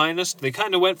its finest. They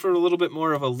kind of went for a little bit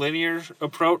more of a linear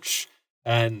approach,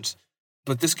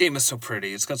 but this game is so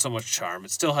pretty. It's got so much charm.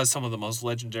 It still has some of the most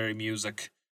legendary music.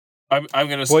 I'm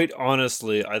gonna Quite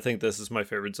honestly, I think this is my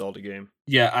favorite Zelda game.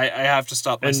 Yeah, I have to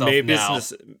stop myself And maybe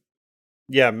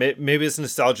now. maybe it's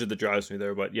nostalgia that drives me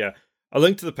there, but yeah. A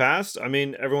Link to the Past, I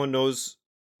mean, everyone knows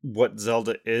what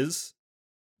Zelda is.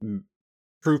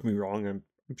 Prove me wrong, I'm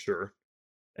sure.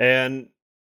 And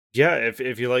yeah,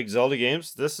 if you like Zelda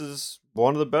games, this is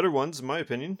one of the better ones in my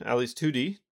opinion, at least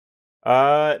 2D.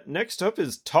 Next up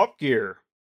is Top Gear.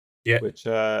 Yeah. Which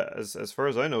as far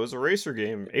as I know is a racer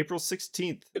game. April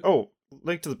 16th. Oh,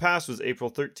 Link to the Past was April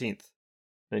 13th,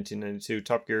 1992.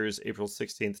 Top Gear is April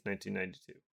 16th,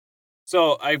 1992.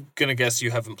 So I'm gonna guess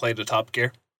you haven't played a Top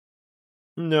Gear.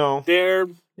 No. There,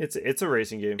 It's a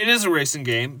racing game. it is a racing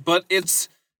game, but it's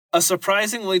a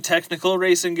surprisingly technical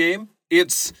racing game.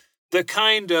 It's the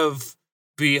kind of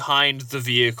behind the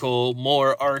vehicle,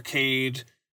 more arcade.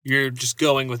 You're just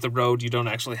going with the road. You don't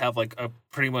actually have like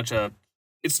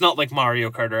it's not like Mario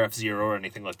Kart or F-Zero or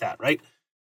anything like that, right?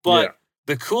 But Yeah.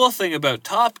 the cool thing about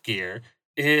Top Gear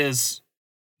is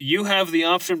you have the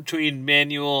option between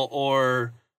manual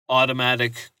or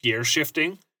automatic gear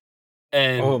shifting.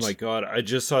 And Oh my god, I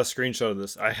just saw a screenshot of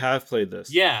this. I have played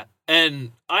this. yeah,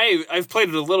 and I've played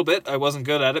it a little bit. I wasn't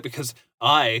good at it because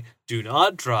I do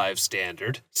not drive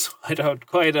standard, so I don't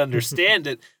quite understand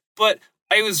it. But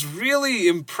I was really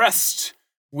impressed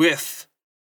with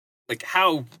like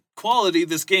how quality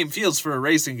this game feels for a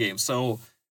racing game. So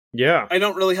Yeah. I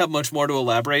don't really have much more to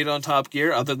elaborate on Top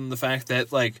Gear other than the fact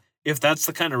that like if that's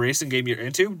the kind of racing game you're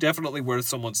into, definitely worth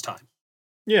someone's time.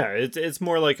 Yeah, it's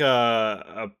more like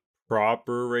a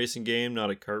proper racing game, not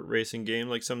a kart racing game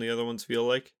like some of the other ones feel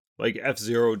like. Like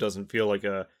F-Zero doesn't feel like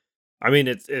I mean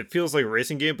it feels like a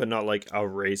racing game, but not like a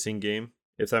racing game,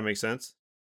 if that makes sense.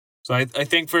 So I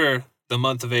think for the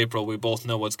month of April, we both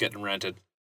know what's getting rented.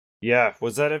 Yeah,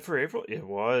 was that it for April? It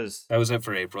was. That was it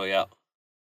for April, yeah.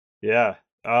 Yeah.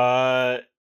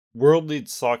 World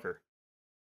Leads Soccer.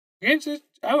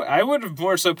 I would have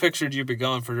more so pictured you be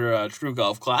going for True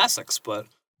Golf Classics, but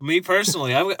me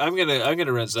personally, I'm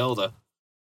gonna rent Zelda.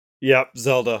 Yep,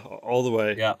 Zelda all the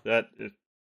way. Yeah. That is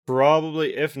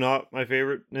probably, if not my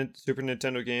favorite Super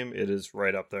Nintendo game, it is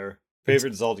right up there.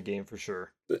 Favorite Zelda game for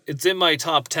sure. It's in my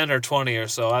top 10 or 20 or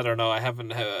so. I don't know. I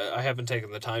haven't taken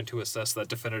the time to assess that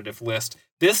definitive list.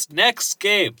 This next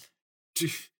game.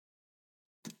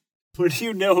 What do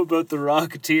you know about the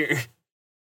Rocketeer?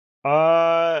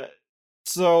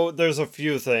 So there's a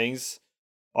few things.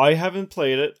 I haven't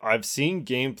played it. I've seen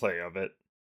gameplay of it.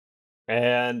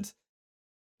 And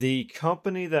the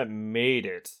company that made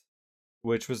it,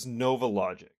 which was Nova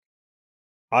Logic,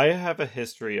 I have a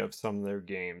history of some of their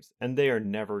games, and they are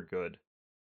never good.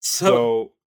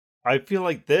 So I feel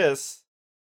like this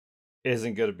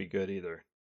isn't going to be good either.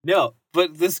 No,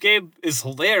 but this game is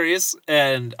hilarious,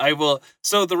 and I will...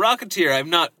 So, The Rocketeer, I've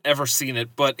not ever seen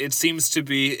it, but it seems to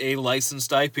be a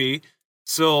licensed IP.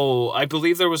 So, I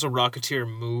believe there was a Rocketeer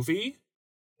movie,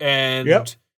 and Yep.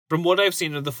 from what I've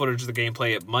seen of the footage of the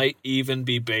gameplay, it might even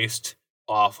be based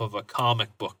off of a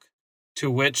comic book,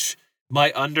 to which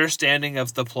my understanding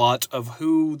of the plot of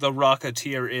who the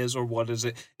Rocketeer is or what is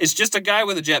it, it's just a guy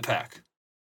with a jetpack.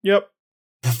 Yep.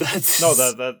 That's No,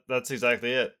 that's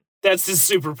exactly it. That's his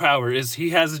superpower, is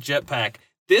he has a jetpack.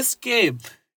 This game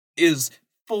is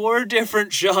 4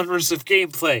 different genres of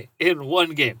gameplay in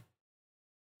one game.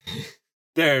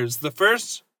 There's the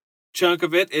first chunk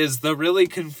of it is the really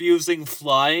confusing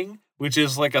flying, which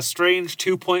is like a strange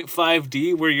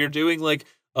 2.5D where you're doing like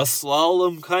a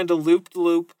slalom kind of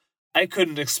loop-de-loop. I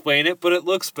couldn't explain it, but it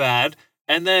looks bad.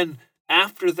 And then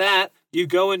after that, you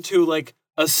go into like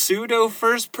a pseudo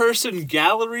first-person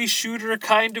gallery shooter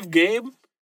kind of game.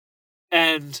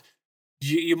 And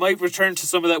you might return to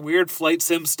some of that weird flight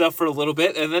sim stuff for a little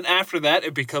bit, and then after that,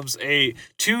 it becomes a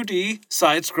 2D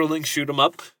side-scrolling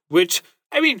shoot-'em-up, which,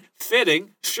 I mean,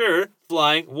 fitting, sure,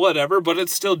 flying, whatever, but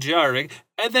it's still jarring.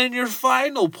 And then your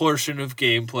final portion of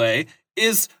gameplay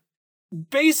is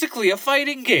basically a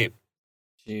fighting game.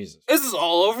 Jesus. This is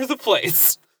all over the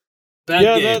place.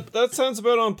 Bad game. That sounds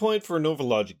about on point for a Nova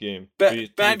Logic game.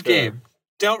 Bad game.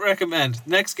 Don't recommend.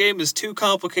 Next game is too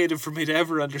complicated for me to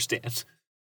ever understand.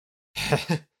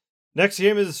 Next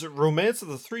game is Romance of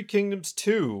the Three Kingdoms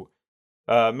 2.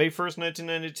 May 1st,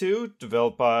 1992,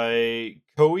 developed by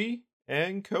Koei,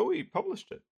 and Koei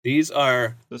published it. These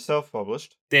are... The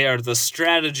self-published. They are the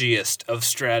strategiest of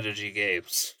strategy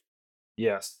games.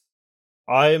 Yes.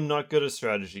 I am not good at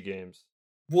strategy games.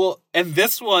 Well, and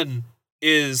this one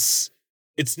is...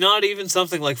 It's not even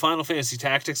something like Final Fantasy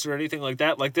Tactics or anything like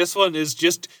that. Like, this one is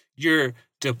just you're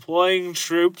deploying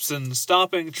troops and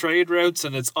stopping trade routes,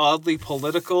 and it's oddly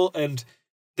political, and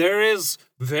there is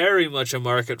very much a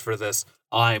market for this.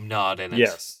 I'm not in it.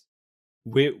 Yes.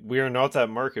 We are not that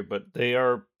market, but they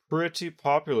are pretty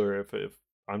popular, if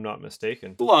I'm not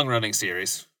mistaken. The long-running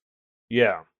series.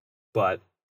 Yeah. But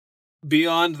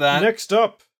beyond that... Next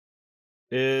up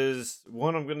is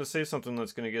one I'm going to say something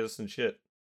that's going to get us in shit.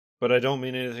 But I don't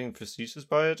mean anything facetious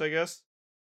by it, I guess.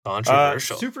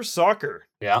 Controversial. Super Soccer.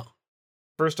 Yeah.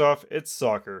 First off, it's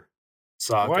soccer.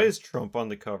 Soccer. Why is Trump on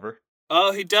the cover?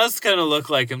 Oh, he does kind of look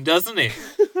like him, doesn't he?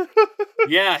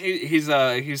 Yeah,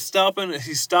 he's stopping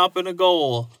a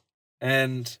goal,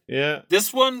 and yeah,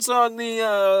 this one's on the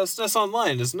SNES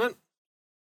Online, isn't it?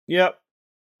 Yep.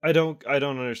 I don't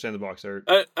understand the box art.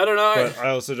 I don't know. But I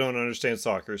also don't understand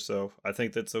soccer, so I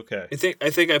think that's okay. I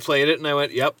think I played it and I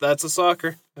went, "Yep, that's a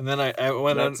soccer." And then I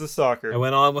went That's a soccer. I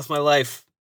went on with my life.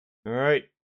 All right.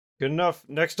 Good enough.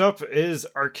 Next up is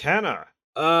Arcana.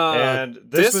 And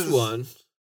this one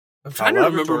I'm trying to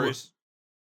remember.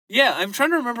 I'm trying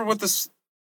to remember what this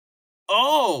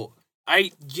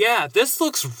this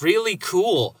looks really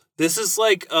cool. This is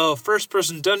like a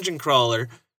first-person dungeon crawler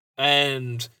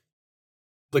and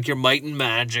like your might and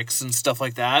magics and stuff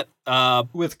like that.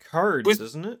 With cards,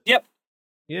 isn't it? Yep.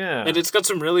 Yeah. And it's got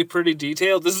some really pretty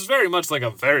detail. This is very much like a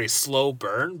very slow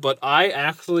burn, but I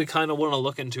actually kind of want to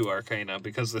look into Arcana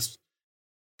because this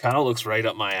kind of looks right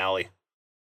up my alley.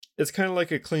 It's kind of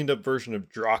like a cleaned up version of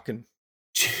Draken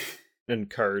and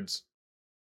cards.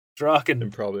 Draken.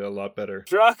 And probably a lot better.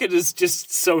 Draken is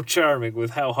just so charming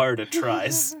with how hard it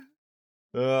tries.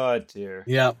 Oh dear.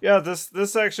 Yeah. Yeah,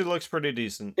 this actually looks pretty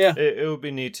decent. Yeah. It would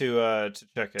be neat to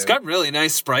check out. It's got really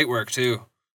nice sprite work too.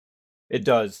 It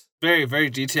does. Very, very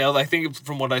detailed. I think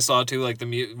from what I saw too, like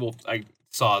I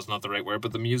saw is not the right word,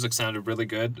 but the music sounded really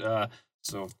good.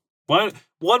 So one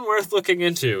worth looking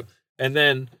into. And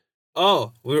then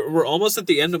we're almost at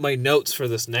the end of my notes for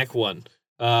this next one.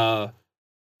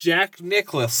 Jack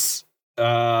Nicklaus,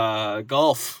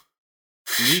 golf.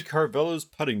 Lee Carvello's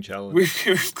putting challenge.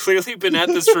 We've clearly been at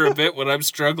this for a bit when I'm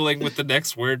struggling with the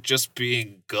next word just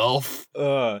being golf.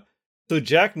 So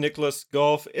Jack Nicklaus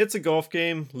Golf, it's a golf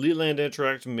game. Leland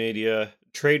Interactive Media,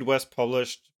 Trade West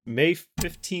published May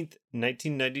 15th,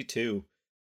 1992.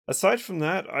 Aside from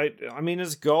that, I mean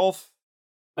it's golf.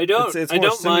 It's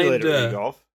more simulator than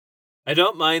golf. I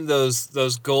don't mind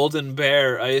those Golden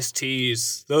Bear iced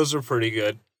teas. Those are pretty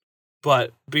good.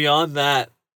 But beyond that,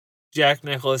 Jack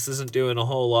Nicklaus isn't doing a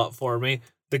whole lot for me.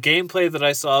 The gameplay that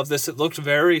I saw of this, it looked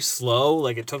very slow,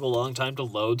 like it took a long time to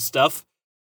load stuff.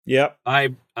 Yep.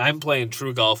 I'm playing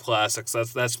True Golf Classics.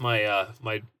 That's my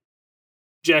my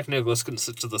Jack Nicklaus can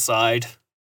sit to the side.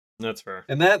 That's fair.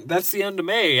 And that's the end of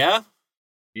May, yeah?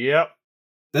 Yep.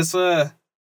 This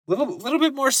little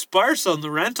bit more sparse on the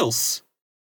rentals.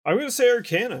 I'm gonna say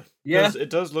Arcana. Yeah.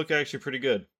 It does look actually pretty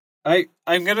good.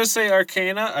 I'm gonna say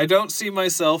Arcana. I don't see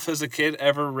myself as a kid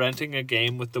ever renting a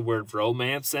game with the word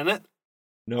romance in it.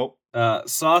 Nope.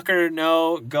 Soccer,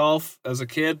 no. Golf as a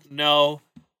kid, no.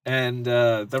 And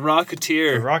the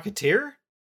Rocketeer. The Rocketeer?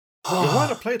 You want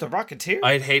to play the Rocketeer?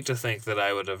 I'd hate to think that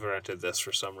I would have rented this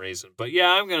for some reason, but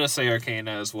yeah, I'm gonna say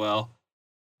Arcana as well.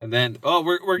 And then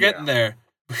we're getting there.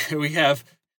 We have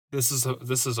this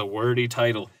is a wordy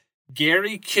title.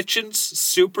 Gary Kitchen's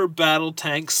Super Battle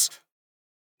Tanks,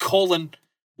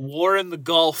 War in the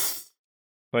Gulf.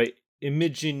 By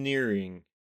Imagineering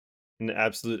and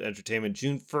Absolute Entertainment,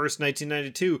 June 1st,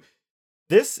 1992.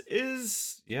 This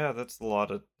is, that's a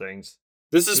lot of things.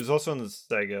 It was also on the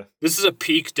Sega. This is a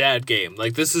peak dad game.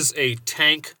 Like, this is a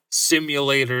tank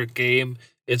simulator game.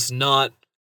 It's not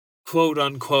quote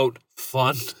unquote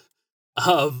fun.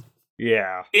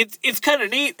 Yeah. It's kind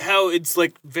of neat how it's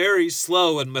like very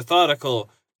slow and methodical,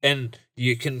 and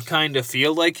you can kind of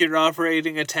feel like you're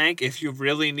operating a tank if you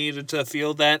really needed to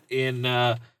feel that in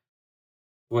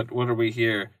what are we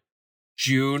here?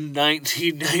 June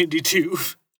 1992.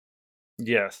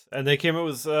 Yes, and they came out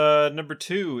with number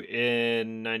 2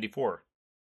 in 94.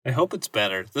 I hope it's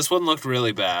better. This one looked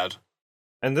really bad.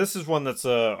 And this is one that's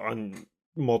on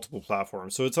multiple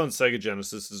platforms. So it's on Sega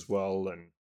Genesis as well and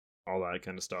all that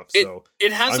kind of stuff. So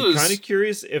I'm kind of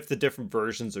curious if the different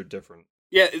versions are different.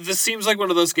 Yeah, this seems like one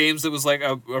of those games that was like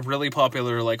a really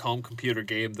popular like home computer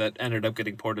game that ended up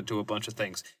getting ported to a bunch of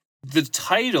things. The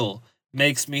title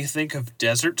makes me think of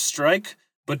Desert Strike,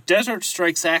 but Desert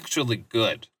Strike's actually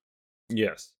good.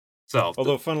 Yes. So,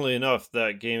 although, funnily enough,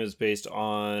 that game is based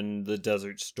on the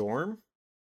Desert Storm,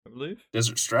 I believe.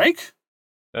 Desert Strike?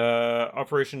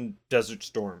 Operation Desert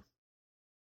Storm.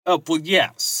 Oh, well,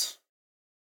 yes.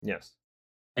 Yes.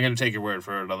 I'm going to take your word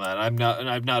for it on that. I'm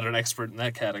not an expert in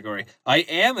that category. I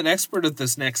am an expert at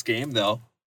this next game, though.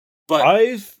 But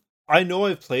I know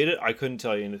I've played it. I couldn't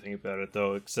tell you anything about it,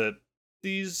 though, except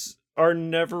these are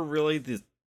never really the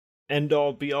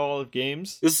end-all, be-all of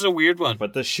games. This is a weird one.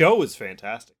 But the show is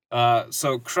fantastic.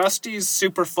 So Krusty's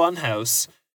Super Fun House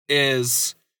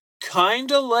is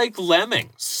kind of like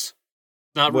Lemmings.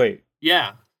 Wait.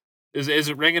 Yeah. Is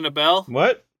it ringing a bell?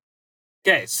 What?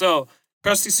 Okay, so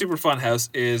Krusty's Super Fun House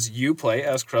is you play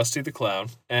as Krusty the Clown,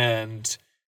 and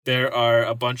there are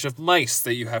a bunch of mice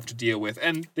that you have to deal with,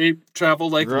 and they travel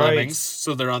like lemmings,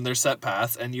 so they're on their set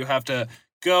path, and you have to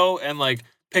go and like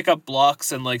pick up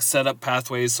blocks and like set up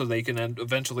pathways so they can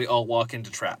eventually all walk into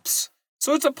traps.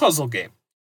 So it's a puzzle game.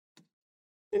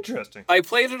 Interesting. I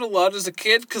played it a lot as a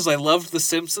kid because I loved The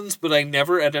Simpsons, but I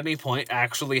never at any point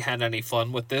actually had any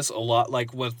fun with this, a lot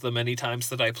like with the many times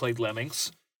that I played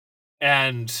Lemmings.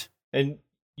 And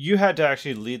you had to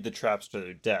actually lead the traps to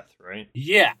their death, right?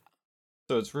 Yeah.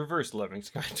 So it's reverse Lemmings,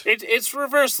 kind of. It's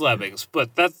reverse Lemmings,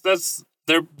 but that's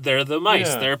they're the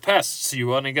mice. Yeah. They're pests. You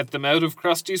want to get them out of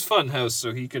Krusty's Funhouse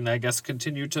so he can, I guess,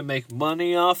 continue to make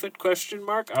money off it? ? I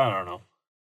don't know.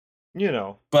 You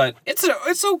know, but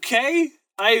it's okay.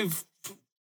 I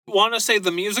want to say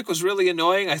the music was really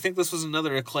annoying. I think this was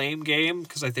another Acclaim game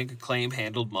because I think Acclaim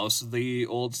handled most of the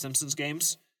old Simpsons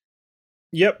games.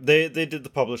 Yep, they did the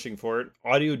publishing for it.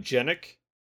 Audiogenic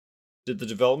did the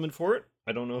development for it.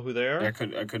 I don't know who they are. I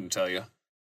couldn't tell you,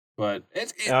 but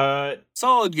it's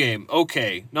solid game.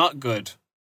 Okay, not good.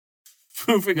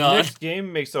 Moving on. Next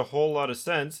game makes a whole lot of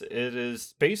sense. It is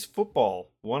Space Football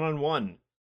 1-on-1.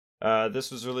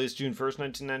 This was released June 1st,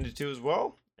 1992 as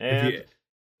well. And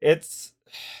it's...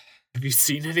 Have you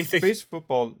seen anything? Space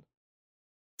Football...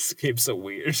 This game's so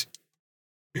weird.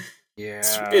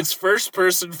 Yeah. It's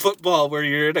first-person football where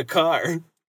you're in a car.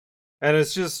 And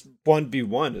it's just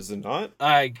 1v1, is it not?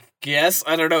 I guess.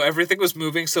 I don't know. Everything was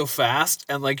moving so fast,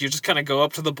 and like you just kind of go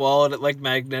up to the ball and it like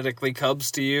magnetically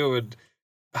comes to you, and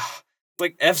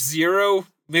like F-Zero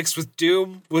mixed with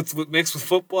Doom, mixed with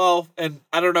football, and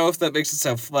I don't know if that makes it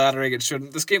sound flattering. It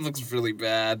shouldn't. This game looks really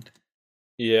bad.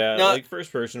 Yeah, like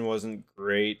first person wasn't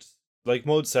great. Like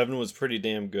Mode 7 was pretty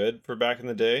damn good for back in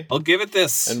the day. I'll give it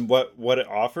this. And what it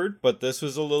offered, but this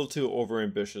was a little too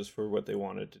overambitious for what they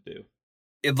wanted to do.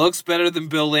 It looks better than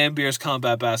Bill Lambier's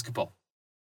Combat Basketball.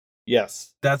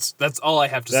 Yes. That's all I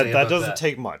have to say about that. That doesn't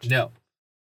take much. No.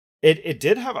 It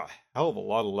did have a hell of a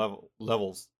lot of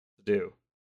levels to do.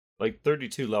 Like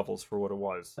 32 levels for what it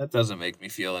was. That doesn't make me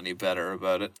feel any better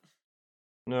about it.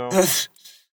 No.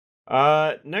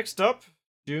 Next up,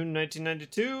 June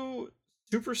 1992,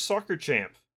 Super Soccer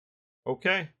Champ.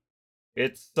 Okay.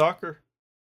 It's soccer.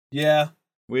 Yeah.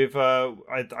 We've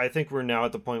I think we're now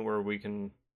at the point where we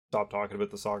can stop talking about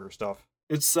the soccer stuff.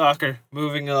 It's soccer.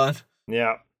 Moving on.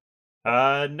 Yeah.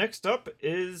 Next up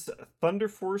is Thunder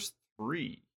Force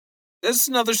 3. This is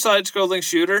another side-scrolling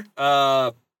shooter.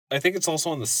 I think it's also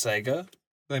on the Sega, if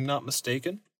I'm not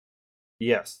mistaken.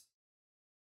 Yes.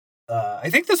 I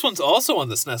think this one's also on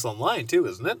the SNES Online, too,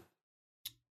 isn't it?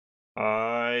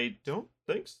 I don't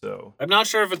think so. I'm not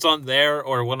sure if it's on there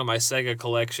or one of my Sega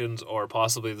collections or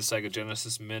possibly the Sega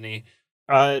Genesis Mini.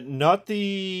 Not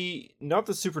the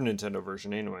Super Nintendo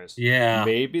version anyways. Yeah.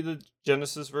 Maybe the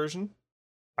Genesis version.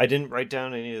 I didn't write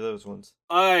down any of those ones.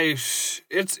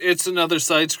 It's another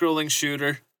side-scrolling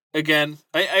shooter. Again,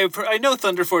 I know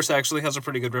Thunder Force actually has a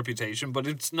pretty good reputation, but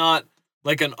it's not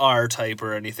like an R type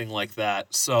or anything like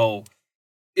that. So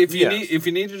if you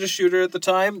needed a shooter at the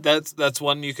time, that's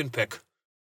one you can pick.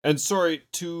 And sorry,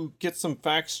 to get some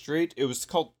facts straight, it was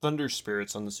called Thunder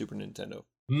Spirits on the Super Nintendo.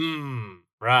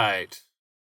 Right.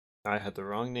 I had the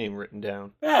wrong name written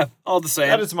down. Yeah, all the same.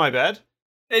 That is my bad.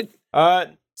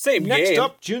 Same next game.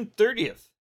 up, June 30th.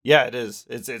 Yeah, it is.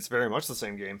 It's very much the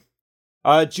same game.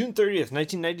 June 30th,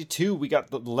 1992, we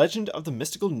got The Legend of the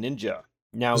Mystical Ninja.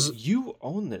 Now, you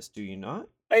own this, do you not?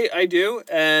 I do,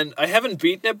 and I haven't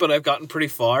beaten it, but I've gotten pretty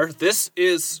far. This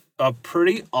is a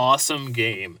pretty awesome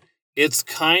game. It's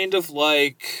kind of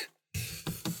like...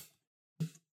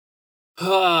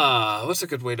 what's a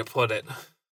good way to put it?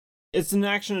 It's an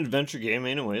action-adventure game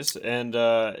anyways, and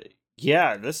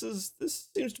yeah, this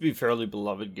seems to be a fairly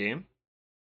beloved game.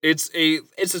 It's a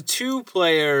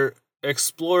 2-player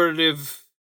explorative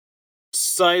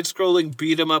side-scrolling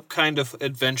beat-em-up kind of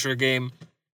adventure game.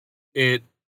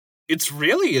 It's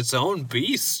really its own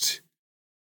beast.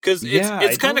 Because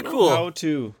it's kind of cool. How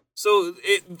to... So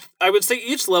I would say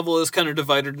each level is kind of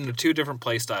divided into 2 different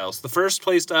playstyles. The first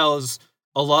playstyle is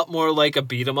a lot more like a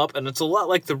beat 'em up, and it's a lot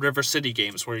like the River City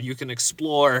games where you can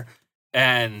explore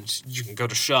and you can go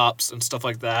to shops and stuff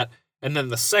like that. And then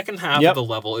the second half of the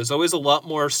level is always a lot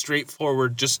more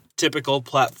straightforward, just typical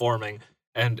platforming,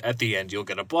 and at the end you'll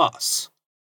get a boss.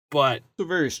 But it's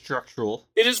very structural.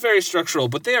 It is very structural,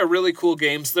 but they are really cool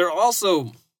games. They're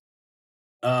also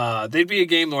they'd be a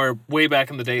game where way back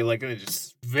in the day, like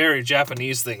just very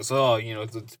Japanese things. Oh,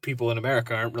 the people in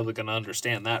America aren't really going to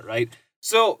understand that, right?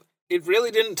 So it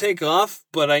really didn't take off,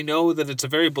 but I know that it's a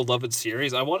very beloved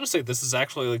series. I want to say this is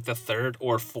actually like the 3rd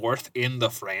or 4th in the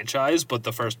franchise, but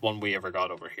the first one we ever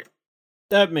got over here.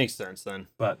 That makes sense then.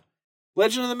 But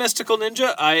Legend of the Mystical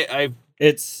Ninja,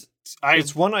 it's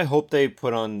one I hope they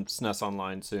put on SNES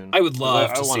Online soon. I would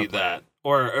love to see that.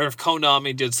 Or if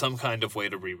Konami did some kind of way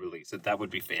to re-release it, that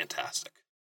would be fantastic.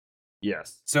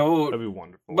 Yes. So that'd be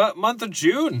wonderful. But month of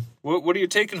June, what are you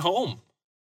taking home?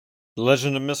 The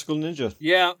Legend of Mystical Ninja.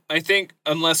 Yeah, I think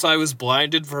unless I was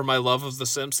blinded for my love of The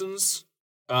Simpsons,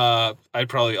 I'd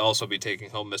probably also be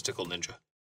taking home Mystical Ninja.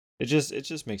 It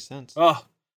just makes sense. Oh,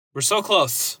 we're so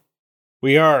close.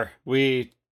 We are.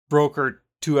 We broke our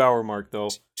 2-hour mark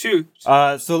though. 2.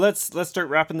 So let's start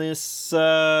wrapping this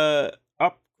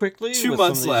up quickly. 2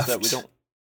 months left. That we don't.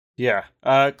 Yeah.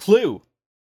 Clue,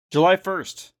 July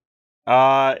 1st.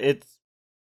 It's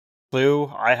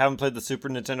Clue. I haven't played the Super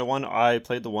Nintendo one. I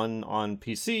played the one on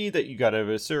PC that you got out of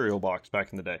a cereal box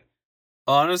back in the day.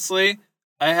 Honestly,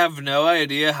 I have no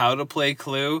idea how to play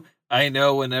Clue. I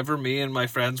know whenever me and my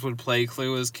friends would play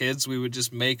Clue as kids, we would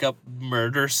just make up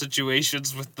murder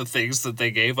situations with the things that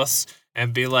they gave us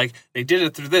and be like, they did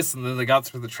it through this and then they got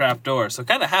through the trap door. So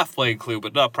kind of half playing Clue,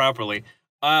 but not properly.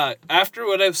 After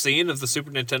what I've seen of the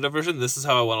Super Nintendo version, this is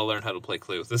how I want to learn how to play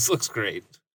Clue. This looks great.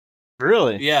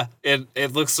 Really? Yeah,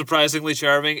 it looks surprisingly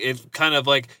charming. It kind of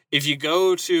like, if you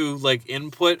go to like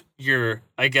input your,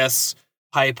 I guess,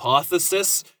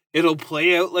 hypothesis, it'll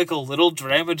play out like a little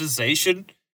dramatization,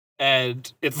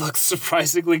 and it looks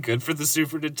surprisingly good for the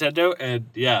Super Nintendo, and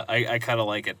yeah, I kind of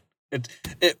like it.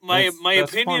 My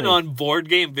opinion on board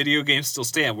game, video games still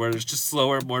stand, where it's just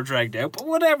slower, more dragged out, but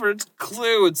whatever, it's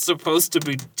Clue, it's supposed to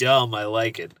be dumb, I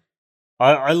like it.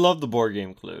 I love the board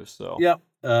game Clue, so. Yep.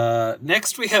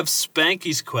 Next we have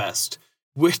Spanky's Quest,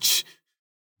 which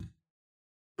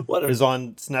is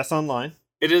on SNES Online.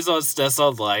 It is on SNES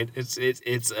Online.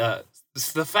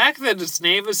 It's the fact that its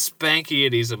name is Spanky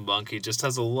and he's a monkey just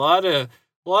has a lot of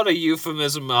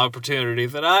euphemism opportunity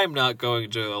that I'm not going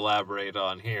to elaborate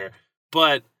on here.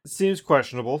 But it seems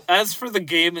questionable. As for the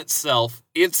game itself,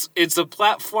 it's a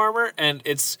platformer and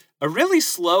it's a really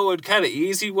slow and kind of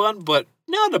easy one, but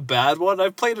not a bad one.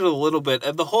 I've played it a little bit,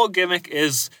 and the whole gimmick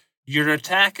is your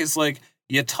attack is like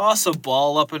you toss a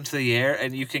ball up into the air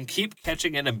and you can keep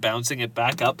catching it and bouncing it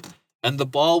back up, and the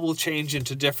ball will change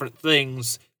into different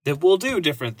things that will do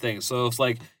different things. So if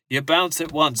like you bounce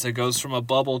it once, it goes from a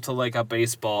bubble to like a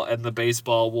baseball, and the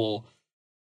baseball will,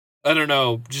 I don't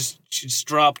know, just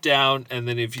drop down, and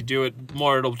then if you do it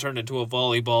more, it'll turn into a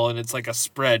volleyball, and it's like a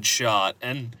spread shot.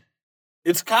 And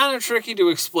it's kind of tricky to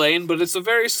explain, but it's a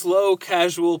very slow,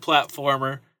 casual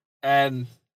platformer, and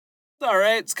it's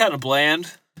alright, it's kind of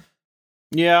bland.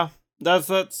 Yeah,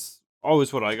 that's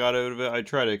always what I got out of it. I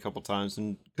tried it a couple times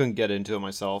and couldn't get into it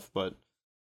myself, but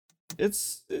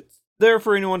it's there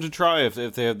for anyone to try if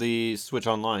they have the Switch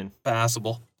Online.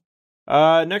 Passable.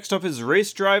 Next up is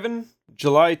Race Driving,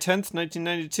 July 10th,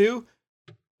 1992.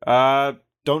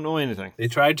 don't know anything. They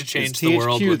tried to change It's the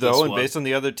world THQ with this though, and one. based on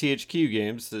the other THQ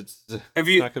games, it's not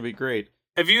going to be great.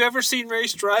 Have you ever seen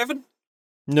Race Driving?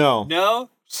 No. No?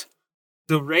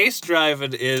 The Race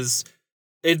Driving is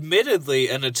admittedly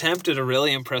an attempt at a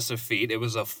really impressive feat. It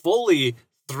was a fully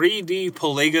 3D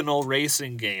polygonal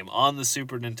racing game on the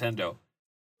Super Nintendo.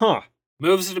 Huh.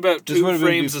 Moves at about 2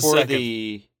 frames a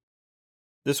second.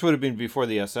 This would have been before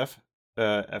the FX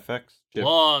chip.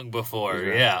 Long before,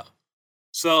 yeah.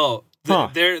 So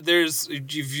there's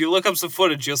if you look up some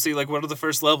footage, you'll see like one of the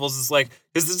first levels is like,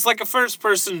 because it's like a first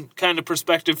person kind of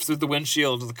perspective through the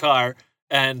windshield of the car,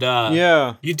 and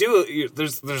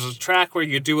there's a track where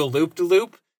you do a loop de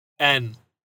loop, and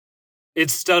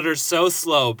it stutters so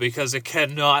slow because it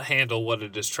cannot handle what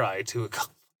it is trying to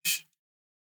accomplish.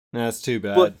 That's too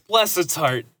bad. But bless its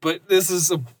heart, but this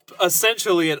is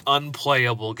essentially an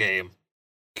unplayable game.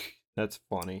 That's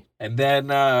funny. And then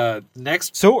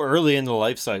next, so early in the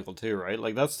life cycle too, right?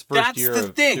 Like that's the first year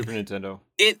of Super Nintendo.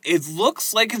 It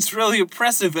looks like it's really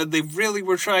impressive, and they really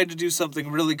were trying to do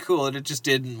something really cool, and it just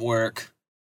didn't work.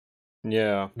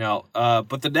 Yeah. No,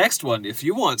 but the next one, if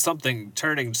you want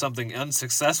turning something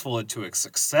unsuccessful into a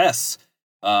success,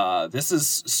 this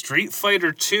is Street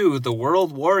Fighter II: The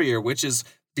World Warrior, which is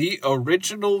the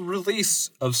original release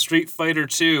of Street Fighter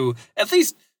II, at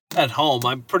least at home.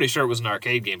 I'm pretty sure it was an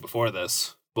arcade game before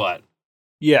this, but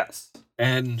yes.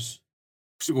 And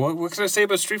what can I say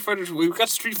about Street Fighter? We've got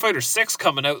Street Fighter 6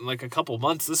 coming out in like a couple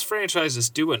months. This franchise is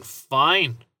doing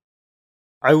fine.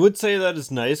 I would say that is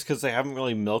nice because they haven't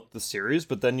really milked the series,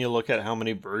 but then you look at how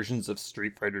many versions of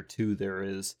Street Fighter 2 there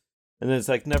is, and then it's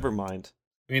like, never mind.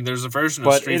 I mean, there's a version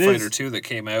of Street Fighter 2 that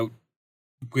came out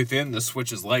within the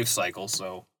Switch's life cycle,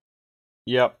 so.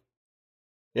 Yep.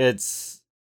 It's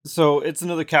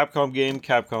another Capcom game.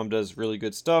 Capcom does really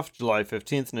good stuff. July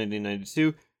 15th,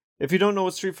 1992. If you don't know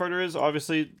what Street Fighter is,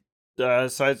 obviously,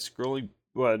 side-scrolling,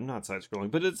 well, not side-scrolling,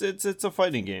 but it's a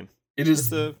fighting game. It's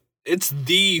the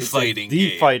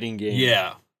fighting game.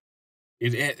 Yeah.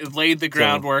 It laid the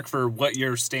groundwork for what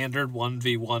your standard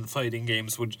 1v1 fighting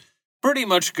games would pretty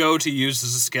much go to use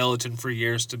as a skeleton for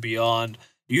years to beyond.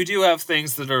 You do have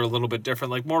things that are a little bit different,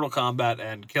 like Mortal Kombat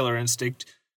and Killer Instinct.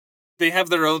 They have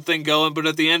their own thing going, but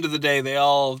at the end of the day,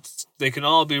 they can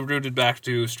all be rooted back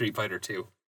to Street Fighter 2.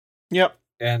 Yep.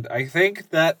 And I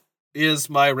think that is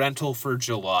my rental for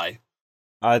July.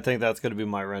 I think that's going to be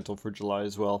my rental for July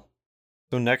as well.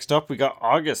 So next up, we got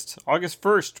August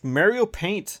 1st, Mario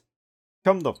Paint.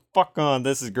 Come the fuck on,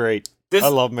 this is great. I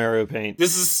love Mario Paint.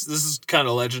 This is kind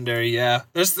of legendary, yeah.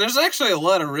 There's actually a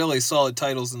lot of really solid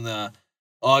titles in the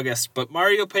August, but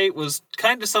Mario Paint was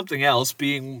kind of something else.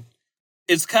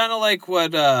 It's kind of like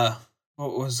what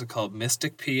was it called?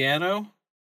 Mystic Piano?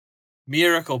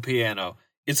 Miracle Piano.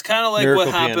 It's kind of like what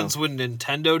happens when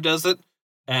Nintendo does it,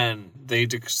 and they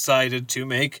decided to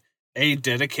make a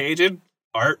dedicated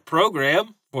art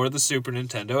program for the Super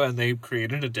Nintendo, and they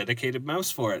created a dedicated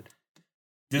mouse for it.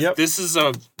 This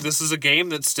is a game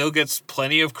that still gets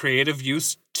plenty of creative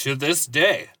use to this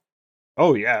day.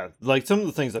 Oh yeah, like some of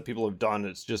the things that people have done,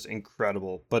 it's just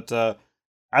incredible. But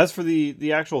as for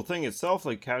the actual thing itself,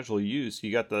 like casual use,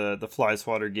 you got the Fly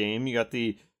Swatter game, you got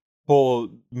the whole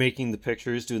making the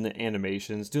pictures, doing the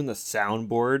animations, doing the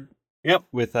soundboard. Yep.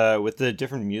 With the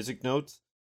different music notes.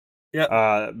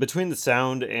 Yeah. Between the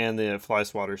sound and the Fly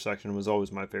Swatter section was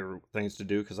always my favorite things to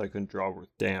do because I couldn't draw worth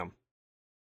damn.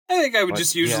 I think I would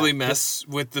just usually mess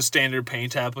with the standard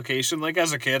Paint application. Like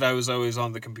as a kid, I was always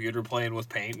on the computer playing with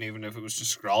Paint, and even if it was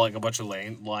just scrawling a bunch of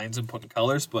lines and putting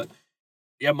colors. But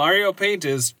yeah, Mario Paint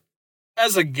is,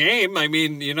 as a game, I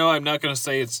mean, I'm not going to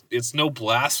say it's no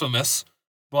blasphemous,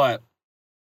 but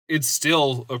it's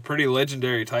still a pretty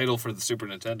legendary title for the Super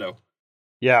Nintendo.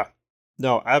 Yeah.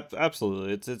 No,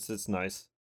 absolutely. It's nice.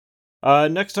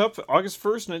 Next up, August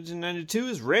 1st, 1992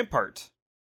 is Rampart.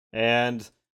 And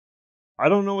I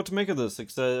don't know what to make of this,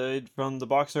 except from the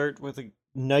box art with a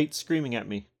knight screaming at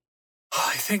me.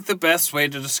 I think the best way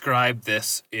to describe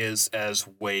this is as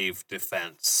wave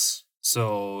defense.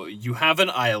 So you have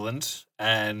an island,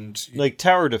 and like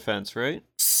tower defense, right?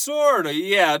 Sorta,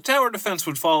 yeah. Tower defense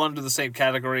would fall under the same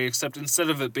category, except instead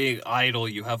of it being idle,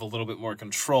 you have a little bit more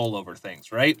control over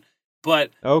things, right?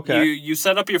 But you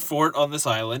set up your fort on this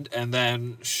island, and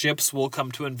then ships will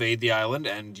come to invade the island,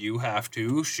 and you have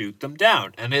to shoot them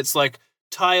down. And it's like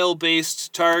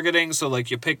tile-based targeting, so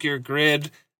like you pick your grid,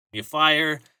 you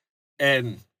fire,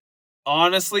 and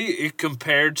honestly, it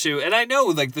compared to, and I know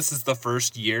like this is the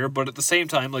first year, but at the same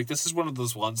time, like this is one of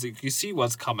those ones that you see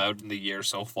what's come out in the year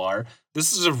so far.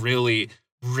 This is a really,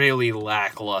 really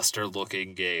lackluster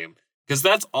looking game, because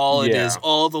that's all it is.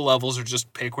 All the levels are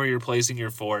just pick where you're placing your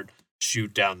fort,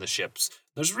 shoot down the ships.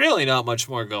 There's really not much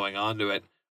more going on to it.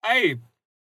 I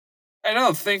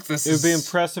don't think this It would be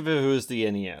impressive if it was the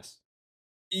NES.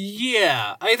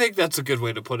 Yeah, I think that's a good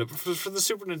way to put it. For the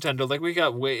Super Nintendo, like, we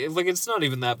got it's not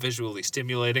even that visually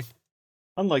stimulating.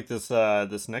 Unlike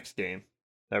this next game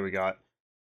that we got,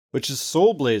 which is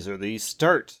Soul Blazer, the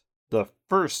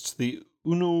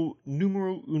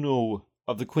numero uno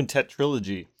of the Quintet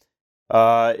trilogy,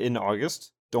 in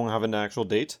August. Don't have an actual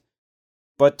date.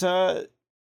 But,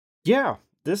 yeah,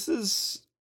 this is...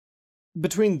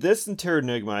 Between this and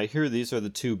Terranigma, I hear these are the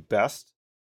two best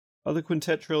of the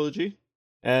Quintet trilogy.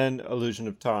 And Illusion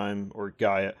of Time, or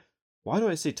Gaia. Why do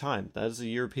I say time? That is a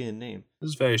European name.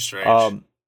 It's very strange.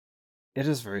 It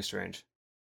is very strange.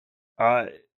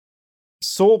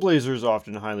 Soul Blazer is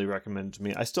often highly recommended to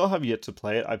me. I still have yet to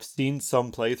play it. I've seen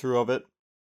some playthrough of it.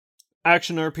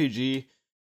 Action RPG.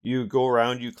 You go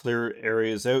around, you clear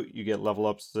areas out, you get level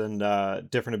ups and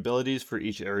different abilities for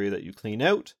each area that you clean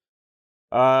out.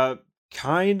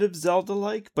 Kind of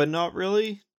Zelda-like, but not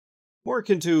really. More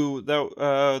akin to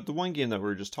the one game that we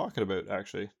were just talking about,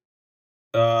 actually.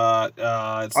 I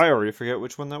already forget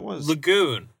which one that was.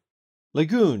 Lagoon,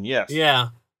 yes. Yeah,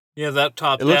 that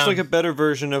top. It looks like a better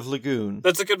version of Lagoon.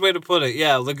 That's a good way to put it.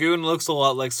 Yeah, Lagoon looks a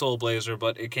lot like Soul Blazer,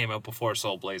 but it came out before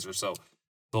Soul Blazer, so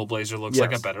Soul Blazer looks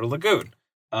like a better Lagoon.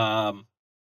 I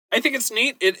think it's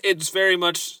neat. It's very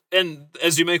much, and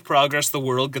as you make progress, the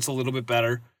world gets a little bit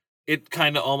better. It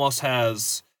kind of almost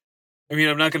has... I mean,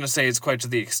 I'm not going to say it's quite to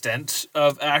the extent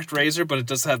of ActRaiser, but it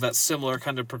does have that similar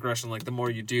kind of progression. Like, the more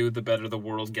you do, the better the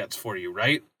world gets for you,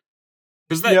 right?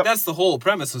 Because that's the whole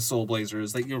premise of Soul Blazer,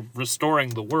 is that you're restoring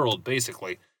the world,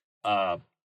 basically. I've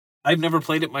never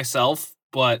played it myself,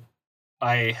 but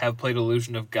I have played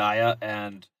Illusion of Gaia,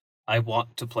 and I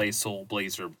want to play Soul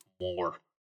Blazer more.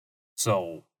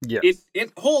 So, yes.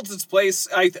 It holds its place.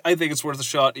 I think it's worth a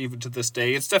shot even to this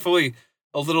day. It's definitely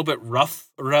a little bit rough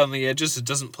around the edges. It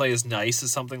doesn't play as nice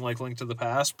as something like Link to the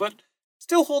Past, but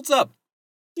still holds up.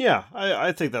 Yeah,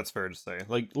 I think that's fair to say.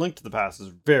 Like, Link to the Past is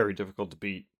very difficult to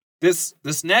beat. This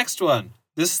next one,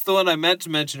 this is the one I meant to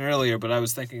mention earlier, but I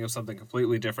was thinking of something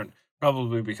completely different,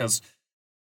 probably because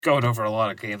going over a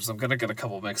lot of games, I'm going to get a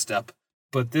couple mixed up.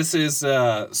 But this is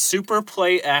Super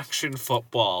Play Action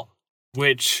Football,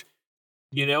 which...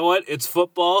 You know what? It's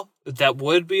football. That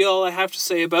would be all I have to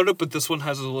say about it, but this one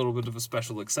has a little bit of a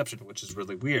special exception, which is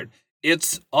really weird.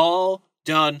 It's all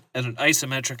done at an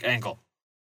isometric angle.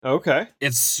 Okay.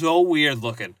 It's so weird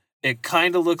looking. It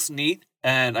kind of looks neat,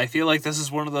 and I feel like this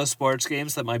is one of those sports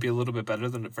games that might be a little bit better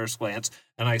than at first glance,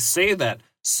 and I say that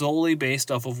solely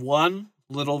based off of one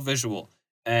little visual,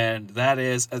 and that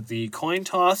is at the coin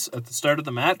toss at the start of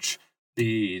the match,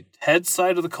 the head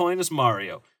side of the coin is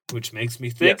Mario, which makes me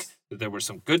think that there were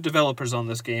some good developers on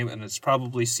this game, and it's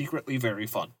probably secretly very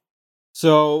fun.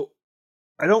 So,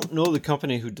 I don't know the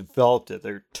company who developed it.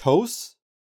 They're TOSE?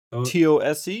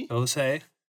 TOSE? TOSE?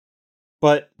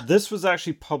 But this was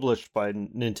actually published by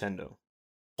Nintendo.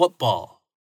 Football.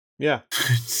 Yeah.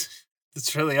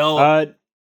 That's really all.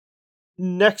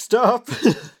 Next up,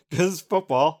 because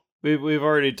football. We've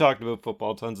already talked about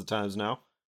football tons of times now.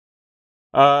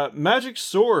 Magic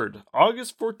Sword,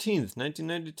 August 14th,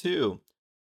 1992.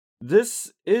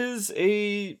 This is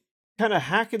a kind of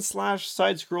hack and slash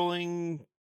side-scrolling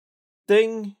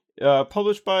thing,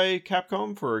 published by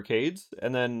Capcom for arcades,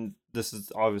 and then this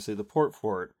is obviously the port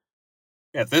for it.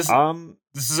 Yeah, this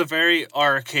is a very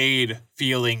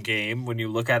arcade-feeling game. When you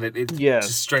look at it, it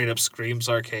just straight up screams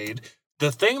arcade.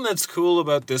 The thing that's cool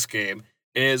about this game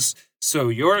is, so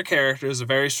your character is a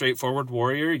very straightforward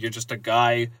warrior. You're just a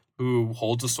guy who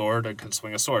holds a sword and can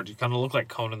swing a sword. You kind of look like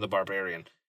Conan the Barbarian.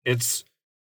 It's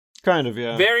kind of,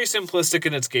 yeah, very simplistic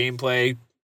in its gameplay.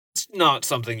 It's not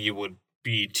something you would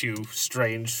be too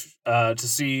strange to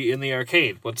see in the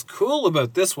arcade. What's cool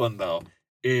about this one, though,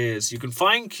 is you can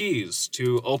find keys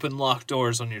to open locked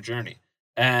doors on your journey.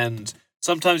 And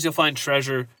sometimes you'll find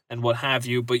treasure and what have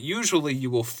you, but usually you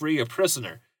will free a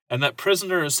prisoner. And that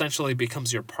prisoner essentially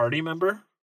becomes your party member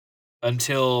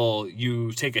until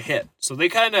you take a hit. So they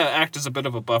kind of act as a bit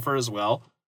of a buffer as well.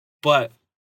 But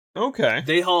okay,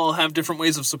 they all have different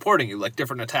ways of supporting you, like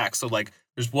different attacks. So like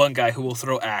there's one guy who will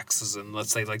throw axes, and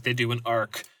let's say like they do an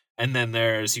arc. And then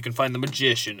you can find the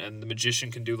magician, and the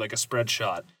magician can do like a spread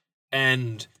shot.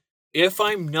 And if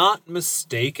I'm not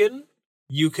mistaken,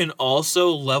 you can also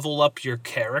level up your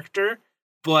character.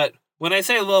 But when I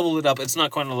say level it up, it's not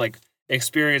going to like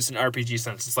experience an RPG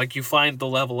sense. It's like you find the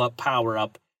level up power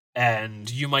up, and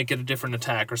you might get a different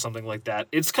attack or something like that.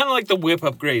 It's kind of like the whip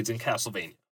upgrades in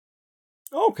Castlevania.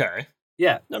 Okay.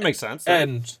 Yeah. That makes sense.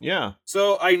 And yeah.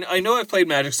 So I know I played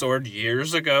Magic Sword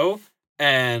years ago,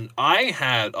 and I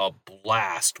had a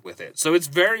blast with it. So it's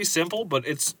very simple, but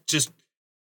it's just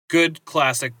good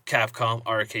classic Capcom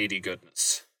arcadey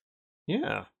goodness.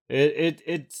 Yeah.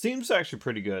 It seems actually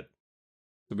pretty good,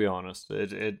 to be honest.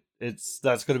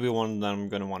 That's going to be one that I'm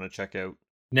going to want to check out.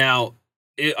 Now,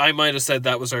 I might have said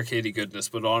that was arcadey goodness,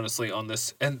 but honestly, on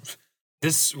this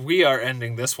we are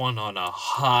ending this one on a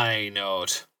high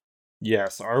note.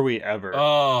 Yes, are we ever?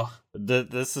 Oh,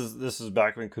 This is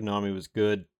back when Konami was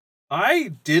good.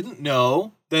 I didn't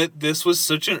know that this was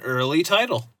such an early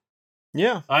title.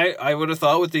 Yeah. I would have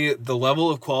thought with the level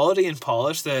of quality and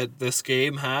polish that this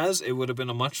game has, it would have been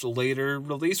a much later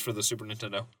release for the Super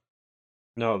Nintendo.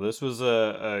 No, this was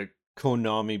a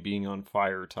Konami being on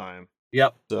fire time.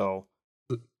 Yep. So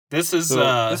this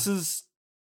is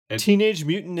Teenage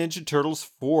Mutant Ninja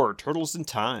Turtles 4: Turtles in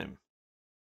Time.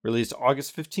 Released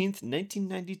August 15th,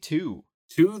 1992.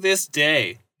 To this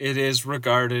day, it is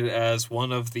regarded as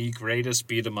one of the greatest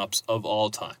beat 'em ups of all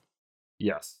time.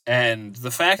 Yes. And the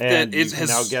fact that it has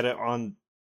now get it on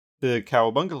the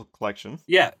Cowabunga collection.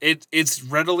 Yeah, it's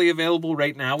readily available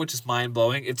right now, which is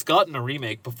mind-blowing. It's gotten a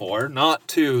remake before, not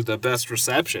to the best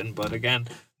reception, but again,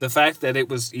 the fact that it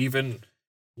was even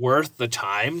worth the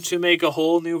time to make a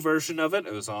whole new version of it.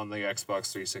 It was on the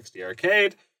Xbox 360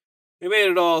 arcade. They made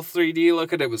it all 3D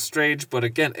looking. It was strange, but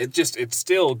again, it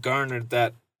still garnered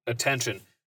that attention.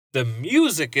 The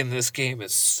music in this game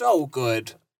is so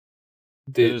good.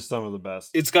 It is some of the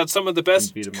best. It's got some of the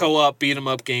best co-op beat 'em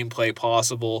up gameplay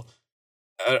possible.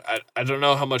 I don't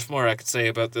know how much more I could say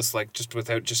about this, like just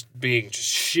without just being just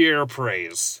sheer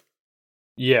praise.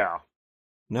 Yeah.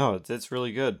 No, it's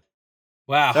really good.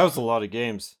 Wow. That was a lot of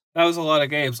games.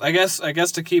 I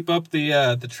guess to keep up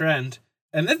the trend.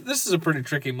 And this is a pretty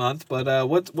tricky month, but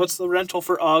what's the rental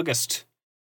for August?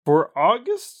 For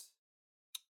August?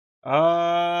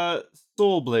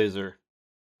 Soul Blazer.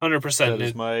 100%. That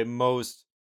is my most...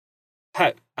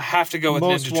 I have to go with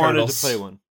most Ninja wanted Turtles. to play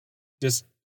one.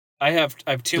 I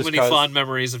have too many fond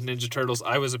memories of Ninja Turtles.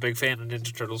 I was a big fan of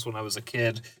Ninja Turtles when I was a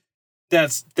kid.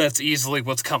 That's easily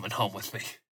what's coming home with me.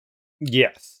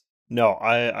 Yes. No,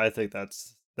 I think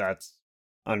that's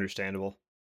understandable.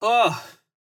 Oh,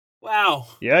 wow.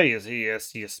 Yeah, you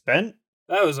spent.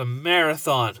 That was a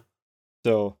marathon.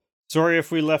 So, sorry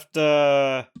if we left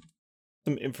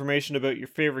some information about your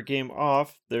favorite game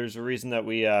off. There's a reason that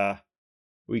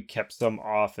we kept some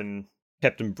off and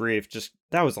kept them brief. Just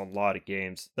that was a lot of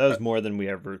games. That was more than we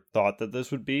ever thought that this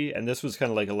would be, and this was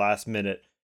kind of like a last minute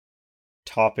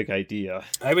topic idea.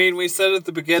 I mean, we said at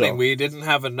the beginning we didn't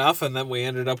have enough, and then we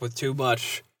ended up with too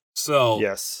much. So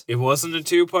yes, it wasn't a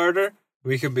two-parter.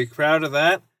 We can be proud of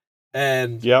that.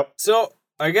 And yep. So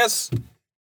I guess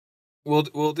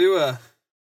we'll do a.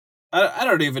 I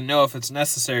don't even know if it's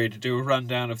necessary to do a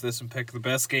rundown of this and pick the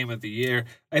best game of the year.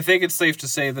 I think it's safe to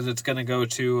say that it's going to go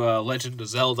to Legend of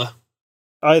Zelda.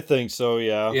 I think so,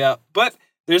 yeah. Yeah, but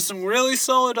there's some really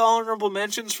solid honorable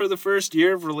mentions for the first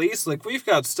year of release. Like, we've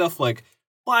got stuff like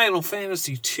Final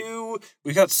Fantasy II,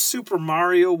 we got Super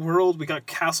Mario World, we got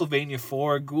Castlevania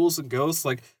 4, Ghouls and Ghosts.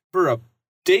 Like, for a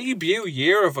debut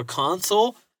year of a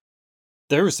console,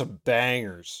 there were some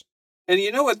bangers. And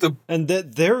you know what?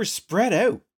 They're spread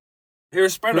out. They're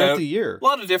spread out the year. A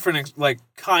lot of different like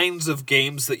kinds of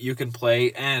games that you can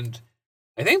play, and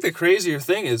I think the crazier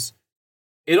thing is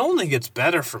it only gets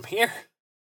better from here.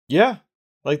 Yeah.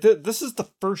 Like this is the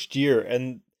first year,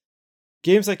 and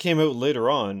games that came out later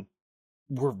on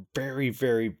were very,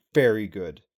 very, very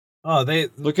good. Oh, they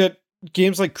look at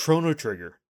games like Chrono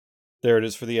Trigger. There it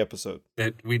is for the episode.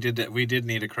 We did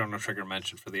need a Chrono Trigger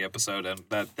mention for the episode, and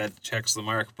that checks the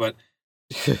mark. But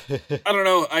I don't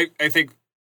know. I think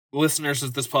listeners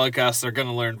of this podcast are going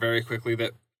to learn very quickly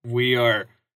that we are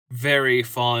very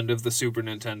fond of the Super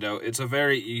Nintendo. It's a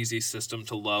very easy system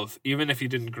to love. Even if you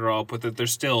didn't grow up with it,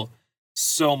 there's still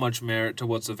so much merit to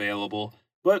what's available.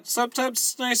 But sometimes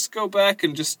it's nice to go back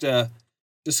and just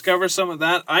discover some of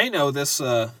that. I know this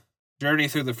journey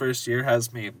through the first year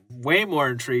has me way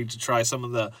more intrigued to try some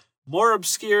of the more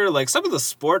obscure, like some of the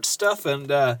sports stuff. And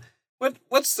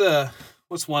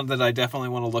what's one that I definitely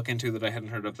want to look into that I hadn't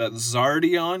heard of? That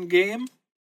Zardion game?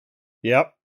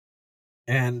 Yep.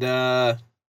 And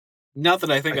not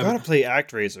that I think I gotta play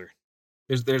ActRaiser.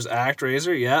 There's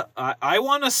ActRaiser, yeah. I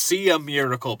want to see a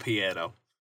Miracle Piano.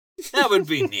 That would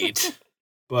be neat.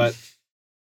 But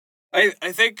I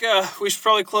think we should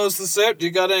probably close this out. Do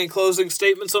you got any closing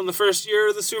statements on the first year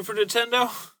of the Super Nintendo?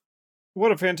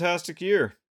 What a fantastic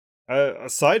year.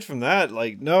 Aside from that,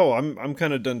 no, I'm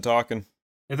kind of done talking.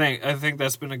 I think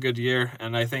that's been a good year,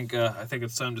 and I think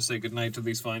it's time to say goodnight to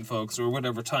these fine folks, or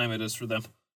whatever time it is for them.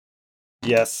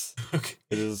 Yes. Okay.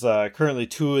 It is currently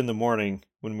 2 in the morning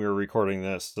when we were recording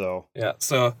this, so Yeah.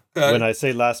 So when I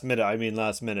say last minute, I mean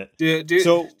last minute. do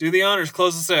So, the honors.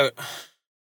 Close us out.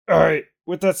 all right.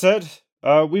 With that said,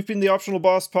 we've been the Optional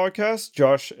Boss Podcast,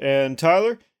 Josh and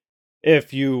Tyler.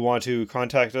 If you want to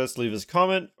contact us, leave us a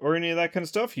comment or any of that kind of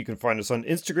stuff, you can find us on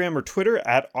Instagram or Twitter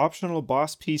at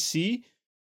OptionalBossPC.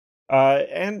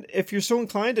 And if you're so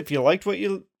inclined, if you liked what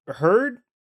you heard,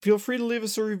 feel free to leave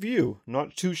us a review.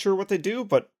 Not too sure what they do,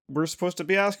 but we're supposed to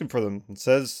be asking for them. It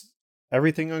says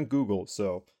everything on Google,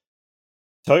 so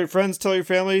tell your friends, tell your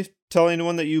family, tell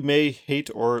anyone that you may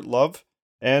hate or love,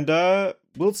 and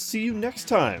we'll see you next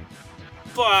time.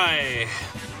 Bye.